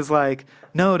saying is like,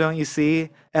 no, don't you see?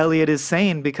 Elliot is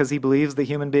sane because he believes that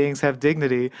human beings have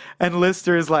dignity. And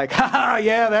Lister is like, ha,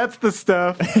 yeah, that's the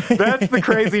stuff. That's the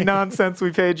crazy nonsense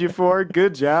we paid you for.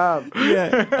 Good job.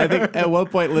 Yeah, I think at one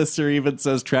point Lister even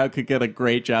says Trout could get a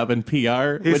great job in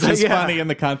PR, which is funny in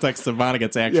the context of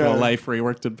Vonnegut's actual life where he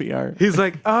worked in PR. He's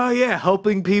like, oh yeah,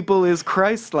 helping people is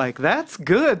Christ-like. That's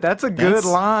good. That's a good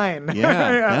line.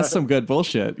 Yeah, that's some good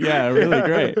bullshit. Yeah, really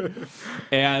great.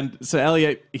 And so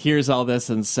Elliot hears all this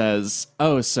and says,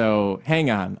 oh, so hang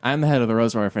on. I'm the head of the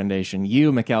Rosewater Foundation.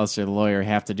 You, McAllister, the lawyer,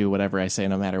 have to do whatever I say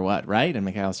no matter what, right? And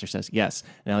McAllister says, yes.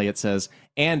 And Elliot says,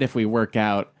 and if we work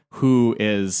out who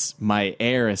is my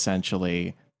heir,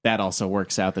 essentially, that also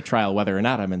works out the trial, whether or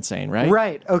not I'm insane, right?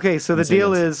 Right. Okay, so the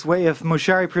deal is, if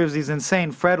Moshari proves he's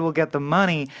insane, Fred will get the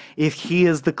money if he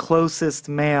is the closest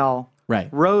male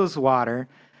Rosewater.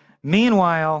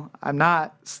 Meanwhile, I'm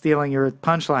not stealing your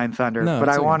punchline, Thunder, but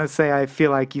I want to say I feel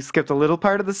like you skipped a little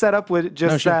part of the setup with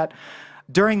just that.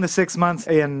 During the 6 months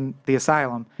in the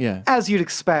asylum, as you'd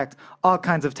expect, all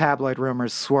kinds of tabloid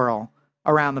rumors swirl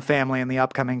around the family and the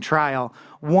upcoming trial.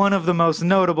 One of the most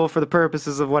notable for the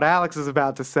purposes of what Alex is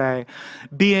about to say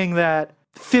being that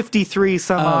 53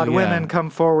 some odd women come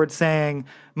forward saying,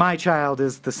 my child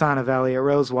is the son of Elliot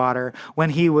Rosewater.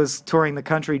 When he was touring the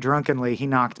country drunkenly, he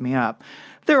knocked me up.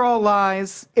 They're all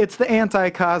lies. It's the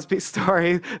anti-Cosby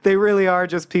story. They really are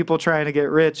just people trying to get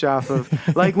rich off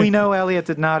of... Like, we know Elliot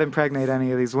did not impregnate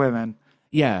any of these women.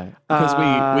 Yeah,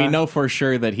 because we know for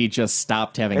sure that he just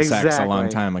stopped having sex a long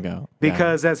time ago.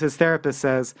 Because, as his therapist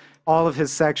says, all of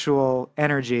his sexual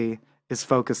energy is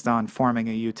focused on forming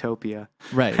a utopia.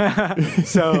 Right.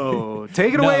 So,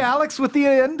 take it away, Alex, with the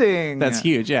ending. That's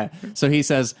huge, yeah. So he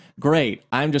says, great,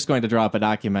 I'm just going to draw up a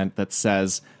document that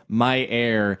says, my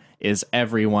heir is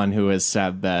everyone who has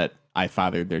said that I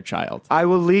fathered their child. I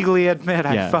will legally admit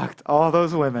I Yeah. fucked all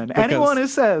those women. Anyone who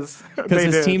says Because they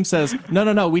his did. team says,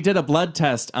 no, we did a blood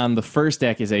test on the first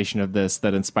accusation of this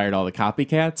that inspired all the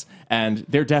copycats, and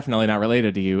they're definitely not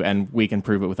related to you, and we can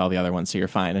prove it with all the other ones, so you're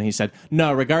fine. And he said,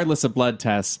 no, regardless of blood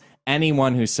tests,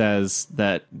 anyone who says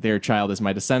that their child is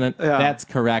my descendant, that's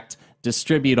correct.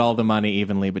 Distribute all the money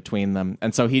evenly between them.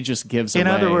 And so he just gives away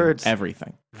other words,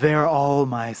 everything. They're all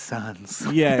my sons.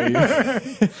 Yeah.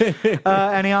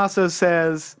 And he also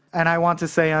says, and I want to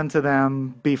say unto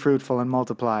them, be fruitful and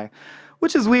multiply,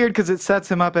 which is weird because it sets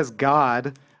him up as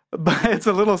God, but it's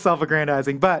a little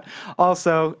self-aggrandizing. But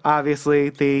also, obviously,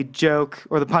 the joke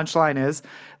or the punchline is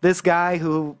this guy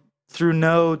who, through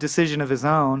no decision of his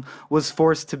own, was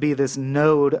forced to be this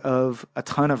node of a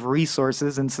ton of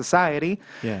resources in society.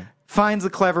 Yeah. Finds a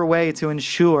clever way to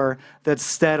ensure that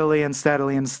steadily and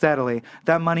steadily and steadily,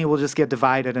 that money will just get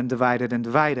divided and divided and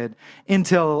divided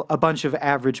until a bunch of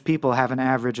average people have an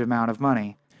average amount of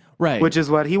money. Right. Which is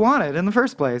what he wanted in the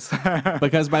first place.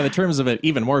 Because by the terms of it,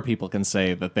 even more people can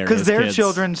say that they're Because their kids.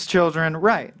 children's children,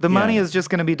 right. The money is just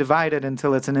going to be divided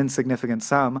until it's an insignificant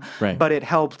sum. Right. But it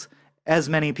helped as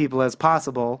many people as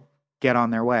possible get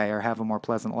on their way or have a more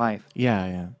pleasant life.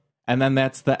 Yeah. And then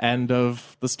that's the end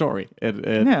of the story.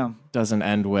 It doesn't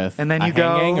end with and then a you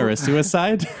go, hanging or a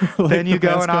suicide. Then you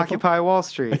go and couple. occupy Wall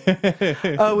Street.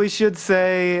 Oh, we should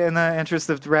say, in the interest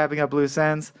of wrapping up loose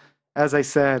ends, as I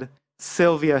said,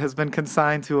 Sylvia has been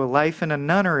consigned to a life in a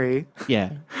nunnery. Yeah.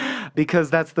 Because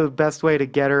that's the best way to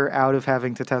get her out of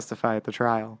having to testify at the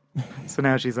trial. So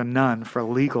now she's a nun for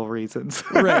legal reasons.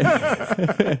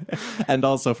 Right. And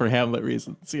also for Hamlet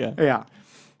reasons. Yeah. Yeah.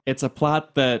 It's a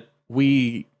plot that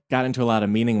we got into a lot of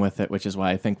meaning with it, which is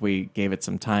why I think we gave it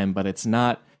some time, but it's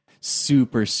not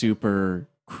super, super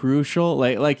crucial.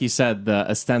 Like you said,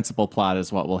 the ostensible plot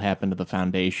is what will happen to the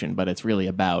Foundation, but it's really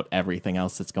about everything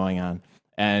else that's going on.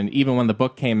 And even when the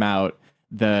book came out,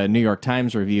 the New York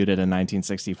Times reviewed it in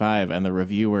 1965, and the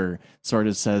reviewer sort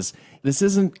of says, this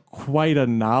isn't quite a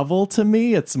novel to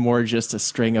me. It's more just a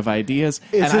string of ideas.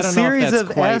 It's and I a don't series know if that's of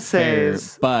quite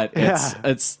essays. fair, but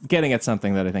it's getting at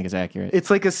something that I think is accurate. It's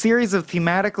like a series of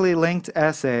thematically linked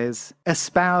essays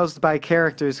espoused by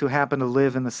characters who happen to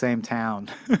live in the same town.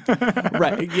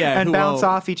 Right, yeah. And bounce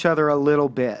off each other a little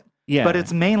bit. Yeah. But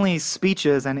it's mainly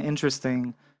speeches and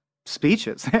interesting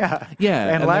speeches. Yeah,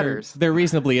 and letters. They're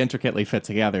reasonably intricately fit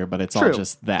together, but it's all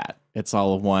just that. It's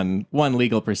all one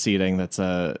legal proceeding that's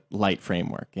a light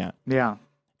framework. Yeah. Yeah.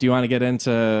 Do you want to get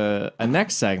into a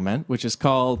next segment, which is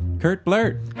called Kurt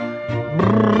Blurt?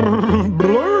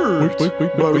 Blurt.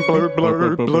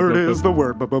 Blurt is the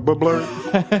word. Blurt.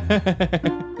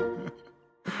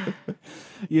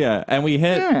 Yeah, and we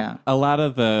hit a lot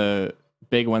of the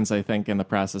big ones, I think, in the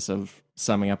process of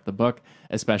summing up the book,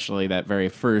 especially that very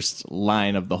first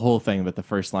line of the whole thing, but the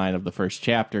first line of the first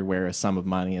chapter, where a sum of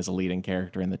money is a leading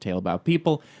character in the tale about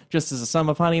people, just as a sum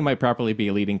of honey might properly be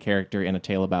a leading character in a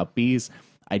tale about bees.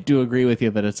 I do agree with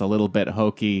you that it's a little bit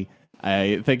hokey.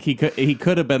 I think he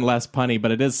could have been less punny,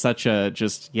 but it is such a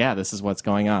just, this is what's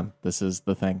going on. This is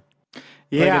the thing.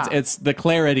 Yeah. Like it's the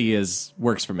clarity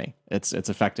works for me. It's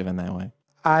effective in that way.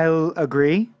 I'll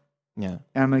agree. Yeah.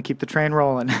 And I'm going to keep the train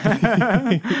rolling.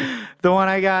 The one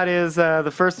I got is,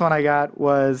 the first one I got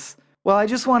was, well, I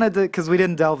just wanted to, because we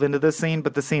didn't delve into this scene,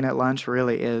 but the scene at lunch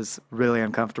really is really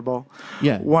uncomfortable.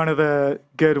 Yeah. One of the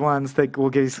good ones that will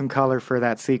give you some color for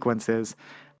that sequence is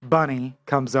Bunny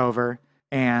comes over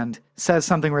and says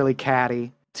something really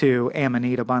catty to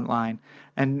Amanita Buntline,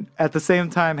 and at the same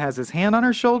time has his hand on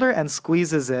her shoulder and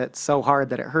squeezes it so hard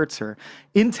that it hurts her.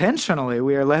 Intentionally,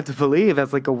 we are led to believe,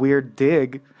 as like a weird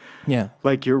dig. Yeah.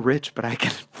 Like, you're rich, but I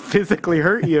can physically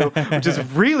hurt you, which is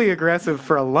really aggressive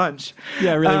for a lunch.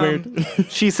 Yeah, really weird.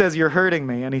 She says, you're hurting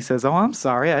me. And he says, oh, I'm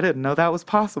sorry. I didn't know that was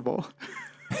possible.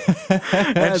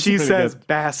 And she says, good.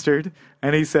 Bastard.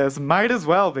 And he says, might as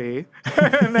well be.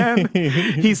 And then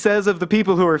he says of the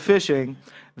people who are fishing,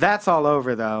 that's all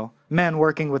over, though. Men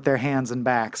working with their hands and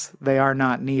backs. They are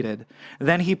not needed.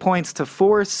 Then he points to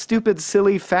 4 stupid,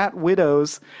 silly, fat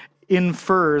widows in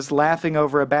furs laughing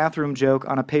over a bathroom joke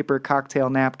on a paper cocktail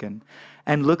napkin.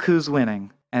 And look who's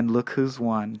winning. And look who's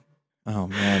won. Oh,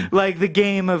 man. Like the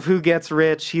game of who gets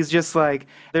rich. He's just like,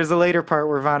 there's a later part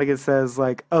where Vonnegut says,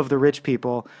 like, of the rich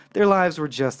people, their lives were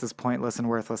just as pointless and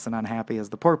worthless and unhappy as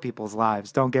the poor people's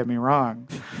lives. Don't get me wrong.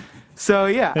 So,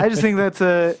 yeah, I just think that's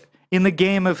in the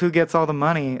game of who gets all the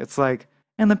money, it's like,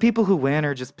 and the people who win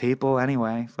are just people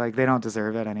anyway. Like, they don't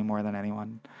deserve it any more than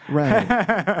anyone.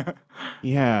 Right.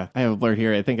 Yeah. I have a blurt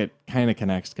here. I think it kind of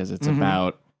connects because it's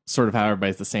about sort of how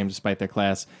everybody's the same despite their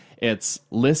class. It's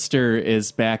Lister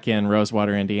is back in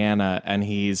Rosewater, Indiana, and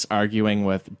he's arguing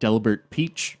with Delbert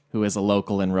Peach, who is a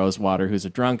local in Rosewater who's a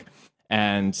drunk.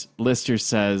 And Lister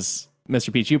says,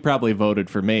 Mr. Peach, you probably voted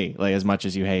for me. Like, as much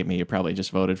as you hate me, you probably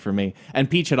just voted for me. And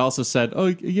Peach had also said, oh,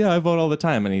 yeah, I vote all the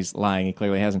time. And he's lying. He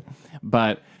clearly hasn't.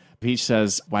 But Peach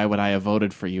says, why would I have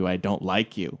voted for you? I don't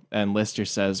like you. And Lister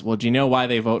says, well, do you know why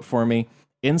they vote for me?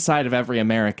 Inside of every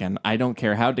American, I don't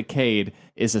care how decayed,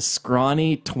 is a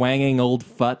scrawny, twanging old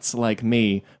futz like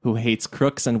me who hates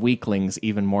crooks and weaklings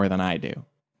even more than I do.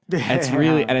 It's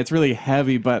really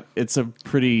heavy, but it's a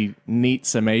pretty neat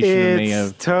summation to me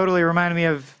of... totally reminded me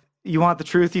of, you want the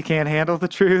truth, you can't handle the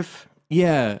truth.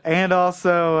 Yeah. And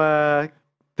also,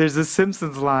 there's a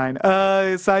Simpsons line,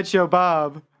 Sideshow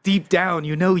Bob. Deep down,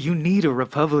 you know you need a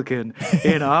Republican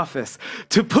in office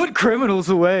to put criminals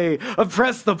away,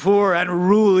 oppress the poor, and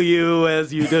rule you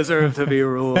as you deserve to be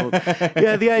ruled.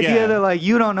 Yeah, the idea that, like,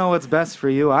 you don't know what's best for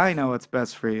you, I know what's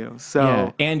best for you. So,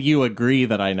 yeah. And you agree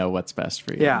that I know what's best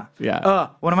for you. Yeah. Yeah.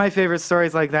 One of my favorite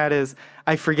stories like that is,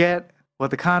 I forget what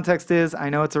the context is.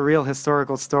 I know it's a real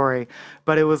historical story,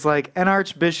 but it was like an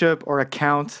archbishop or a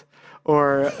count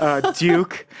or a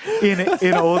duke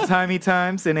in old-timey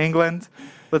times in England.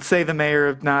 Let's say the mayor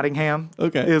of Nottingham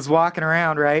is walking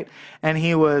around, right? And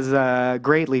he was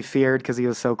greatly feared because he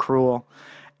was so cruel.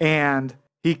 And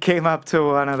he came up to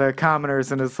one of the commoners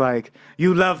and is like,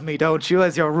 you love me, don't you,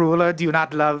 as your ruler? Do you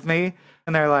not love me?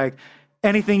 And they're like,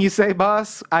 anything you say,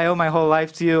 boss, I owe my whole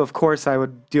life to you. Of course I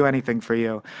would do anything for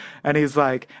you. And he's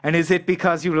like, and is it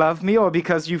because you love me or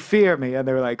because you fear me? And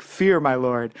they're like, fear, my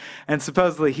lord. And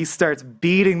supposedly he starts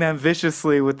beating them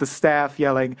viciously with the staff,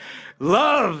 yelling,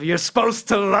 love, you're supposed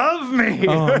to love me.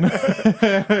 Oh, no.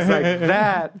 It's like,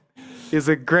 that is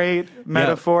a great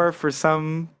metaphor for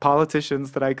some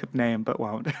politicians that I could name but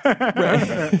won't.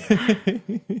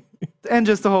 And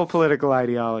just the whole political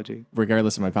ideology.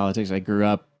 Regardless of my politics, I grew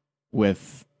up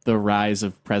with the rise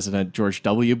of President George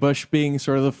W. Bush being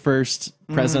sort of the first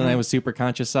president I was super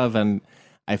conscious of, and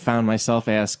I found myself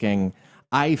asking,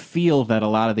 I feel that a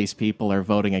lot of these people are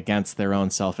voting against their own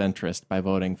self-interest by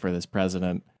voting for this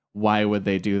president. Why would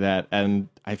they do that? And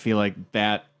I feel like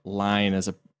that line is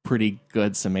a pretty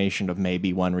good summation of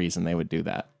maybe one reason they would do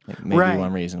that. Like maybe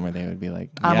one reason where they would be like,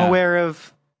 I'm aware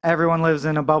of everyone lives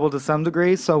in a bubble to some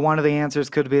degree, so one of the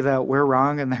answers could be that we're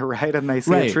wrong and they're right and they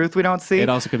see a truth we don't see. It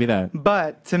also could be that.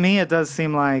 But to me, it does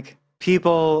seem like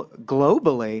people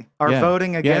globally are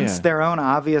voting against their own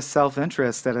obvious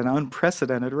self-interest at an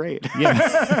unprecedented rate.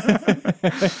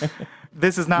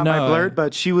 This is not my blurt,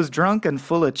 but she was drunk and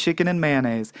full of chicken and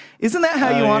mayonnaise. Isn't that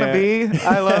how you want to be?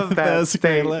 I love that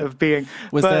state of being.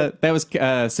 That was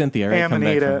Cynthia, right?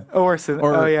 Amanita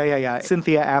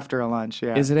Cynthia after a lunch.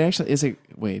 Yeah. Is it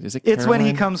Caroline? It's when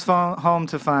he comes home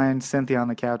to find Cynthia on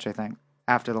the couch, I think,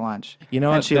 after the lunch. You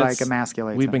know, and she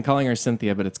emasculates We've him. been calling her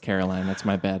Cynthia, but it's Caroline. That's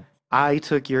my bad. I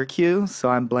took your cue, so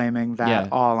I'm blaming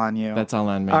that all on you. That's all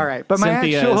on me. All right, but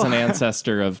Cynthia is an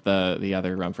ancestor of the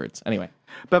other Rumfords. Anyway.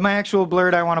 But my actual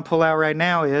blurt I want to pull out right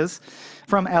now is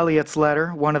from Eliot's letter,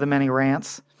 one of the many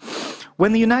rants.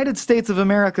 When the United States of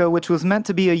America, which was meant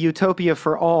to be a utopia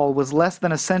for all, was less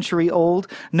than a century old,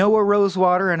 Noah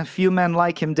Rosewater and a few men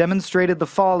like him demonstrated the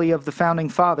folly of the Founding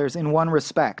Fathers in one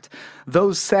respect.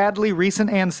 Those sadly recent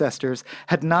ancestors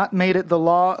had not made it the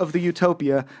law of the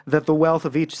utopia that the wealth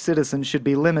of each citizen should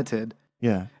be limited.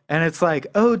 Yeah. And it's like,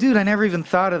 oh, dude, I never even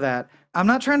thought of that. I'm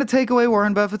not trying to take away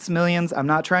Warren Buffett's millions. I'm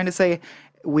not trying to say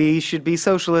we should be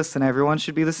socialists and everyone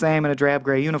should be the same in a drab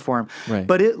gray uniform. Right.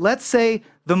 But let's say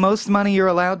the most money you're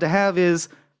allowed to have is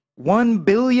 $1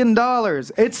 billion.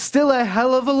 It's still a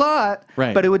hell of a lot,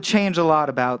 but it would change a lot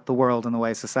about the world and the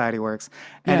way society works.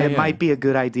 And it might be a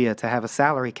good idea to have a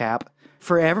salary cap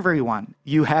for everyone.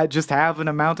 You just have an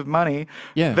amount of money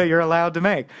that you're allowed to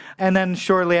make. And then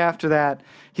shortly after that,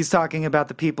 he's talking about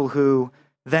the people who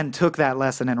then took that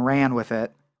lesson and ran with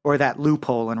it, or that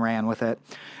loophole and ran with it.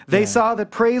 They saw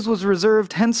that praise was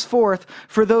reserved henceforth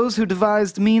for those who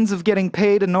devised means of getting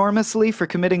paid enormously for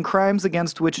committing crimes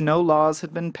against which no laws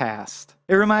had been passed.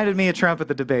 It reminded me of Trump at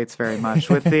the debates very much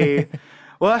with the,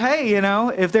 well, hey, you know,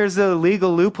 if there's a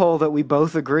legal loophole that we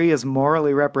both agree is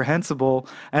morally reprehensible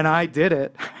and I did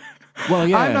it, well,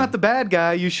 I'm not the bad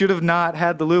guy. You should have not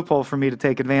had the loophole for me to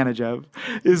take advantage of.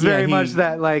 Is very much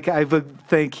that, like, I would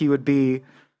think he would be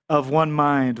of one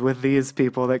mind with these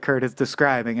people that Kurt is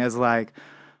describing as like,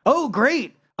 oh,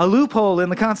 great, a loophole in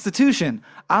the Constitution.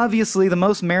 Obviously, the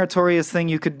most meritorious thing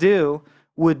you could do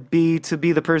would be to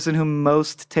be the person who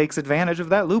most takes advantage of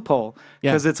that loophole.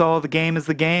 Because it's all the game is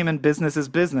the game and business is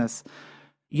business.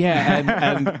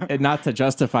 and not to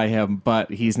justify him,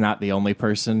 but he's not the only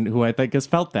person who I think has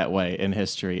felt that way in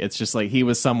history. It's just like he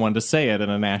was someone to say it in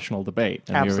a national debate.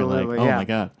 And Absolutely, you were like, oh my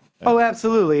God. Oh,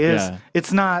 absolutely. Yeah.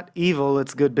 It's not evil,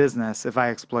 it's good business if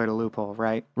I exploit a loophole,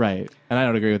 right? Right. And I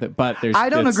don't agree with it, but I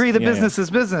don't agree that business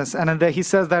is business. And that he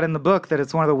says that in the book, that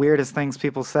it's one of the weirdest things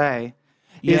people say.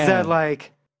 Is that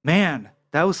like, man,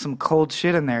 that was some cold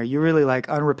shit in there. You really like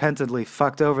unrepentantly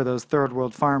fucked over those third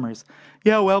world farmers.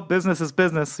 Yeah, well, business is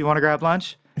business. You want to grab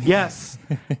lunch? Yes.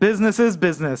 Business is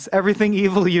business. Everything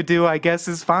evil you do, I guess,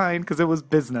 is fine because it was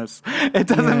business. It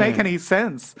doesn't make any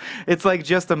sense. It's like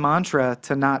just a mantra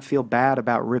to not feel bad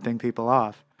about ripping people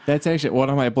off. That's actually one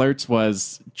of my blurts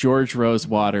was George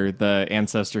Rosewater, the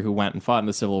ancestor who went and fought in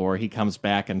the Civil War. He comes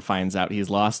back and finds out he's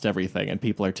lost everything, and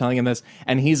people are telling him this.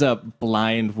 And he's a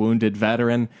blind, wounded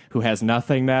veteran who has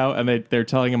nothing now, and they're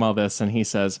telling him all this, and he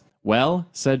says, well,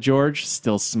 said George,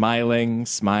 still smiling,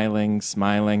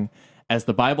 as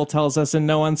the Bible tells us in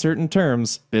no uncertain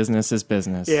terms, business is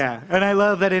business. Yeah, and I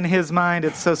love that in his mind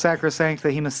it's so sacrosanct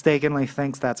that he mistakenly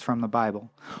thinks that's from the Bible.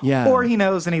 Yeah. Or he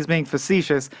knows and he's being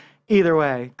facetious. Either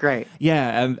way, great.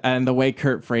 Yeah, and the way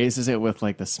Kurt phrases it with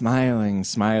like the smiling.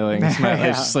 Yeah.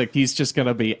 It's just like he's just going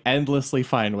to be endlessly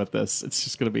fine with this. It's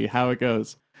just going to be how it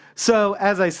goes. So,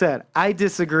 as I said, I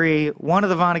disagree. One of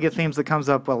the Vonnegut themes that comes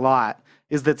up a lot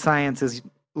is that science is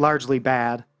largely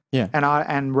bad. Yeah.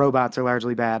 And robots are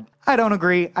largely bad. I don't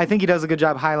agree. I think he does a good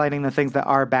job highlighting the things that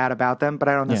are bad about them, but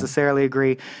I don't necessarily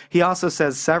agree. He also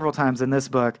says several times in this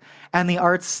book, and the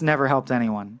arts never helped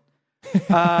anyone.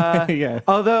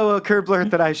 Although a Kurt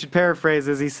Blurt that I should paraphrase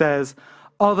is he says,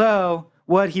 although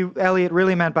what Eliot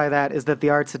really meant by that is that the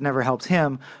arts had never helped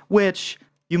him, which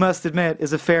you must admit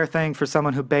is a fair thing for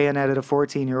someone who bayoneted a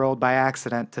 14-year-old by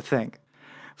accident to think.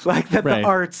 It's like that the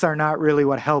arts are not really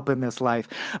what help in this life.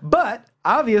 But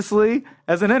obviously,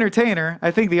 as an entertainer, I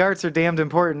think the arts are damned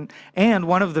important and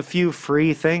one of the few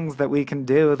free things that we can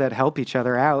do that help each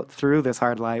other out through this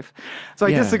hard life. So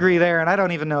I disagree there, and I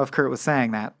don't even know if Kurt was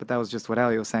saying that, but that was just what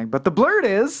Eliot was saying. But the blurt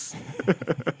is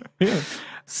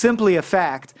simply a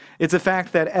fact. It's a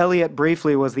fact that Eliot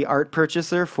briefly was the art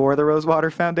purchaser for the Rosewater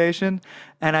Foundation,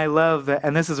 and I love that,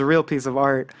 and this is a real piece of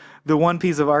art. The one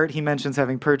piece of art he mentions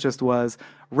having purchased was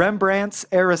Rembrandt's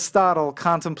Aristotle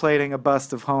contemplating a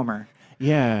bust of Homer.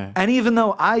 Yeah. And even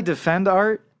though I defend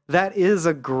art, that is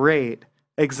a great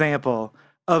example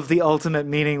of the ultimate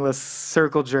meaningless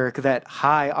circle jerk that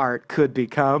high art could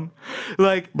become.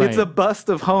 Like, it's a bust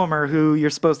of Homer who you're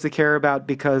supposed to care about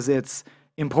because it's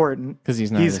important. Because he's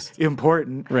an artist.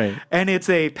 Important. Right. And it's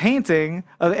a painting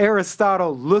of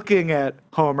Aristotle looking at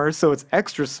Homer, so it's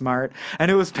extra smart.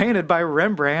 And it was painted by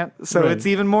Rembrandt, so it's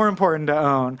even more important to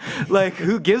own. Like,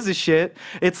 who gives a shit?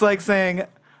 It's like saying,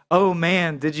 oh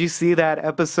man, did you see that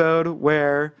episode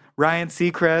where Ryan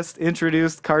Seacrest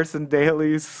introduced Carson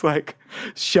Daly's like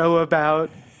show about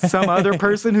some other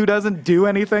person who doesn't do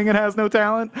anything and has no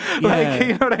talent? Like,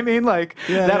 you know what I mean? Like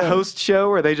that host show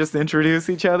where they just introduce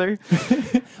each other.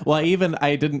 Well,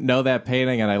 I didn't know that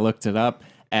painting and I looked it up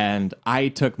and I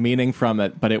took meaning from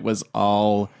it, but it was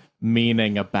all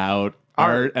meaning about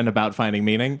art and about finding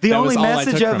meaning. The only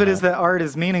message of it is that art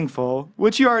is meaningful,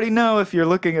 which you already know if you're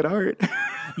looking at art.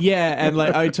 Yeah, and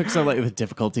like I took some like the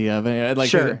difficulty of it,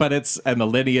 like, but it's and the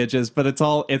lineages, but it's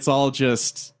all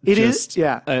just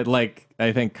like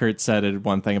I think Kurt said it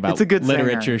one thing about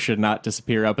literature should not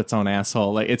disappear up its own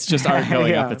asshole. Like it's just art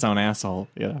going up its own asshole.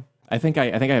 Yeah, I think I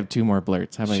have 2 more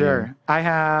blurts. How about you? I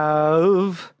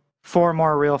have 4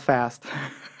 more real fast.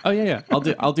 Oh yeah.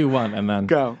 I'll do one and then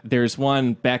go. There's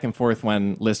one back and forth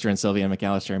when Lister and Sylvia and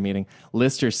McAllister are meeting.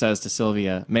 Lister says to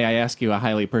Sylvia, "May I ask you a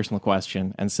highly personal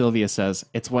question?" And Sylvia says,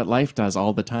 "It's what life does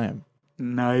all the time."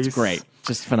 Nice. It's great.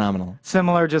 Just phenomenal.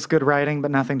 Similar, just good writing,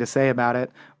 but nothing to say about it.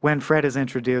 When Fred is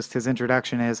introduced, his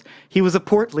introduction is, he was a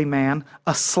portly man,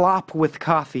 a slop with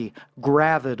coffee,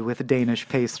 gravid with Danish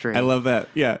pastry. I love that.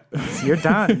 Yeah. You're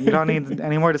done. You don't need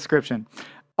any more description.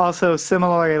 Also,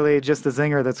 similarly, just a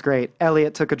zinger that's great.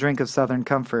 Eliot took a drink of Southern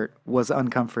Comfort, was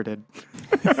uncomforted.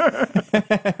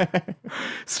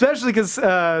 Especially because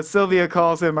Sylvia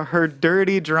calls him her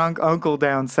dirty, drunk uncle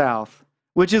down south,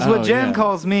 which is what Jen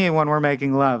calls me when we're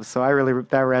making love. So that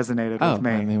resonated with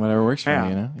me. I mean, whatever works for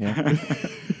me, Yeah.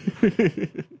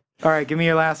 All right, give me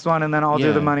your last one, and then I'll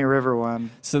do the Money River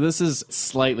one. So this is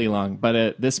slightly long,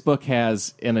 but this book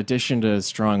has, in addition to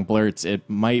strong blurts, it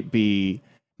might be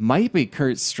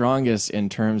Kurt's strongest in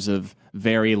terms of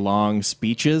very long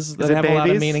speeches that have a lot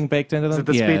of meaning baked into them. Is it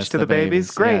the speech to the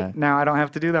babies? Great. Yeah. Now I don't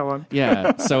have to do that one.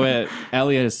 Yeah. So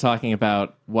Eliot is talking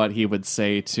about what he would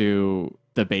say to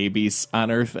the babies on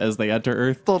Earth as they enter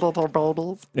Earth.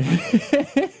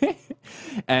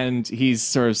 And he's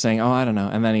sort of saying, oh, I don't know.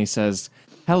 And then he says,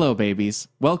 hello, babies.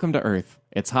 Welcome to Earth.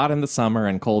 It's hot in the summer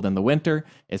and cold in the winter.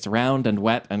 It's round and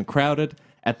wet and crowded.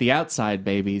 At the outside,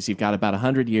 babies, you've got about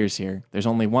 100 years here. There's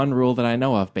only one rule that I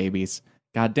know of, babies.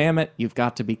 God damn it, you've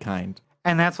got to be kind.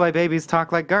 And that's why babies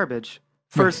talk like garbage.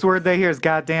 First word they hear is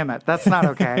God damn it. That's not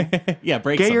okay. Yeah,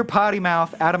 break Get some. your potty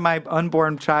mouth out of my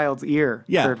unborn child's ear,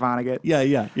 Kurt Vonnegut.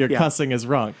 Yeah. Your cussing is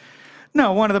wrong.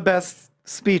 No, one of the best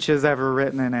speeches ever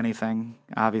written in anything.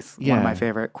 Obviously, one of my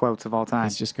favorite quotes of all time.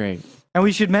 It's just great. And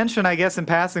we should mention, I guess in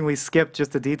passing, we skipped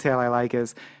just a detail I like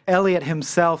is Eliot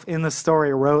himself in the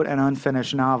story wrote an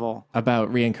unfinished novel.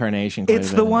 About reincarnation.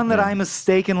 It's the one that I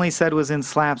mistakenly said was in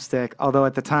Slapstick, although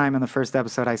at the time in the first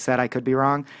episode I said I could be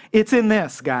wrong. It's in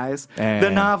this, guys. The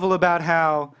novel about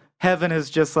how heaven is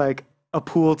just like a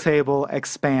pool table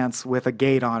expanse with a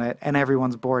gate on it, and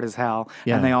everyone's bored as hell,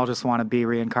 and they all just want to be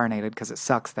reincarnated because it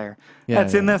sucks there.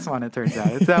 That's in this one, it turns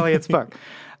out. It's Eliot's book.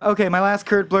 Okay, my last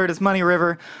Kurt Blurt is Money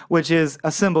River, which is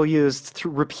a symbol used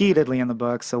repeatedly in the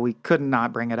book, so we could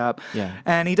not bring it up. Yeah.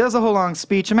 And he does a whole long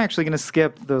speech. I'm actually going to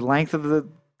skip the length of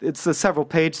it's a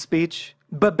several-page speech,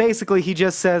 but basically he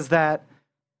just says that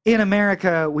in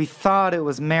America, we thought it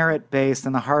was merit-based,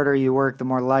 and the harder you work, the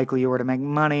more likely you were to make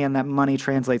money, and that money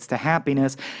translates to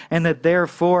happiness, and that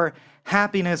therefore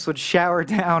happiness would shower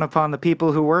down upon the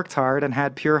people who worked hard and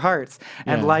had pure hearts,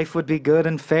 and life would be good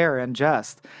and fair and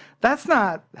just. That's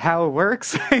not how it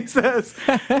works, he says.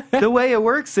 The way it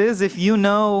works is if you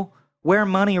know where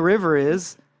Money River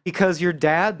is, because your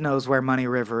dad knows where Money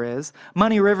River is.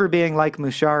 Money River being like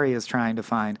Mushari is trying to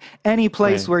find. Any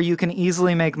place where you can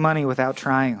easily make money without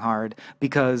trying hard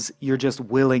because you're just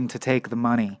willing to take the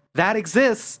money. That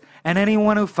exists, and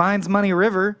anyone who finds Money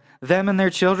River, them and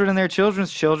their children and their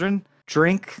children's children,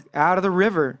 drink out of the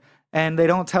river, and they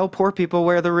don't tell poor people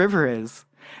where the river is.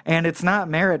 And it's not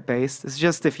merit-based. It's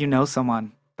just if you know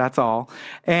someone. That's all.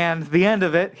 And the end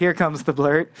of it, here comes the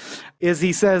blurt, is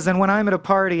he says, and when I'm at a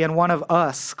party and one of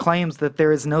us claims that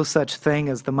there is no such thing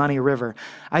as the Money River,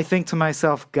 I think to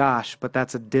myself, gosh, but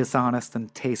that's a dishonest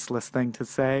and tasteless thing to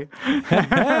say.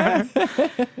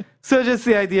 So just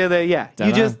the idea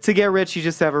that, to get rich, you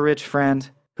just have a rich friend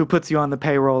who puts you on the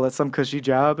payroll at some cushy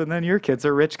job, and then your kids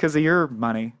are rich because of your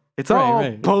money. It's all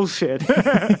bullshit,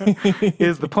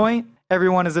 is the point.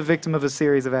 Everyone is a victim of a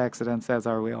series of accidents, as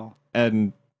are we all.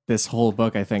 And this whole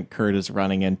book, I think Kurt is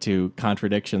running into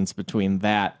contradictions between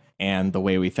that and the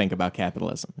way we think about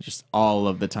capitalism, just all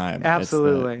of the time.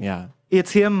 Absolutely.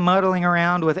 It's him muddling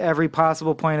around with every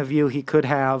possible point of view he could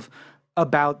have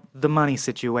about the money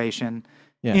situation,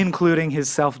 including his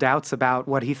self-doubts about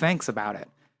what he thinks about it.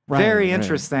 Very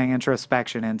interesting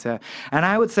introspection into. And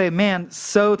I would say, man,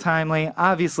 so timely.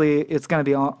 Obviously, it's going to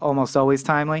be almost always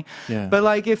timely. But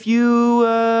like if you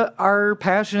are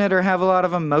passionate or have a lot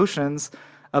of emotions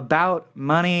about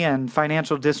money and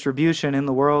financial distribution in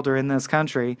the world or in this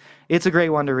country, it's a great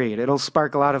one to read. It'll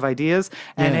spark a lot of ideas,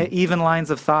 and even lines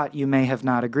of thought you may have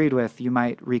not agreed with, you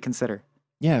might reconsider.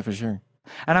 Yeah, for sure.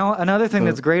 And another thing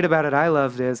that's great about it I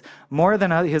loved is, more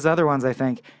than his other ones, I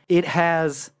think, it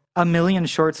has a million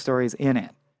short stories in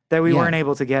it that we weren't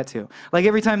able to get to. Like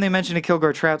every time they mention a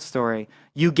Kilgore Trout story,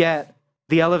 you get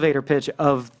the elevator pitch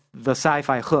of the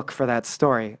sci-fi hook for that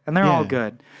story, and they're all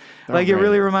good. Like it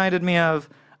really reminded me of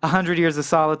 100 Years of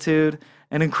Solitude,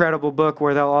 an incredible book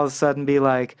where they'll all of a sudden be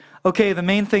like, okay, the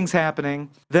main thing's happening,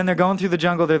 then they're going through the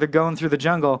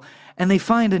jungle, and they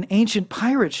find an ancient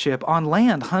pirate ship on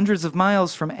land hundreds of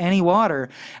miles from any water,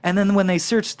 and then when they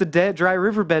search the dry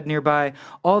riverbed nearby,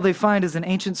 all they find is an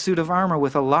ancient suit of armor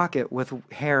with a locket with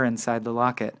hair inside the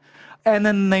locket. And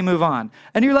then they move on.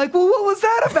 And you're like, well, what was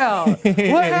that about?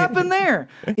 What happened there?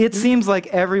 It seems like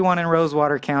everyone in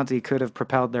Rosewater County could have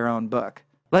propelled their own book.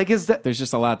 Like, there's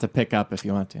just a lot to pick up if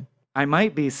you want to. I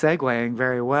might be segueing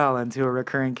very well into a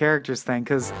recurring characters thing,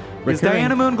 because is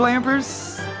Diana Moon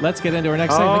Glampers? Let's get into our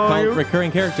next segment called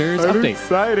Recurring Characters I'm Update.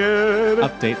 Excited.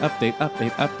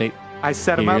 Update. I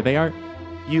set them up. Here they are.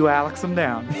 You Alex them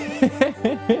down.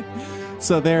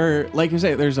 So like you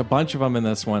say, there's a bunch of them in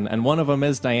this one, and one of them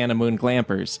is Diana Moon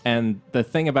Glampers. And the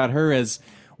thing about her is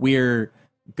we're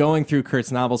going through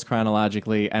Kurt's novels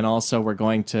chronologically, and also we're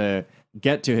going to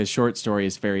get to his short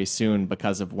stories very soon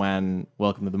because of when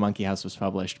Welcome to the Monkey House was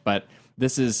published. But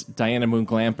this is Diana Moon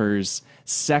Glamper's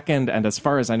second, and as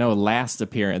far as I know, last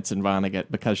appearance in Vonnegut,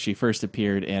 because she first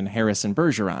appeared in Harrison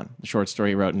Bergeron, the short story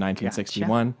he wrote in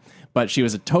 1961. Gotcha. But she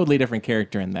was a totally different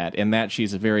character in that. In that,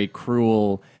 she's a very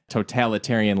cruel,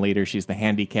 totalitarian leader. She's the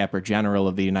handicapper general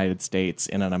of the United States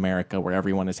in an America where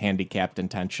everyone is handicapped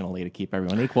intentionally to keep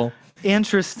everyone equal.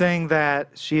 Interesting that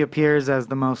she appears as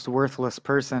the most worthless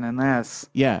person in this.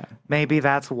 Yeah. Maybe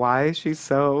that's why she's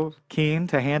so keen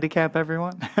to handicap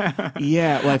everyone.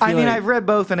 Yeah. Well, I mean, I've read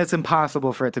both, and it's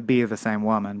impossible for it to be the same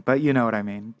woman, but you know what I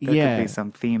mean. There could be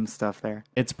some theme stuff there.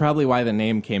 It's probably why the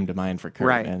name came to mind for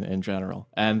Kurt in general.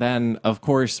 And then, of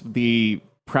course, the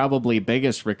probably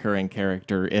biggest recurring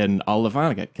character in all of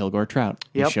Vonnegut, Kilgore Trout.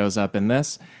 He shows up in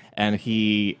this. And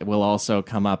he will also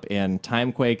come up in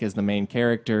Timequake as the main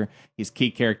character. He's key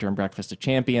character in Breakfast of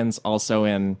Champions. Also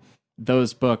in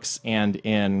those books and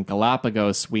in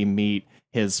Galapagos, we meet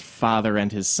his father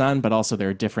and his son, but also there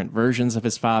are different versions of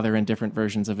his father and different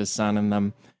versions of his son in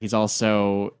them. He's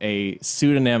also a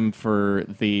pseudonym for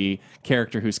the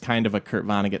character who's kind of a Kurt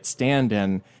Vonnegut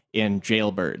stand-in in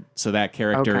Jailbird. So that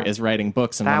character is writing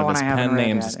books, and one of his pen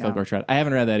names is Kilgore Trout. I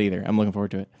haven't read that either. I'm looking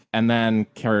forward to it. And then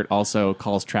Kurt also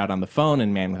calls Trout on the phone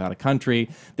in Man Without a Country.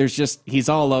 There's just, he's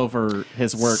all over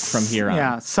his work from here on.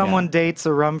 Yeah, someone dates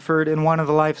a Rumford. In one of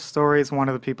the life stories, one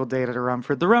of the people dated a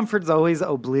Rumford. The Rumfords always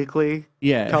obliquely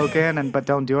token, but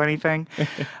don't do anything.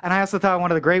 And I also thought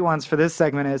one of the great ones for this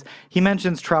segment is he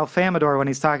mentions Tralfamadore when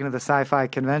he's talking to the sci-fi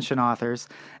convention authors.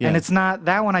 And it's not,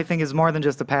 that one I think is more than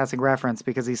just a passing reference,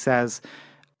 because he says,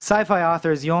 sci-fi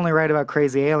authors, you only write about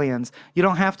crazy aliens. You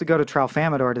don't have to go to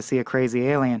Tralfamadore to see a crazy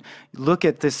alien. Look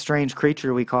at this strange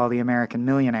creature we call the American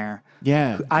millionaire.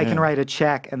 Yeah. I can write a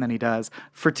check, and then he does,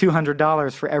 for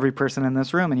 $200 for every person in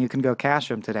this room, and you can go cash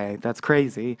him today. That's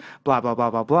crazy. Blah, blah, blah,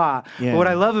 blah, blah. Yeah. But what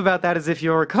I love about that is, if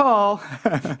you'll recall,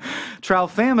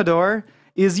 Tralfamadore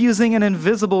is using an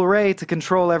invisible ray to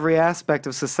control every aspect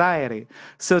of society.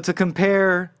 So to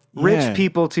compare rich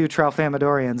people to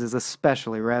Tralfamadorians is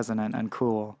especially resonant and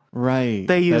cool. Right.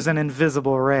 They use an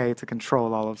invisible ray to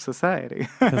control all of society.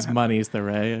 Because money's the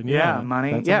ray. And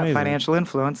money. Amazing. Financial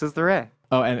influence is the ray.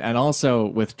 Oh, and also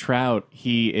with Trout,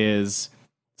 he is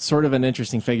sort of an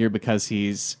interesting figure because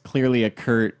he's clearly a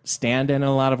Kurt stand-in in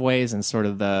a lot of ways, and sort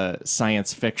of the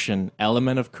science fiction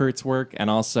element of Kurt's work. And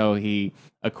also he,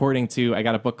 according to, I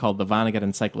got a book called The Vonnegut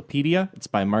Encyclopedia. It's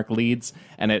by Mark Leeds,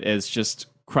 and it is just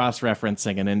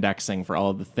cross-referencing and indexing for all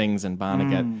of the things in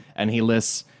Vonnegut. And he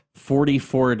lists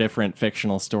 44 different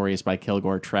fictional stories by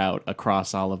Kilgore Trout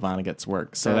across all of Vonnegut's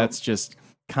work. So that's just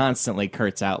constantly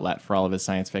Kurt's outlet for all of his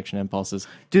science fiction impulses.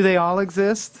 Do they all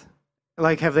exist?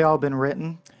 Like, have they all been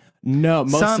written? No,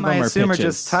 most of them I are assume pitches. are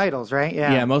just titles, right?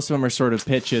 Yeah, most of them are sort of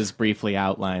pitches briefly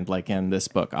outlined, like in this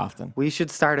book often. We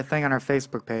should start a thing on our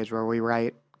Facebook page where we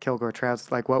write Kilgore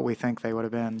Trout's, like what we think they would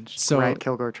have been. So, write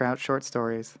Kilgore Trout short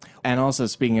stories. And also,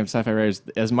 speaking of sci-fi writers,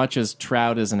 as much as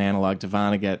Trout is an analog to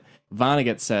Vonnegut,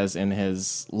 Vonnegut says in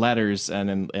his letters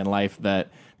and in life that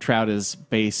Trout is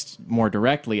based more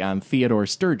directly on Theodore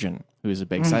Sturgeon, who's a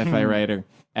big sci-fi writer,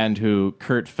 and who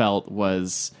Kurt felt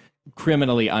was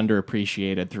criminally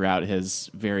underappreciated throughout his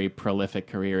very prolific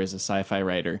career as a sci-fi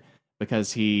writer,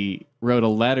 because he wrote a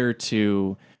letter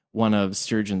to one of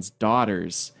Sturgeon's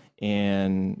daughters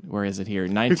in, where is it here,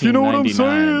 1999. If you know what I'm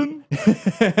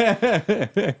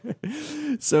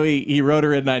saying. So he wrote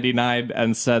her in 99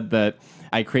 and said that,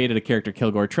 I created a character,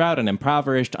 Kilgore Trout, an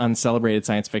impoverished, uncelebrated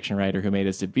science fiction writer who made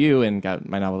his debut and got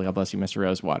my novel, God Bless You, Mr.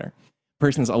 Rosewater.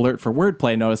 Persons alert for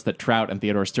wordplay noticed that Trout and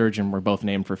Theodore Sturgeon were both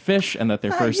named for fish, and that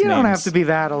their first names... You don't have to be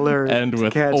that alert. And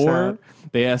with or,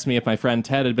 they asked me if my friend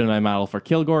Ted had been my model for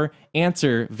Kilgore.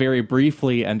 Answer, very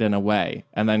briefly and in a way.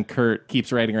 And then Kurt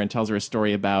keeps writing her and tells her a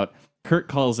story about... Kurt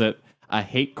calls it a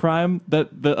hate crime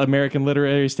that the American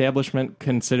literary establishment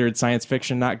considered science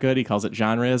fiction not good. He calls it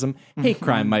genreism. Hate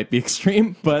crime might be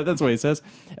extreme, but that's what he says.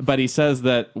 But he says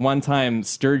that one time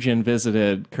Sturgeon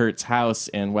visited Kurt's house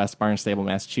in West Barnstable,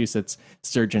 Massachusetts.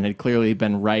 Sturgeon had clearly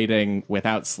been writing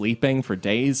without sleeping for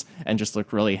days and just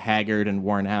looked really haggard and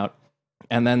worn out.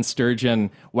 And then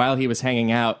Sturgeon, while he was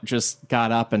hanging out, just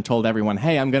got up and told everyone,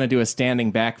 hey, I'm going to do a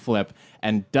standing backflip,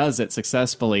 and does it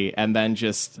successfully. And then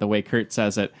just the way Kurt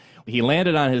says it, he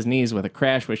landed on his knees with a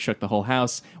crash which shook the whole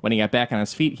house. When he got back on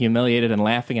his feet, humiliated and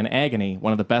laughing in agony,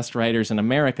 one of the best writers in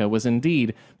America was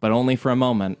indeed, but only for a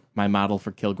moment, my model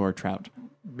for Kilgore Trout.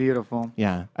 Beautiful.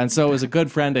 Yeah. And so it was a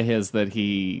good friend of his that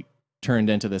he turned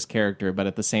into this character, but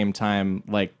at the same time,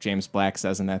 like James Black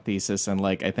says in that thesis, and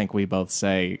like I think we both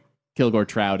say, Kilgore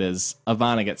Trout is a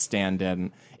Vonnegut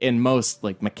stand-in in most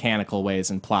like mechanical ways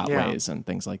and plot ways and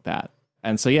things like that.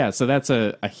 And so, yeah, so that's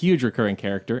a huge recurring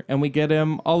character, and we get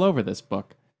him all over this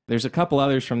book. There's a couple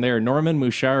others from there. Norman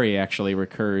Mushari actually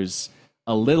recurs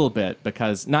a little bit,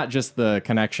 because not just the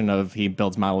connection of he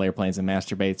builds model airplanes and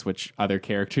masturbates, which other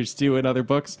characters do in other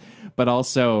books, but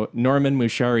also Norman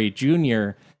Mushari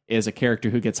Jr. is a character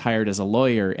who gets hired as a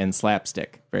lawyer in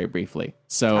Slapstick, very briefly.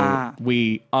 So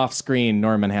off-screen,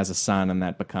 Norman has a son, and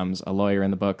that becomes a lawyer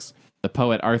in the books. The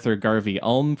poet Arthur Garvey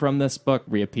Ulm from this book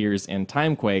reappears in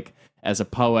Timequake as a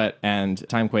poet, and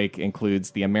Timequake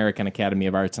includes the American Academy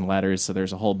of Arts and Letters, so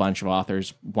there's a whole bunch of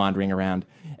authors wandering around,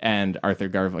 and Arthur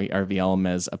Garvey Ulm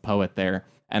is a poet there.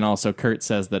 And also Kurt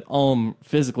says that Ulm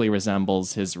physically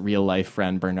resembles his real-life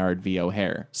friend Bernard V.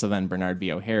 O'Hare. So then Bernard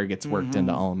V. O'Hare gets worked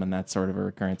into Ulm, and that's sort of a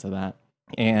recurrence of that.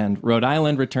 And Rhode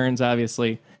Island returns,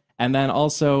 obviously. And then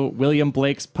also William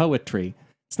Blake's poetry.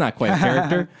 It's not quite a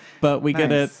character, but we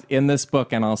get it in this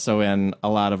book and also in a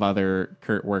lot of other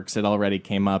Kurt works. It already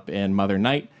came up in Mother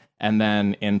Night. And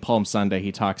then in Palm Sunday,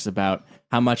 he talks about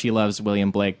how much he loves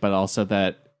William Blake, but also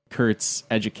that Kurt's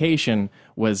education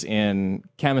was in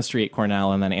chemistry at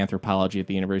Cornell and then anthropology at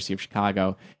the University of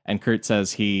Chicago. And Kurt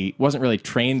says he wasn't really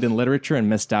trained in literature and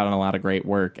missed out on a lot of great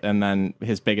work. And then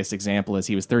his biggest example is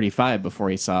he was 35 before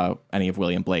he saw any of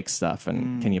William Blake's stuff.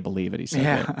 And can you believe it? He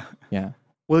said it. Yeah.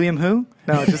 William who?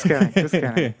 No, just kidding. Just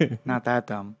kidding. Not that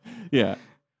dumb. Yeah.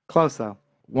 Close, though.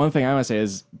 One thing I want to say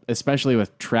is, especially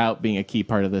with Trout being a key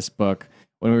part of this book,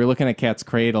 when we were looking at Cat's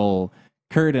Cradle,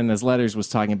 Kurt in his letters was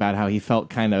talking about how he felt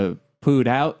kind of pooed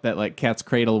out, that like Cat's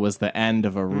Cradle was the end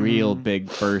of a real big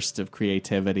burst of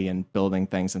creativity and building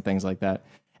things and things like that.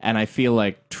 And I feel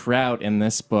like Trout in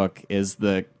this book is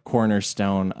the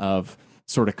cornerstone of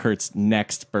sort of Kurt's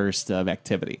next burst of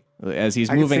activity. As he's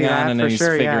moving on and he's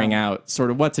figuring out sort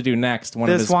of what to do next.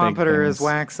 This Wampeter is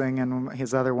waxing and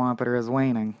his other Wampeter is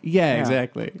waning. Yeah,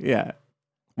 exactly. Yeah.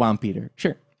 Wampeter.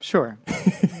 Sure. Sure.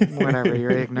 Whatever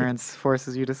your ignorance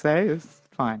forces you to say is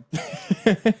fine.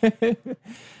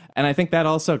 And I think that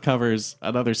also covers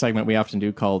another segment we often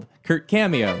do called Kurt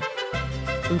Cameo.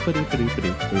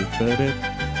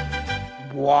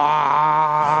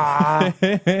 Wow.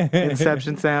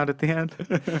 Inception sound at the end.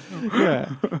 Yeah.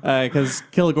 Because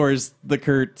Kilgore's the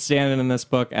Kurt standing in this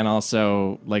book, and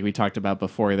also, like we talked about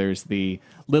before, there's the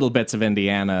little bits of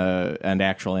Indiana and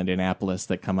actual Indianapolis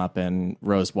that come up in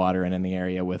Rosewater and in the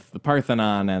area with the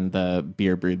Parthenon and the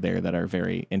beer brewed there that are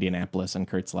very Indianapolis in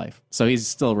Kurt's life. So he's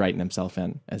still writing himself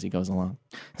in as he goes along.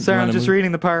 Sir, I'm just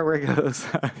reading the part where he goes,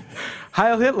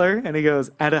 Heil Hitler, and he goes,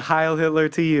 and a Heil Hitler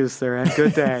to you, sir, and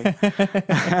good day.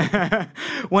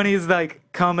 When he's like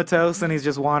comatose and he's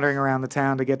just wandering around the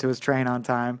town to get to his train on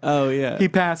time. Oh, yeah. He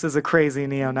passes a crazy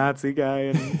neo-Nazi guy,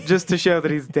 and just to show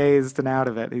that he's dazed and out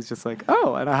of it, he's just like,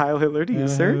 oh, and a Heil Hitler to you,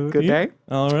 sir. Good day.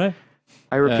 All right.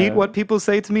 I repeat what people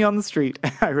say to me on the street.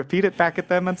 I repeat it back at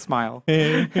them and smile.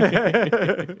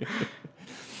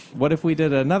 What if we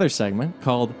did another segment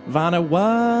called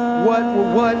VonneWHAT?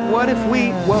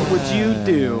 What would you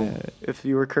do if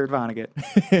you were Kurt Vonnegut?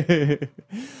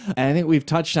 And I think we've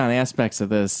touched on aspects of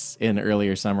this in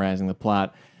earlier summarizing the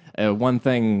plot. One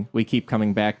thing we keep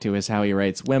coming back to is how he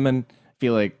writes women. I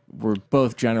feel like we're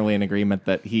both generally in agreement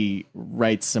that he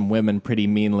writes some women pretty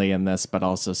meanly in this, but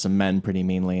also some men pretty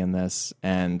meanly in this.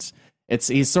 And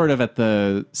he's sort of at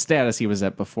the status he was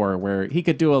at before, where he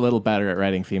could do a little better at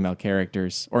writing female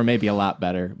characters, or maybe a lot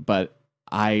better, but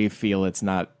I feel it's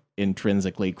not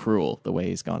intrinsically cruel the way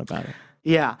he's gone about it.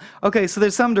 Yeah. Okay, so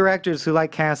there's some directors who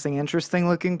like casting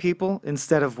interesting-looking people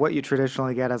instead of what you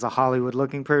traditionally get as a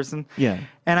Hollywood-looking person. Yeah.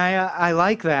 And I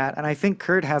like that, and I think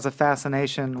Kurt has a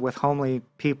fascination with homely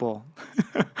people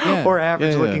or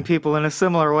average-looking people in a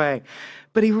similar way.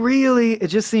 But it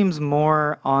just seems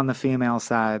more on the female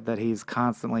side that he's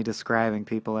constantly describing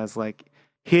people as like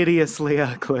hideously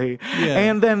ugly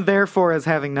and then therefore as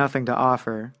having nothing to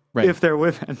offer. Right. If they're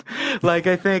women. Like,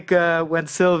 I think when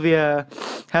Sylvia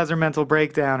has her mental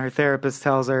breakdown, her therapist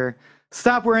tells her,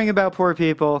 stop worrying about poor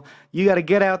people. You got to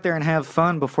get out there and have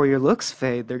fun before your looks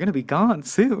fade. They're going to be gone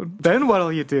soon. Then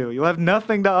what'll you do? You'll have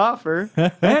nothing to offer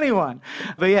anyone.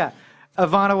 But yeah,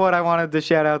 VonneWHAT, I wanted to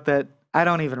shout out that I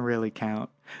don't even really count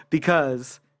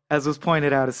because, as was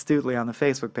pointed out astutely on the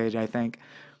Facebook page, I think,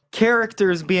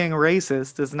 characters being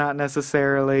racist is not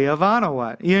necessarily a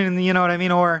VonneWHAT. You know what I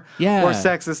mean? Or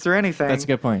sexist or anything. That's a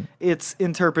good point. It's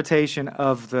interpretation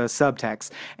of the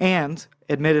subtext. And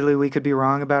admittedly, we could be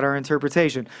wrong about our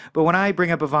interpretation. But when I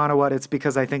bring up a VonneWHAT, it's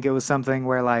because I think it was something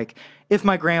where, like, if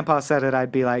my grandpa said it,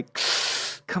 I'd be like,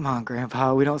 come on,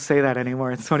 Grandpa, we don't say that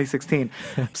anymore. It's 2016.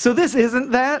 So this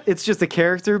isn't that. It's just a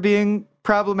character being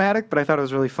problematic, but I thought it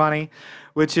was really funny,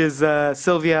 which is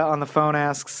Sylvia on the phone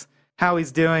asks how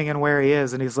he's doing and where he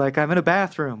is, and he's like, I'm in a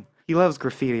bathroom. He loves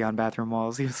graffiti on bathroom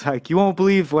walls. He's like, you won't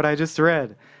believe what I just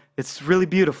read. It's really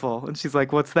beautiful. And she's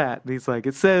like, what's that? And he's like,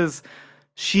 it says,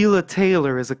 Sheila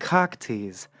Taylor is a cock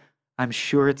tease. I'm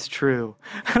sure it's true.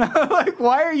 And I'm like,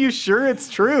 why are you sure it's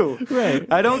true? Right.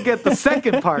 I don't get the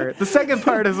second part. The second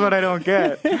part is what I don't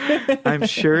get. I'm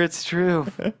sure it's true.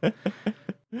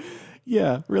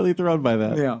 Yeah, really thrown by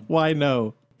that. Yeah. Why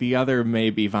no? The other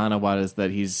maybe VonneWHAT is that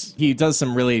he does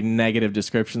some really negative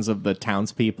descriptions of the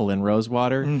townspeople in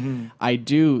Rosewater.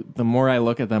 Mm-hmm. The more I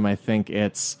look at them, I think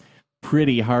it's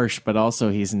pretty harsh, but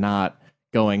also he's not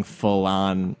going full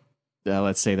on,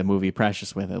 let's say the movie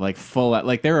Precious with it.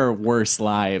 Like there are worse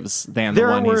lives than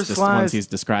the ones he's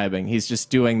describing. He's just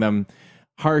doing them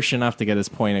harsh enough to get his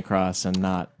point across and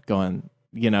not going,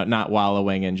 not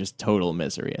wallowing in just total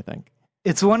misery, I think.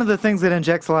 It's one of the things that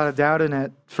injects a lot of doubt in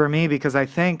it for me, because I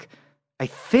think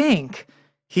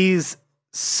he's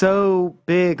so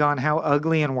big on how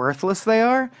ugly and worthless they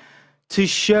are to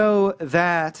show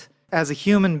that as a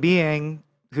human being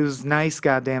who's nice,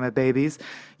 goddammit, babies,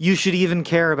 you should even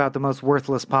care about the most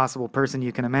worthless possible person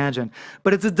you can imagine.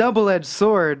 But it's a double-edged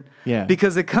sword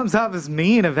because it comes off as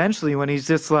mean eventually when he's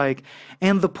just like,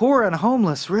 and the poor and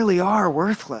homeless really are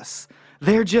worthless.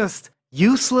 They're just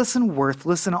useless and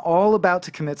worthless and all about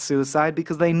to commit suicide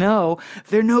because they know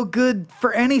they're no good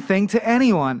for anything to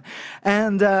anyone.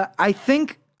 And I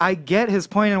think I get his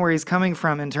point and where he's coming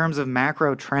from in terms of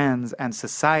macro trends and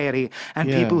society and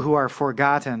people who are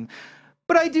forgotten.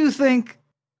 But I do think,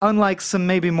 unlike some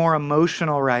maybe more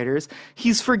emotional writers,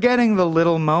 he's forgetting the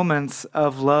little moments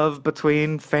of love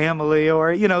between family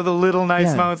or, the little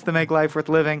nice moments that make life worth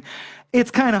living.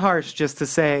 It's kind of harsh just to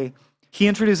say. He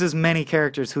introduces many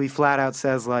characters who he flat out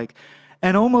says, like,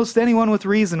 and almost anyone with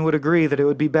reason would agree that it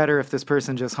would be better if this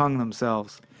person just hung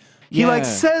themselves. He,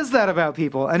 says that about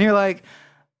people. And you're like,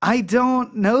 I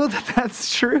don't know that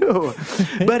that's true.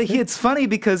 But it's funny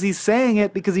because he's saying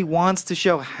it because he wants to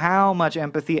show how much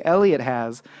empathy Elliot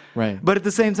has. Right. But at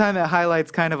the same time, it highlights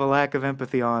kind of a lack of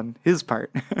empathy on his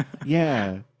part.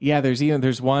 Yeah. There's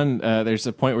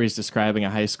a point where he's describing a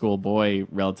high school boy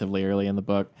relatively early in the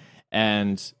book.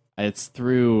 And it's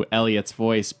through Elliot's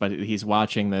voice, but he's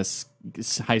watching this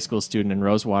high school student in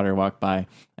Rosewater walk by,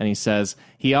 and he says,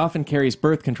 he often carries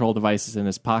birth control devices in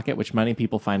his pocket, which many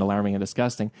people find alarming and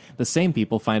disgusting. The same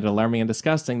people find it alarming and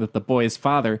disgusting that the boy's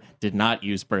father did not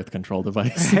use birth control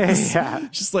devices.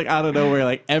 Just like out of nowhere,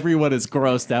 like everyone is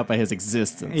grossed out by his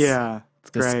existence. Yeah. It's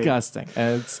disgusting. Great.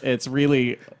 And it's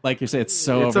really, like you say, it's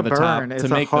so over the top to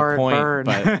make the point,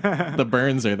 but the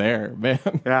burns are there, man.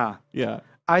 Yeah. Yeah.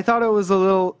 I thought it was a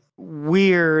little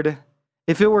weird.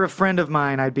 If it were a friend of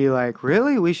mine, I'd be like,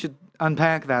 really? We should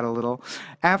unpack that a little.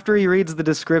 After he reads the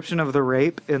description of the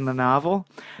rape in the novel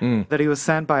that he was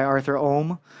sent by Arthur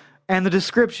Ohm, and the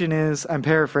description is, I'm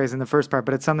paraphrasing the first part,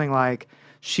 but it's something like,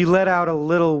 she let out a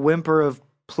little whimper of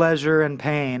pleasure and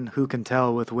pain, who can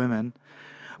tell with women?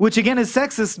 Which again is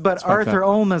sexist, but Arthur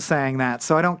Ohm is saying that,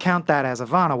 so I don't count that as a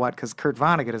VonneWHAT, because Kurt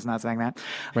Vonnegut is not saying that.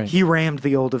 Right. He rammed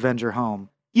the old Avenger home.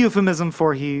 Euphemism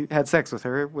for he had sex with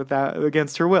her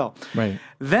against her will. Right.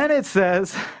 Then it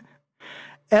says,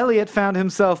 Elliot found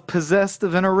himself possessed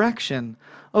of an erection.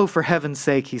 Oh, for heaven's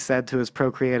sake, he said to his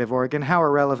procreative organ, how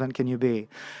irrelevant can you be?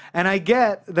 And I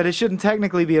get that it shouldn't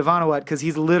technically be a VonneWHAT because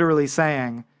he's literally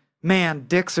saying, man,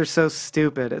 dicks are so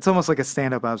stupid. It's almost like a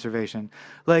stand-up observation.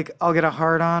 Like, I'll get a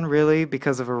hard-on, really,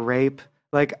 because of a rape?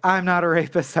 Like, I'm not a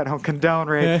rapist, I don't condone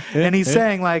rape. And he's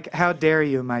saying, like, how dare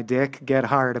you, my dick, get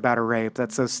hard about a rape?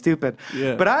 That's so stupid.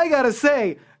 Yeah. But I gotta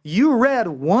say, you read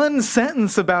one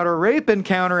sentence about a rape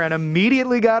encounter and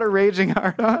immediately got a raging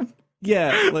hard-on?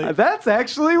 Yeah. Like... That's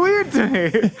actually weird to me.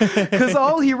 Because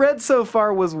all he read so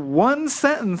far was one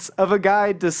sentence of a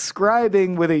guy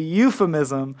describing with a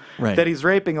euphemism that he's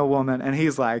raping a woman, and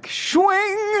he's like,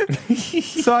 swing!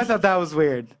 So I thought that was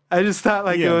weird. I just thought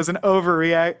like it was an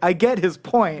overreact. I get his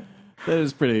point. That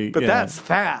is pretty... But that's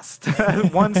fast.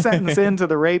 One sentence into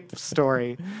the rape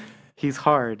story, he's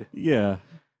hard. Yeah.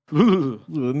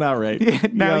 Not right. Yeah,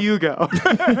 now you go.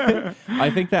 I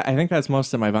think that's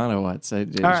most of my VonneWHATs.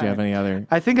 Did you have any other?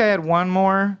 I think I had one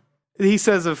more. He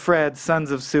says of Fred,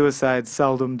 sons of suicide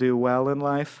seldom do well in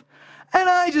life. And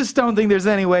I just don't think there's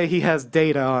any way he has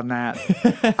data on that.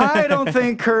 I don't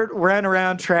think Kurt ran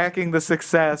around tracking the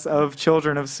success of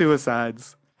children of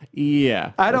suicides.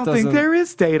 Yeah. I don't think there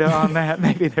is data on that.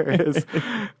 Maybe there is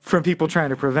from people trying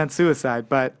to prevent suicide,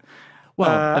 but...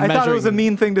 I thought it was a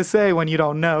mean thing to say when you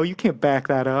don't know. You can't back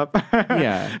that up.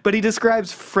 Yeah. But he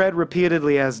describes Fred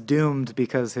repeatedly as doomed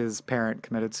because his parent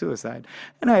committed suicide.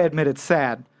 And I admit it's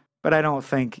sad, but I don't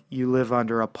think you live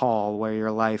under a pall where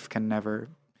your life can never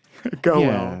go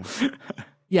well.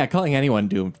 Yeah, calling anyone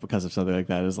doomed because of something like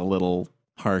that is a little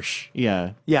harsh.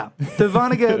 Yeah. Yeah. The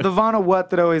VonneWHAT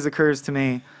that always occurs to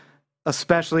me,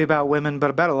 especially about women, but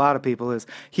about a lot of people, is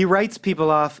he writes people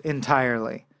off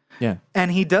entirely. Yeah.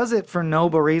 And he does it for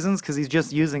noble reasons because he's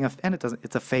just using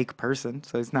it's a fake person,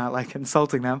 so he's not like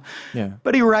insulting them. Yeah.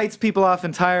 But he writes people off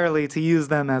entirely to use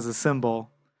them as a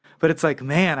symbol. But it's like,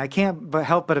 man, I can't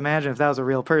help but imagine if that was a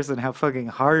real person, how fucking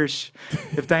harsh.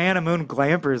 If Diana Moon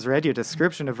Glampers read your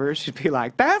description of her, she'd be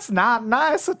like, that's not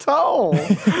nice at all.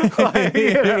 Like,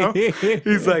 you know,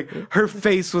 he's like, her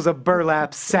face was a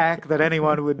burlap sack that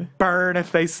anyone would burn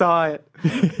if they saw it.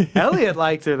 Elliot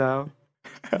liked her, though.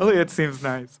 Elliot seems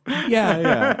nice.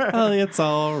 Yeah. Elliot's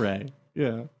all right.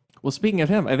 Yeah. Well, speaking of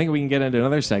him, I think we can get into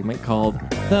another segment called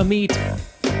The Meat.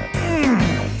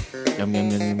 Yum, yum,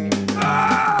 yum, yum, yum.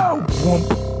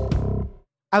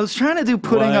 I was trying to do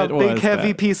putting a big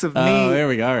heavy piece of meat there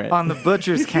we go. All right. on the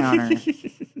butcher's counter,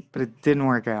 but it didn't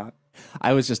work out.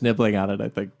 I was just nibbling on it, I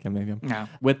think. Maybe. No.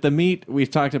 With the meat, we've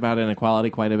talked about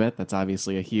inequality quite a bit. That's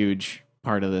obviously a huge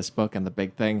part of this book and the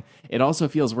big thing. It also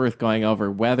feels worth going over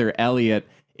whether Elliot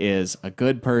is a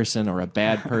good person or a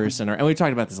bad person, and we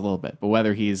talked about this a little bit, but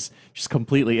whether he's just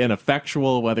completely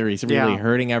ineffectual, whether he's really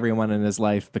hurting everyone in his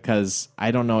life, because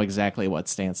I don't know exactly what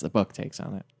stance the book takes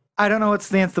on it. I don't know what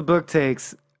stance the book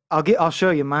takes. I'll show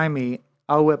you my meat.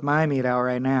 I'll whip my meat out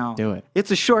right now. Do it.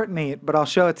 It's a short meat, but I'll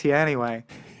show it to you anyway.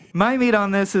 My meat on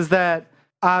this is that,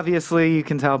 obviously, you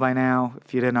can tell by now,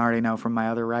 if you didn't already know from my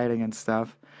other writing and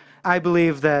stuff, I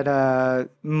believe that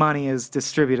money is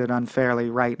distributed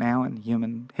unfairly right now in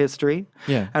human history.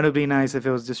 Yeah. And it would be nice if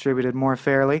it was distributed more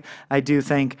fairly. I do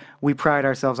think we pride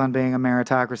ourselves on being a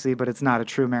meritocracy, but it's not a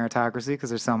true meritocracy because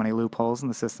there's so many loopholes and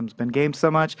the system's been gamed so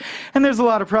much. And there's a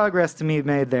lot of progress to be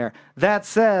made there. That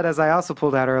said, as I also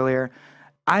pulled out earlier,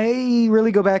 I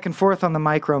really go back and forth on the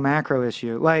micro-macro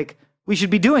issue. Like, we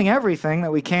should be doing everything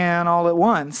that we can all at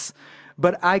once.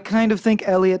 But I kind of think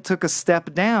Elliot took a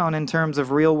step down in terms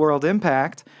of real-world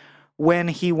impact when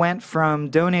he went from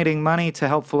donating money to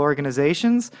helpful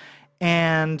organizations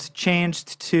and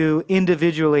changed to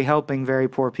individually helping very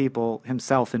poor people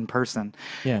himself in person.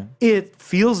 Yeah. It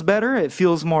feels better. It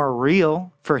feels more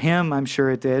real. For him, I'm sure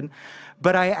it did.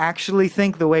 But I actually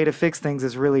think the way to fix things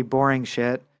is really boring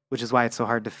shit, which is why it's so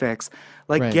hard to fix.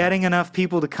 Like getting enough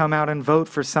people to come out and vote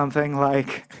for something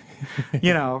like...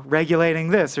 you know,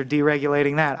 regulating this or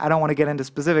deregulating that. I don't want to get into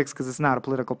specifics because it's not a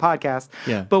political podcast.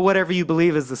 Yeah. But whatever you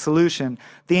believe is the solution,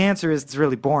 the answer is it's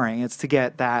really boring. It's to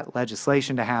get that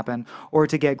legislation to happen or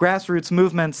to get grassroots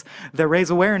movements that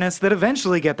raise awareness that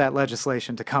eventually get that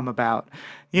legislation to come about.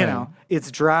 You know,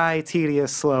 it's dry,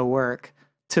 tedious, slow work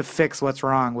to fix what's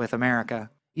wrong with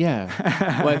America.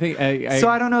 Yeah. Well, I think So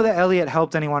I don't know that Elliot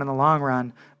helped anyone in the long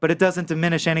run, but it doesn't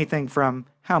diminish anything from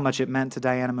how much it meant to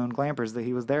Diana Moon Glampers that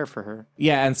he was there for her.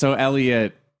 Yeah, and so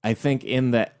Elliot, I think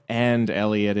in the end,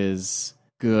 Elliot is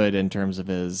good in terms of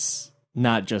his,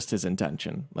 not just his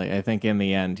intention. Like, I think in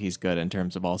the end, he's good in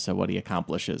terms of also what he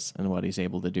accomplishes and what he's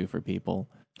able to do for people.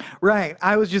 Right.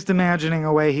 I was just imagining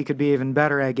a way he could be even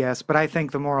better, I guess. But I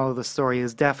think the moral of the story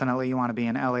is definitely you want to be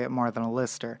an Elliot more than a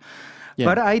Lister. Yeah.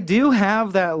 But I do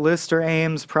have that Lister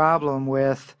Ames problem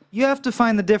with you have to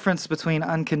find the difference between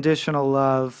unconditional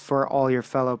love for all your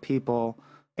fellow people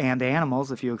and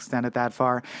animals, if you extend it that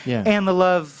far, and the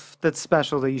love that's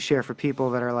special that you share for people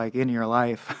that are like in your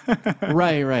life.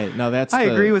 Right. No, I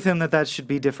agree with him that should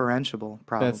be differentiable,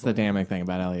 probably. That's the damning thing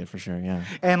about Elliot for sure, yeah.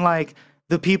 And like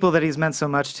the people that he's meant so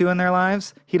much to in their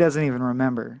lives, he doesn't even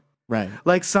remember. Right.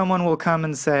 Like someone will come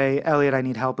and say, Elliot, I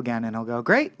need help again. And he'll go,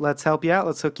 great, let's help you out.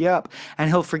 Let's hook you up. And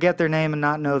he'll forget their name and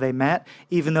not know they met,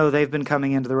 even though they've been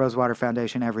coming into the Rosewater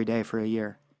Foundation every day for a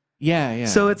year. Yeah.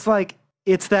 So it's like,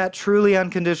 it's that truly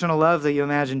unconditional love that you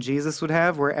imagine Jesus would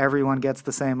have, where everyone gets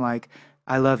the same, like,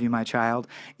 I love you, my child.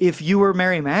 If you were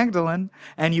Mary Magdalene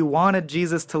and you wanted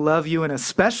Jesus to love you in a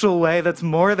special way that's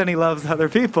more than he loves other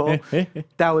people,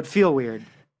 that would feel weird.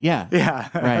 Yeah.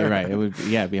 Right. It would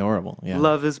be horrible. Yeah.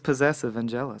 Love is possessive and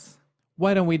jealous.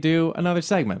 Why don't we do another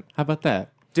segment? How about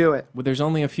that? Do it. Well, there's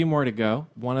only a few more to go.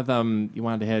 One of them you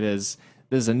wanted to hit is,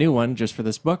 this is a new one just for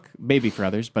this book, maybe for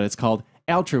others, but it's called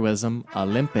Altruism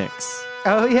Olympics.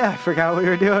 Oh, yeah, I forgot we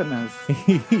were doing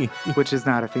this. Which is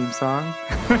not a theme song.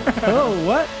 Oh,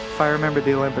 what? If I remembered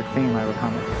the Olympic theme, I would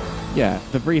hum it. Yeah,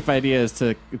 the brief idea is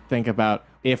to think about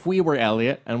if we were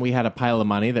Elliot and we had a pile of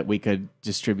money that we could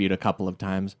distribute a couple of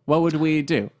times, what would we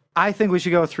do? I think we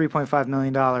should go with $3.5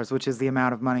 million, which is the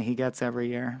amount of money he gets every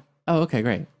year. Oh, okay,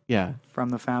 great. Yeah. From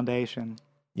the foundation.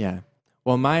 Yeah.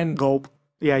 Well, mine... Gulp.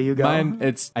 Yeah, you go.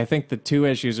 Mine, I think the two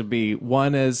issues would be,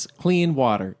 one is clean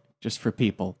water, just for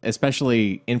people.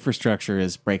 Especially infrastructure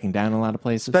is breaking down in a lot of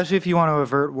places. Especially if you want to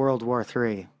avert World War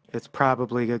III. It's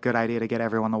probably a good idea to get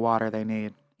everyone the water they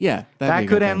need. Yeah. That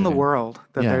could end the world,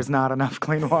 that there's not enough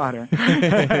clean water.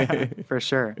 For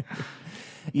sure.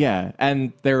 Yeah.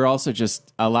 And there are also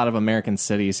just a lot of American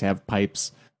cities have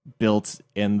pipes built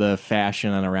in the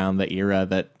fashion and around the era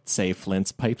that, say,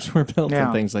 Flint's pipes were built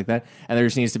and things like that. And there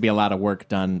just needs to be a lot of work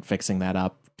done fixing that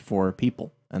up for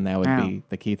people. And that would be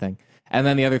the key thing. And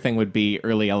then the other thing would be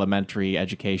early elementary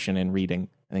education and reading.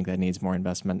 I think that needs more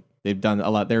investment. They've done a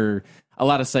lot. There are a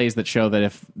lot of studies that show that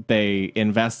if they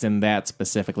invest in that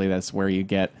specifically, that's where you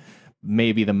get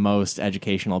maybe the most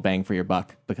educational bang for your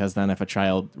buck. Because then if a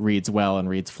child reads well and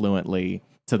reads fluently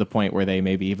to the point where they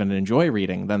maybe even enjoy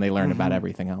reading, then they learn about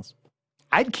everything else.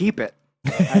 I'd keep it.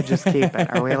 I'd just keep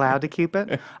it. Are we allowed to keep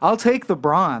it? I'll take the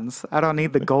bronze. I don't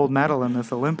need the gold medal in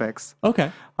this Olympics.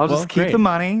 Okay. I'll just keep the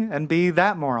money and be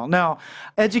that moral. No,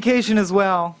 education as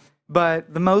well.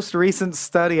 But the most recent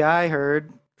study I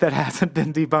heard that hasn't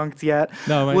been debunked yet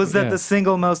was that the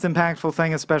single most impactful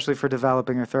thing, especially for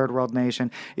developing a third world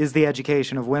nation, is the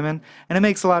education of women. And it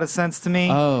makes a lot of sense to me.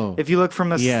 Oh. If you look from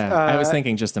the... I was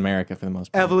thinking just America for the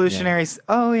most part. Evolutionary... Yeah.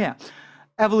 Oh, yeah.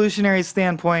 Evolutionary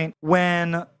standpoint,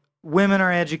 when women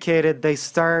are educated, they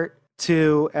start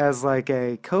to, as like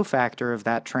a cofactor of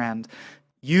that trend,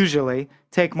 usually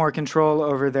take more control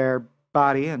over their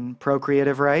body and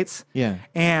procreative rights. Yeah.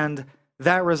 And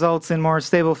that results in more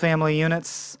stable family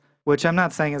units, which I'm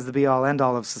not saying is the be-all,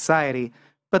 end-all of society,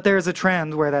 but there's a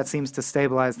trend where that seems to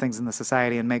stabilize things in the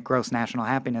society and make gross national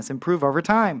happiness improve over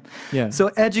time. Yeah. So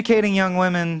educating young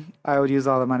women, I would use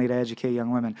all the money to educate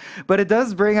young women. But it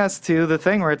does bring us to the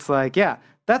thing where it's like, yeah,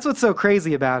 that's what's so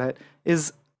crazy about it,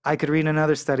 is I could read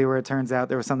another study where it turns out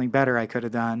there was something better I could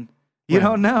have done. You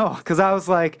don't know, because I was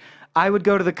like, I would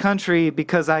go to the country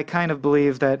because I kind of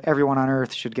believe that everyone on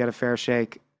Earth should get a fair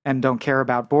shake and don't care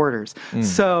about borders.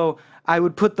 So I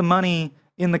would put the money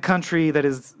in the country that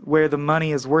is where the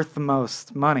money is worth the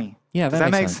most money. Yeah, does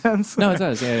that make sense? No, it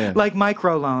does. Yeah. Like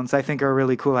microloans, I think, are a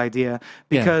really cool idea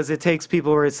because it takes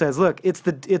people where it says, look, it's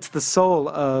the soul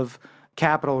of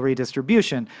capital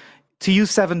redistribution. To you,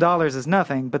 $7 is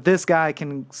nothing, but this guy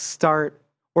can start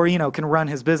or, can run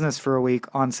his business for a week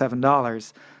on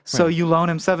 $7. So you loan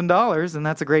him $7, and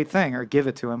that's a great thing, or give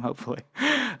it to him, hopefully.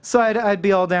 So I'd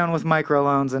be all down with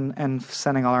microloans and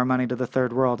sending all our money to the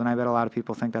third world, and I bet a lot of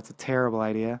people think that's a terrible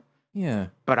idea. Yeah.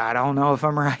 But I don't know if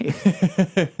I'm right.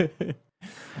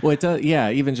 Well, it does,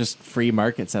 even just free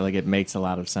markets, like it makes a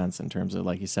lot of sense in terms of,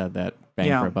 like you said, that bang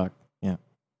for a buck. Yeah.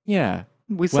 Yeah.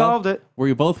 We solved it. Where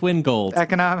you both win gold.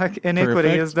 Economic iniquity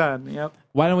is done. Yep.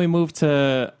 Why don't we move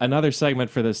to another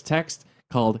segment for this text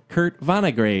called Kurt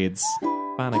Vonnegrades.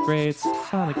 Vonnegrades.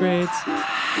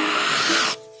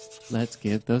 Let's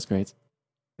give those grades.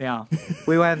 Yeah.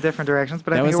 We went in different directions,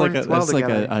 but I think it worked like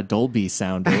a Dolby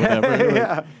sound or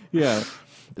whatever. Yeah.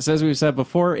 So as we've said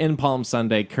before, in Palm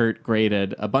Sunday, Kurt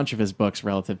graded a bunch of his books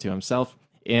relative to himself.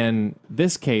 In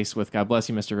this case, with God Bless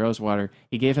You, Mr. Rosewater,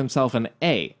 he gave himself an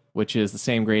A, which is the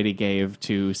same grade he gave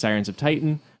to Sirens of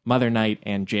Titan, Mother Night,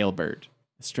 and Jailbird.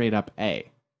 Straight up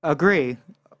A. Agree.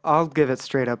 I'll give it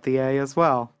straight up the A as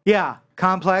well. Yeah,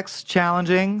 complex,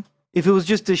 challenging. If it was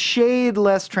just a shade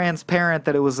less transparent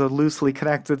that it was a loosely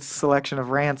connected selection of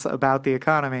rants about the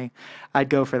economy, I'd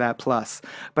go for that plus.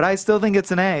 But I still think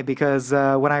it's an A because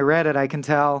when I read it, I can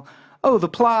tell, the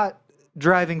plot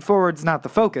driving forward's not the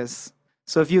focus.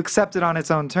 So if you accept it on its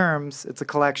own terms, it's a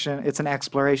collection, it's an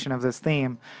exploration of this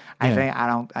theme.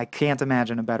 I can't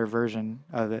imagine a better version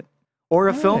of it. Or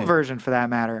a film version for that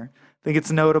matter. I think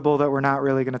it's notable that we're not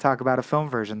really going to talk about a film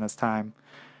version this time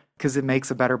because it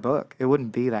makes a better book. It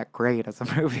wouldn't be that great as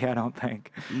a movie, I don't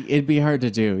think. It'd be hard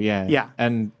to do, yeah. Yeah.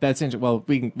 And that's interesting. Well,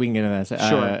 we can get into that.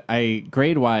 Sure.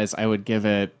 Grade-wise, I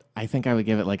think I would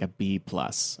give it like a B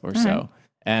plus or so. Right.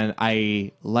 And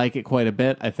I like it quite a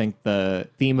bit. I think the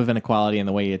theme of inequality and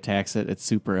the way he attacks it, it's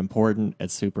super important.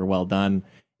 It's super well done.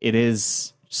 It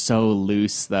is so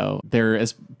loose, though. There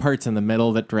is parts in the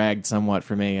middle that dragged somewhat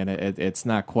for me, and it's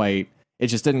not quite... It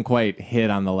just didn't quite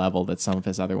hit on the level that some of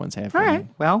his other ones have. All right.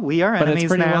 Well, we are enemies now. But it's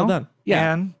pretty well done.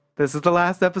 Yeah. And this is the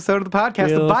last episode of the podcast.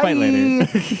 We'll Bye. Fight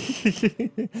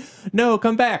later. No,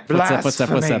 come back. What's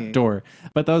up, door?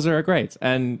 But those are great.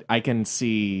 And I can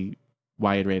see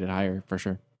why you'd rate it higher, for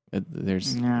sure.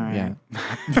 Yeah.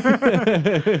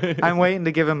 I'm waiting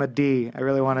to give him a D. I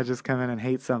really want to just come in and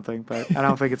hate something, but I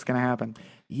don't think it's going to happen.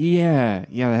 Yeah,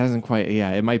 that hasn't quite... Yeah,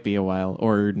 it might be a while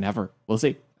or never. We'll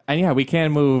see. And yeah, we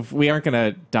can move. We aren't going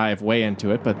to dive way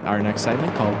into it, but our next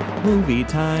segment called Movie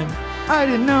Time. I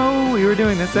didn't know we were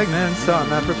doing this segment, so I'm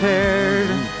not prepared.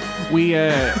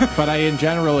 But I in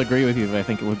general agree with you that I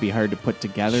think it would be hard to put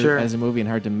together as a movie and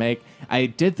hard to make. I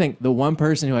did think the one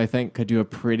person who I think could do a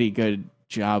pretty good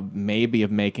job maybe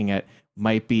of making it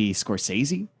might be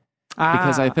Scorsese.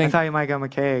 Because I thought you might go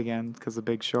McKay again because of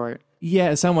Big Short.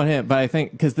 Yeah, somewhat him. But I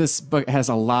think because this book has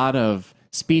a lot of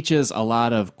speeches, a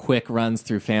lot of quick runs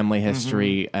through family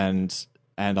history, and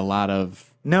a lot of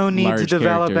no need to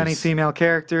develop characters. any female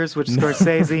characters, which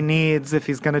Scorsese needs if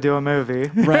he's going to do a movie.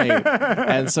 Right.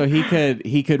 And so he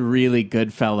could really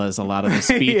Goodfellas a lot of the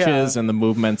speeches and the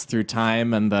movements through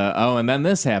time and and then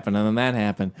this happened and then that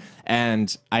happened.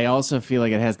 And I also feel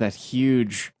like it has that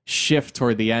huge shift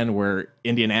toward the end where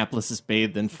Indianapolis is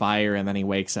bathed in fire and then he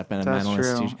wakes up in a mental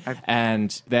institution.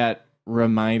 And that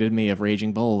reminded me of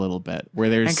Raging Bull a little bit, where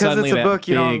there's suddenly that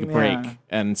big break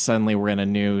and suddenly we're in a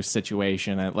new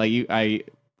situation. And I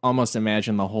almost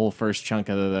imagine the whole first chunk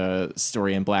of the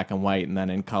story in black and white and then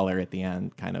in color at the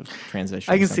end kind of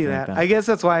transition. I can see that. I guess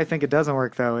that's why I think it doesn't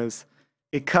work, though, is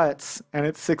it cuts and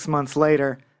it's 6 months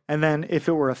later. And then if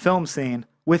it were a film scene,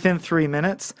 within 3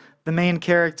 minutes, the main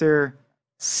character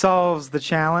solves the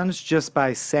challenge just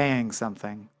by saying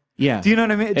something. Yeah. Do you know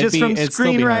what I mean? Just from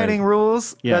screenwriting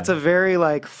rules, that's a very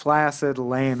flaccid,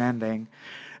 lame ending.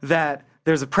 That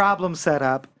there's a problem set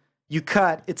up, you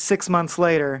cut, it's 6 months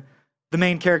later, the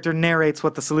main character narrates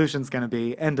what the solution's going to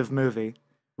be, end of movie.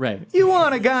 Right. You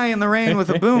want a guy in the rain with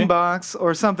a boombox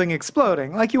or something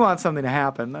exploding. You want something to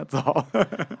happen, that's all.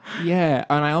 Yeah,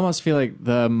 and I almost feel like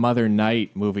the Mother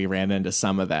Night movie ran into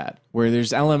some of that, where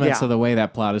there's elements of the way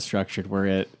that plot is structured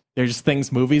where there's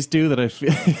things movies do that I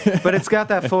feel... But it's got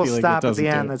that full stop at the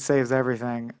end that saves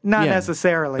everything. Not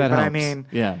necessarily, but helps. I mean,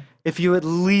 if you at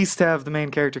least have the main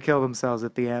character kill themselves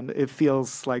at the end, it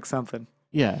feels like something.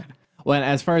 Yeah. Well, and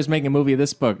as far as making a movie,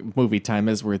 this book, Movie Time,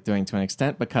 is worth doing to an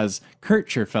extent because Kurt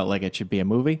sure felt like it should be a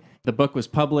movie. The book was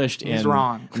published in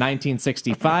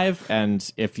 1965,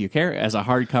 and if you care, as a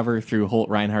hardcover through Holt,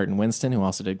 Reinhardt, and Winston, who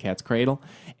also did Cat's Cradle.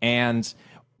 And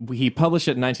he published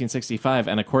it in 1965,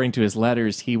 and according to his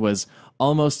letters, he was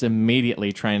almost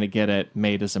immediately trying to get it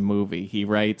made as a movie. He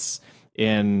writes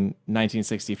in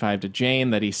 1965 to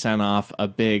Jane that he sent off a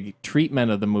big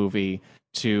treatment of the movie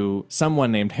to someone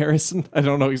named Harrison. I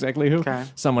don't know exactly who. Okay.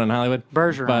 Someone in Hollywood.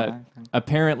 Bergeron. But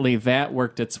apparently that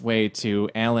worked its way to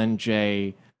Alan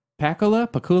J.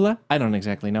 Pakula? I don't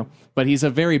exactly know. But he's a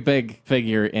very big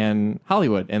figure in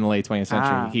Hollywood in the late 20th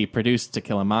century. He produced To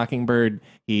Kill a Mockingbird.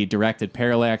 He directed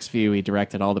Parallax View. He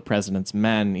directed All the President's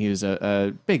Men. He was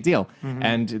a big deal. Mm-hmm.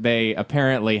 And they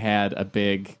apparently had a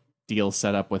big deal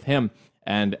set up with him.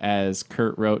 And as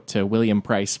Kurt wrote to William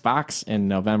Price Fox in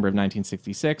November of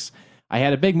 1966, I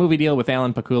had a big movie deal with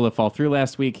Alan Pakula fall through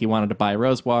last week. He wanted to buy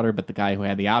Rosewater, but the guy who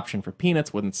had the option for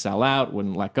Peanuts wouldn't sell out,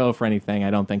 wouldn't let go for anything.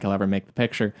 I don't think he'll ever make the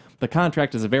picture. The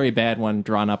contract is a very bad one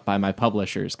drawn up by my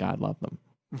publishers. God love them.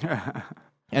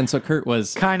 And so Kurt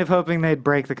was... kind of hoping they'd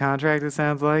break the contract, it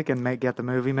sounds like, and get the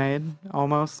movie made,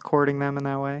 almost, courting them in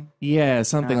that way. Yeah,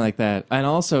 something like that. And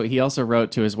also, he also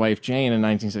wrote to his wife Jane in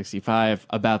 1965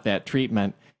 about that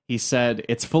treatment. He said,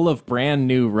 it's full of brand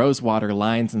new Rosewater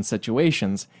lines and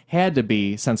situations. Had to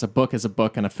be, since a book is a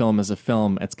book and a film is a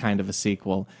film, it's kind of a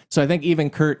sequel. So I think even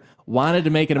Kurt wanted to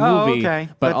make it a movie,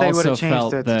 but also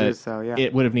felt that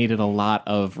it would have needed a lot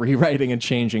of rewriting and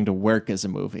changing to work as a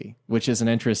movie, which is an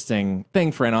interesting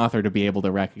thing for an author to be able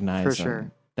to recognize. For sure.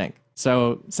 And think.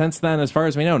 So since then, as far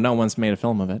as we know, no one's made a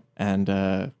film of it. And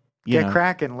get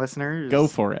cracking, listeners. Go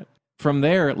for it. From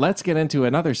there, let's get into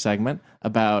another segment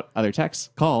about other texts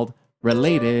called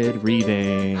Related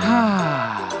Reading.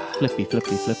 Flippy,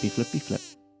 flippy, flippy, flippy, flip.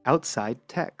 Outside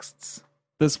texts.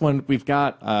 This one, we've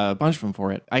got a bunch of them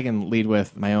for it. I can lead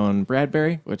with my own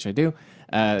Bradbury, which I do.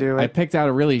 I picked out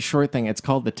a really short thing. It's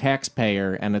called The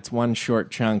Taxpayer, and it's one short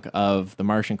chunk of the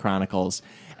Martian Chronicles.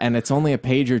 And it's only a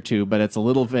page or two, but it's a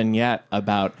little vignette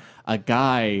about a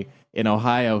guy in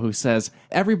Ohio who says,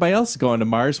 everybody else is going to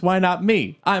Mars, why not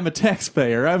me? I'm a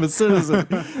taxpayer, I'm a citizen.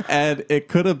 And it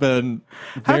could have been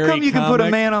very How come you comic. can put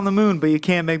a man on the moon, but you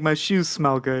can't make my shoes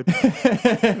smell good?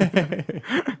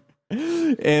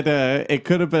 It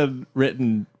could have been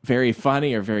written very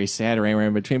funny or very sad or anywhere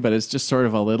in between, but it's just sort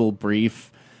of a little brief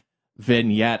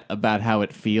vignette about how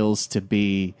it feels to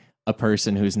be a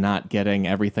person who's not getting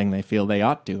everything they feel they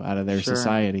ought to out of their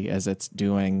society as it's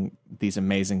doing these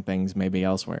amazing things maybe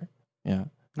elsewhere. Yeah.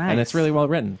 Nice. And it's really well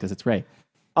written because it's Ray.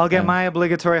 I'll get my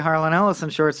obligatory Harlan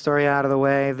Ellison short story out of the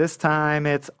way. This time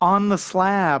it's On the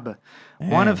Slab.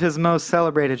 One of his most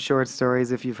celebrated short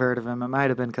stories, if you've heard of him. It might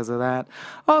have been because of that.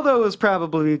 Although it was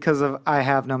probably because of I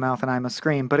Have No Mouth and I'm a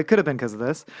Scream, but it could have been because of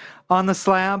this. On the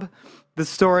Slab, the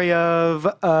story of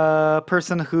a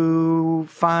person who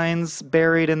finds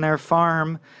buried in their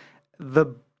farm the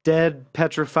dead,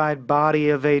 petrified body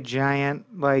of a giant,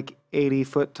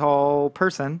 80-foot tall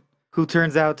person who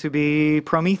turns out to be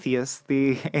Prometheus,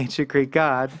 the ancient Greek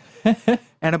god,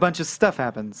 and a bunch of stuff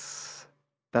happens.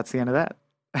 That's the end of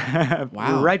that.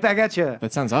 Wow. Right back at you.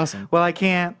 That sounds awesome. Well, I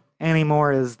can't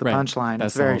anymore is the Right. punchline. That's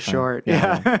It's the very whole thing. short.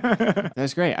 Yeah.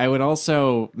 That's great. I would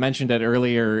also mention it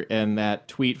earlier in that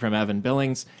tweet from Evan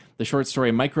Billings, the short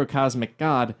story Microcosmic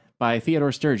God by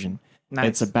Theodore Sturgeon. Nice.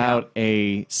 It's about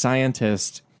a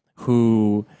scientist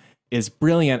who is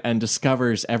brilliant and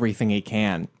discovers everything he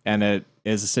can. And it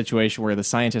is a situation where the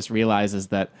scientist realizes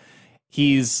that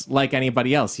he's like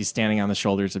anybody else. He's standing on the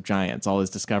shoulders of giants. All his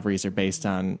discoveries are based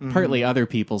on partly other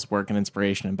people's work and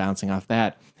inspiration and bouncing off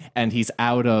that. And he's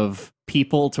out of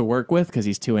people to work with because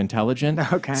he's too intelligent.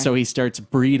 Okay. So he starts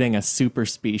breeding a super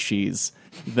species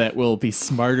that will be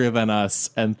smarter than us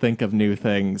and think of new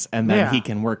things. And then he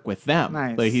can work with them.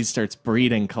 Nice. Like he starts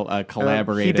breeding,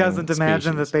 collaborating. He doesn't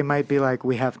imagine species. that they might be like,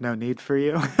 we have no need for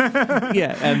you.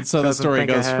 Yeah. And so the Doesn't story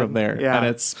think goes ahead. from there. Yeah. And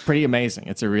it's pretty amazing.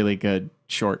 It's a really good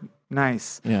short.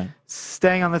 Nice. Yeah.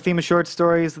 Staying on the theme of short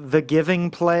stories, The Giving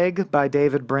Plague by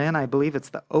David Brin. I believe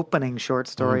it's the opening short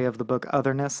story of the book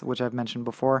Otherness, which I've mentioned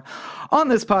before. On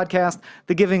this podcast,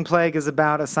 The Giving Plague is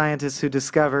about a scientist who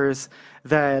discovers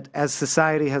that as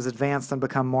society has advanced and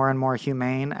become more and more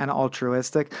humane and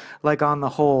altruistic, like on the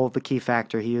whole, the key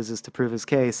factor he uses to prove his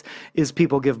case is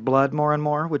people give blood more and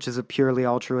more, which is a purely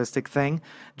altruistic thing,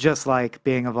 just like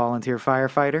being a volunteer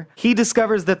firefighter. He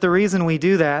discovers that the reason we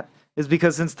do that is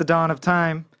because since the dawn of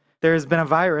time, there has been a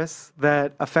virus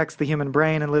that affects the human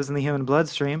brain and lives in the human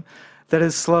bloodstream that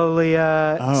is slowly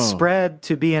spread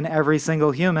to be in every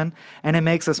single human, and it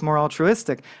makes us more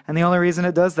altruistic. And the only reason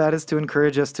it does that is to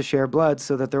encourage us to share blood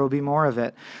so that there will be more of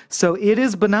it. So it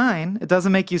is benign. It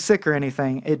doesn't make you sick or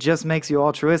anything. It just makes you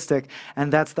altruistic,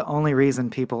 and that's the only reason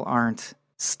people aren't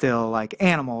still like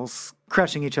animals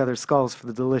crushing each other's skulls for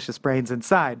the delicious brains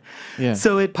inside. Yeah.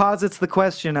 So it posits the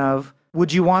question of,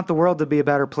 would you want the world to be a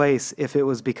better place if it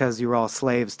was because you were all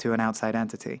slaves to an outside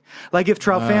entity? Like if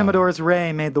Tralfamador's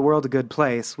ray made the world a good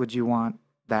place, would you want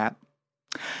that?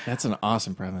 That's an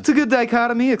awesome premise. It's a good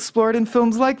dichotomy explored in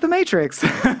films like The Matrix,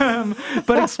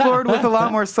 but explored with a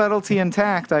lot more subtlety and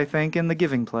tact, I think, in The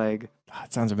Giving Plague.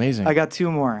 That sounds amazing. I got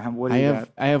two more. What do you got?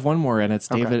 I have one more, and it's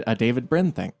a David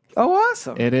Brin thing. Oh,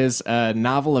 awesome. It is a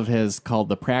novel of his called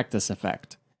The Practice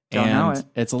Effect. Don't know it.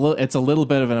 It's a little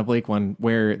bit of an oblique one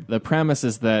where the premise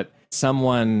is that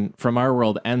someone from our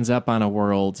world ends up on a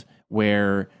world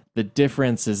where the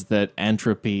difference is that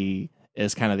entropy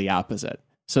is kind of the opposite.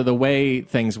 So the way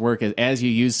things work is as you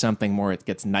use something more, it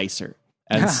gets nicer.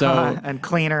 And so and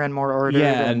cleaner and more ordered.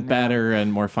 yeah, and better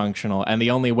and more functional. And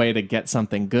the only way to get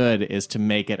something good is to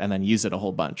make it and then use it a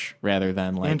whole bunch rather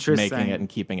than like making it and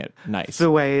keeping it nice. It's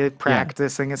the way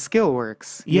practicing a skill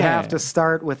works. You Yeah. have to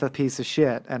start with a piece of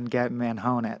shit and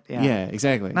hone it. Yeah,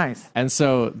 exactly. Nice. And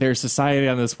so their society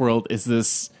on this world is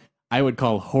this, I would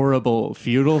call horrible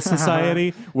feudal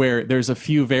society where there's a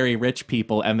few very rich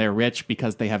people and they're rich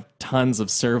because they have tons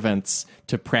of servants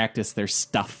to practice their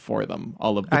stuff for them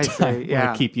all of the time.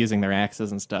 Yeah. They keep using their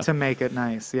axes and stuff. To make it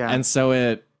nice, yeah. And so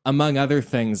it, among other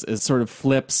things, is sort of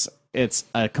flips. It's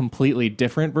a completely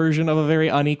different version of a very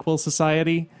unequal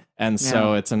society. And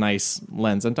so it's a nice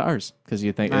lens into ours because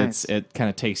you think it kind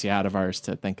of takes you out of ours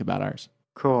to think about ours.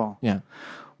 Cool. Yeah.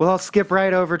 Well, I'll skip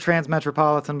right over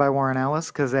Transmetropolitan by Warren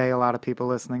Ellis because a lot of people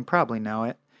listening probably know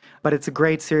it. But it's a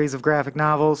great series of graphic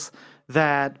novels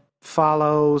that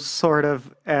follows sort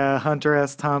of Hunter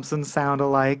S. Thompson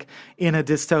sound-alike in a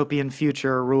dystopian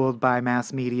future ruled by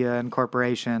mass media and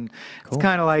corporation. Cool. It's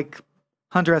kind of like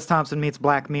Hunter S. Thompson meets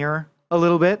Black Mirror a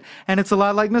little bit, and it's a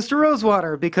lot like Mr.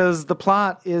 Rosewater because the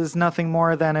plot is nothing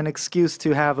more than an excuse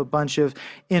to have a bunch of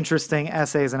interesting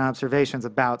essays and observations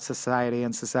about society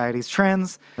and society's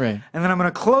trends. Right. And then I'm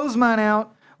going to close mine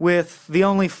out with the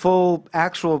only full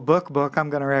actual book I'm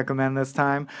going to recommend this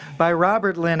time by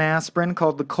Robert Lynn Asprin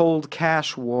called The Cold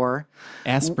Cash War.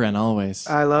 Aspirin, always.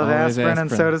 I love always aspirin, and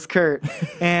so does Kurt.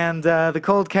 And The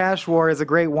Cold Cash War is a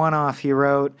great one-off he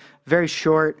wrote, very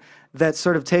short, that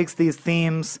sort of takes these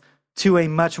themes to a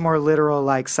much more literal,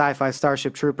 like sci-fi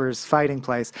Starship Troopers fighting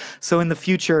place. So in the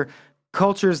future,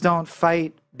 cultures don't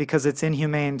fight because it's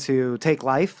inhumane to take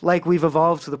life. Like we've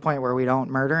evolved to the point where we don't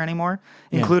murder anymore,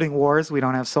 including wars. We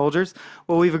don't have soldiers.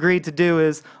 What we've agreed to do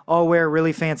is all wear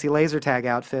really fancy laser tag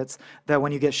outfits that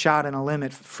when you get shot in a limb,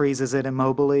 it freezes it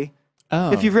immobily.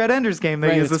 Oh. If you've read Ender's Game,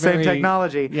 they use the same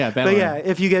technology. Yeah, but yeah,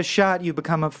 if you get shot, you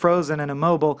become frozen and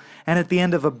immobile. And at the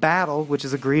end of a battle, which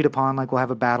is agreed upon, like we'll have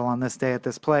a battle on this day at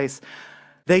this place,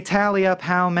 they tally up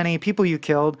how many people you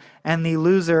killed, and the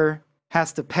loser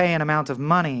has to pay an amount of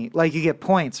money. Like you get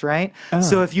points, right? Oh.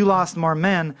 So if you lost more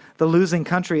men, the losing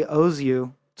country owes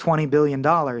you $20 billion.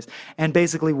 And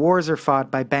basically wars are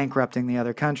fought by bankrupting the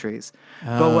other countries.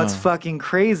 But what's fucking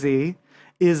crazy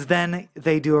is then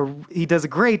he does a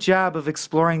great job of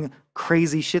exploring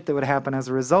crazy shit that would happen as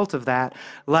a result of that.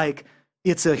 Like,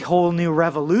 it's a whole new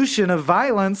revolution of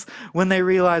violence when they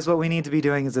realize what we need to be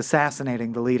doing is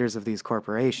assassinating the leaders of these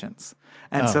corporations.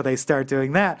 And so they start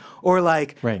doing that. Or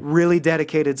like really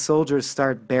dedicated soldiers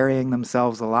start burying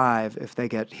themselves alive if they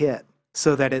get hit,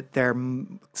 so that their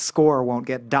score won't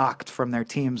get docked from their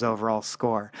team's overall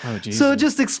score. So it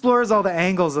just explores all the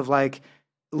angles of like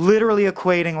literally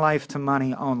equating life to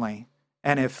money only.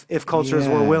 And if cultures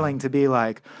were willing to be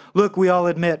like, look, we all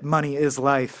admit money is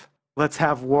life. Let's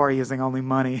have war using only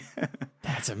money.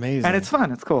 That's amazing. And it's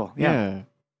fun. It's cool. Yeah.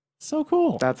 So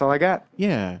cool. That's all I got.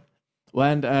 Yeah. Well,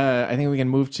 and I think we can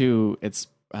move to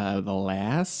the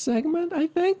last segment, I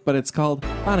think, but it's called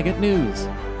Vonnegut News.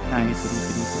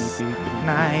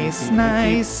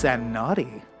 Nice and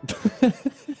naughty.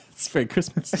 It's very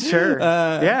Christmas. Sure.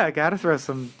 Yeah, I gotta throw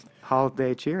some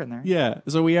holiday cheer in there. Yeah.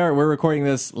 So we're recording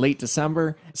this late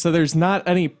December. So there's not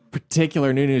any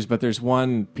particular new news, but there's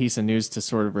one piece of news to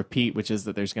sort of repeat, which is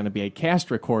that there's going to be a cast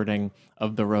recording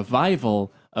of the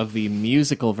revival of the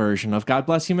musical version of God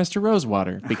Bless You, Mr.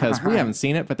 Rosewater, because we haven't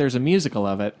seen it, but there's a musical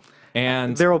of it.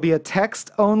 And there will be a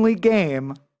text-only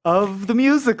game of the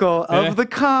musical, of the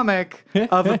comic,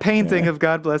 of a painting of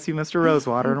God Bless You, Mr.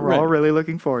 Rosewater, and we're all really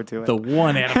looking forward to it. The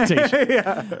one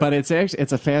adaptation. But it's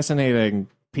a fascinating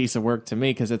piece of work to me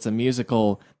because it's a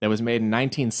musical that was made in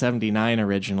 1979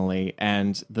 originally,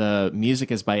 and the music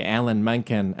is by Alan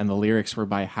Menken and the lyrics were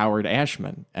by Howard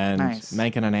Ashman. And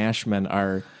Menken and Ashman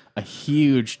are a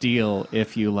huge deal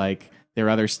if you like their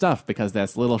other stuff, because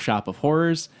that's Little Shop of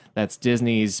Horrors, that's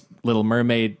Disney's Little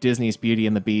Mermaid, Disney's Beauty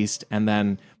and the Beast, and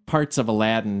then parts of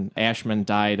Aladdin. Ashman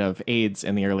died of AIDS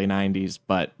in the early 90s,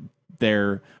 but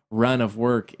their run of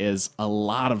work is a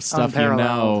lot of stuff you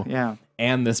know.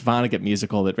 And this Vonnegut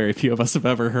musical that very few of us have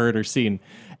ever heard or seen.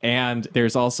 And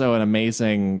there's also an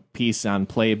amazing piece on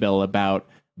Playbill about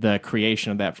the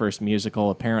creation of that first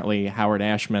musical. Apparently, Howard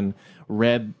Ashman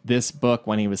read this book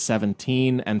when he was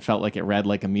 17 and felt like it read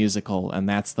like a musical, and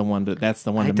that's the one to I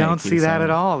don't see that at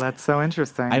all. That's so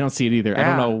interesting. I don't see it either. I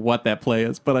don't know what that play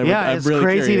is, but I'm it's really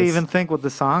crazy curious to even think what the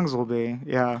songs will be.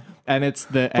 Yeah. And it's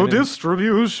the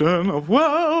distribution of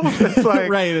wealth. It's like,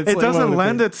 it doesn't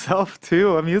lend itself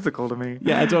to a musical to me.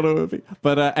 Yeah, I don't know what it would be.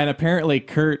 But and apparently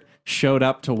Kurt showed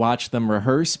up to watch them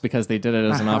rehearse because they did it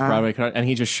as an off-Broadway cut, and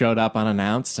he just showed up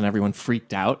unannounced, and everyone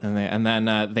freaked out, and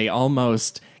then they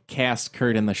almost cast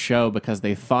Kurt in the show because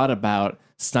they thought about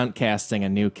stunt casting a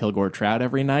new Kilgore Trout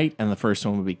every night, and the first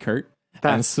one would be Kurt.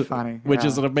 That's funny. Which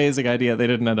is an amazing idea. They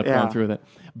didn't end up going through with it.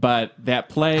 But that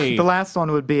play... The last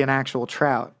one would be an actual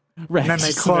trout. Right. And then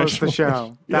they closed the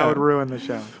show. That would ruin the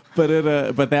show.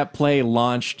 But that play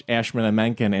launched Ashman and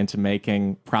Menken into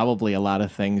making probably a lot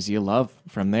of things you love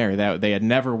from there. That they had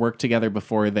never worked together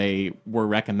before. They were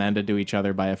recommended to each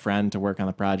other by a friend to work on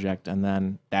the project, and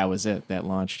then that was it. That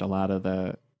launched a lot of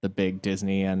the big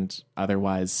Disney and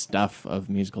otherwise stuff of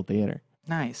musical theater.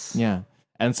 Nice. Yeah.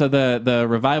 And so the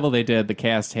revival they did, the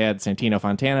cast had Santino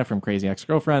Fontana from Crazy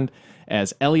Ex-Girlfriend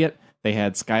as Elliot. They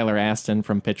had Skylar Astin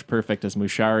from Pitch Perfect as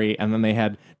Mushari, and then they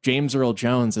had James Earl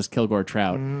Jones as Kilgore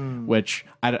Trout, which,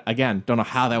 again, don't know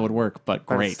how that would work, but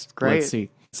great. Let's see.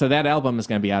 So that album is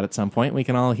going to be out at some point. We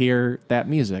can all hear that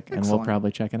music, and we'll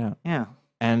probably check it out. Yeah.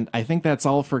 And I think that's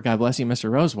all for God Bless You,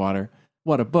 Mr. Rosewater.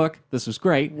 What a book. This was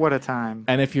great. What a time.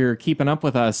 And if you're keeping up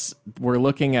with us, we're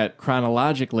looking at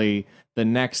chronologically, the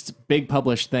next big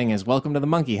published thing is Welcome to the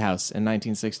Monkey House in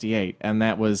 1968, and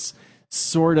that was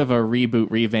sort of a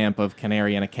reboot, revamp of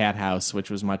Canary in a Cat House, which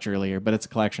was much earlier, but it's a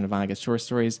collection of Vonnegut short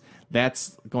stories.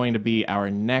 That's going to be our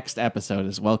next episode,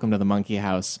 is Welcome to the Monkey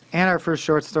House. And our first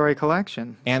short story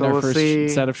collection. And our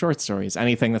first set of short stories.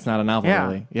 Anything that's not a novel,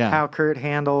 really. Yeah. How Kurt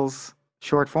handles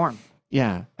short form.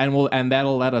 Yeah. And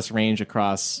that'll let us range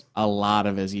across a lot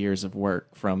of his years of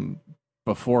work, from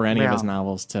before any of his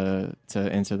novels to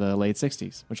into the late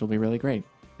 60s, which will be really great.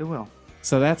 It will.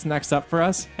 So that's next up for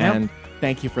us, and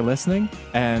thank you for listening.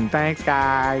 And thanks,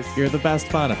 guys. You're the best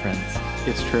Vonne friends.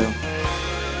 It's true.